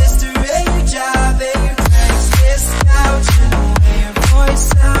and your sister and your job and your friends, this couch and the way your voice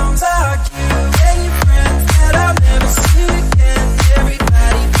sounds like you and your friends that I'll never see again.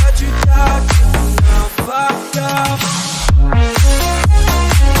 Everybody but your dog is so fucked up.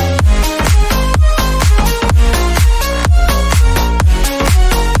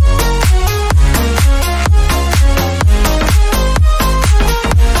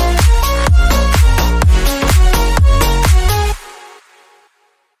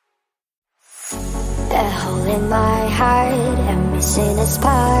 A hole in my heart, I'm missing a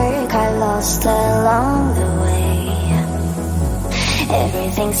spark I lost along the way.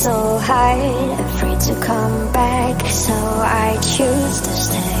 Everything's so hard, afraid to come back, so I choose to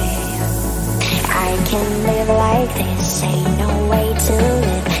stay. I can't live like this, ain't no way to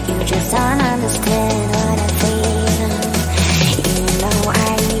live. You just don't understand what I feel. You know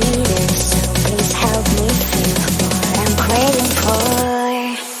I need it, so please help me feel what I'm craving for.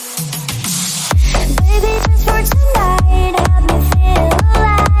 Baby, just for tonight, help me feel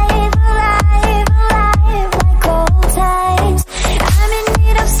alive, alive, alive, like old times. I'm in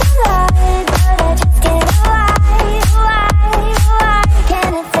need of sunlight, but I just can't lie, lie, lie.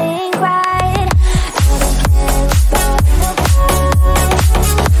 Can't I think right? I don't care about nobody.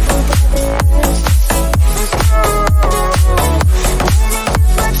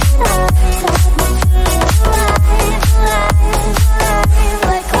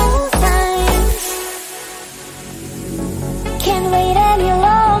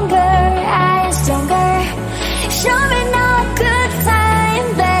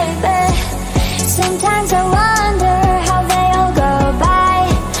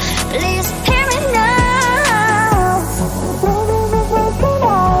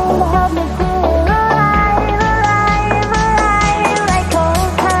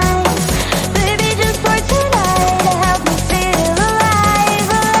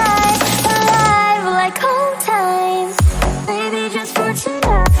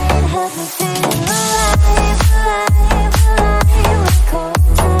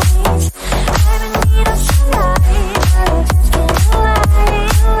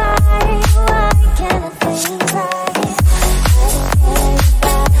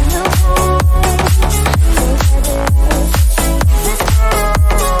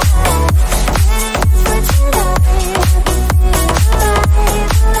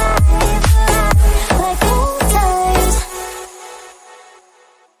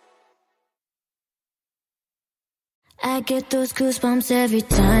 I get those goosebumps every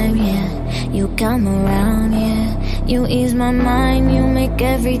time, yeah. You come around, yeah. You ease my mind, you make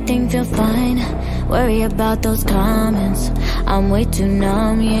everything feel fine. Worry about those comments, I'm way too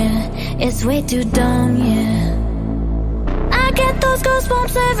numb, yeah. It's way too dumb, yeah. I get those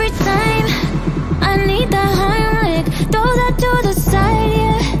goosebumps every time. I need that Heimlich, throw that to the side,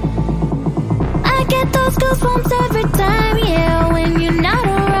 yeah. I get those goosebumps every time, yeah. When you're not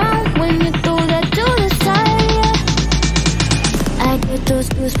around, when you throw that to the side, yeah. I get those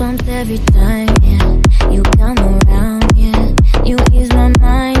goosebumps every time, yeah. You come around, yeah. You ease my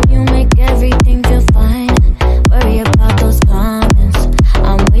mind, you make everything feel fine. Worry about those comments,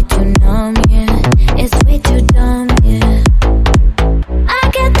 I'm way too numb, yeah. It's way too dumb, yeah. I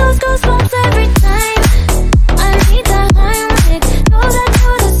get those goosebumps every time. I need that Heimlich, throw that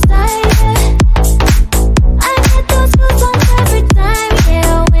to the side, yeah. I get those goosebumps every time,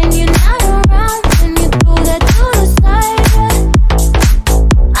 yeah. When you're not around, when you throw that to the side, yeah.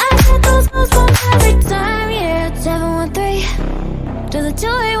 I get those goosebumps every time, yeah. 713 to the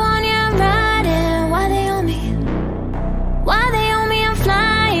 281, yeah, I'm riding. Why they on me? Why they on me? I'm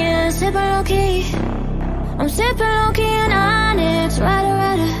flying, sipping low key. I'm sipping low key and Onyx, rider,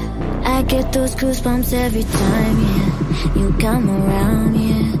 rider. I get those goosebumps every time, yeah. You come around,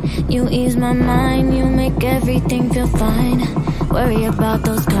 yeah. You ease my mind, you make everything feel fine. Worry about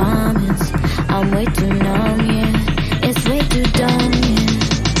those comments, I'm way too numb, yeah. It's way too dumb, yeah.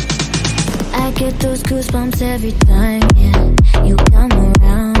 I get those goosebumps every time, yeah. You come around.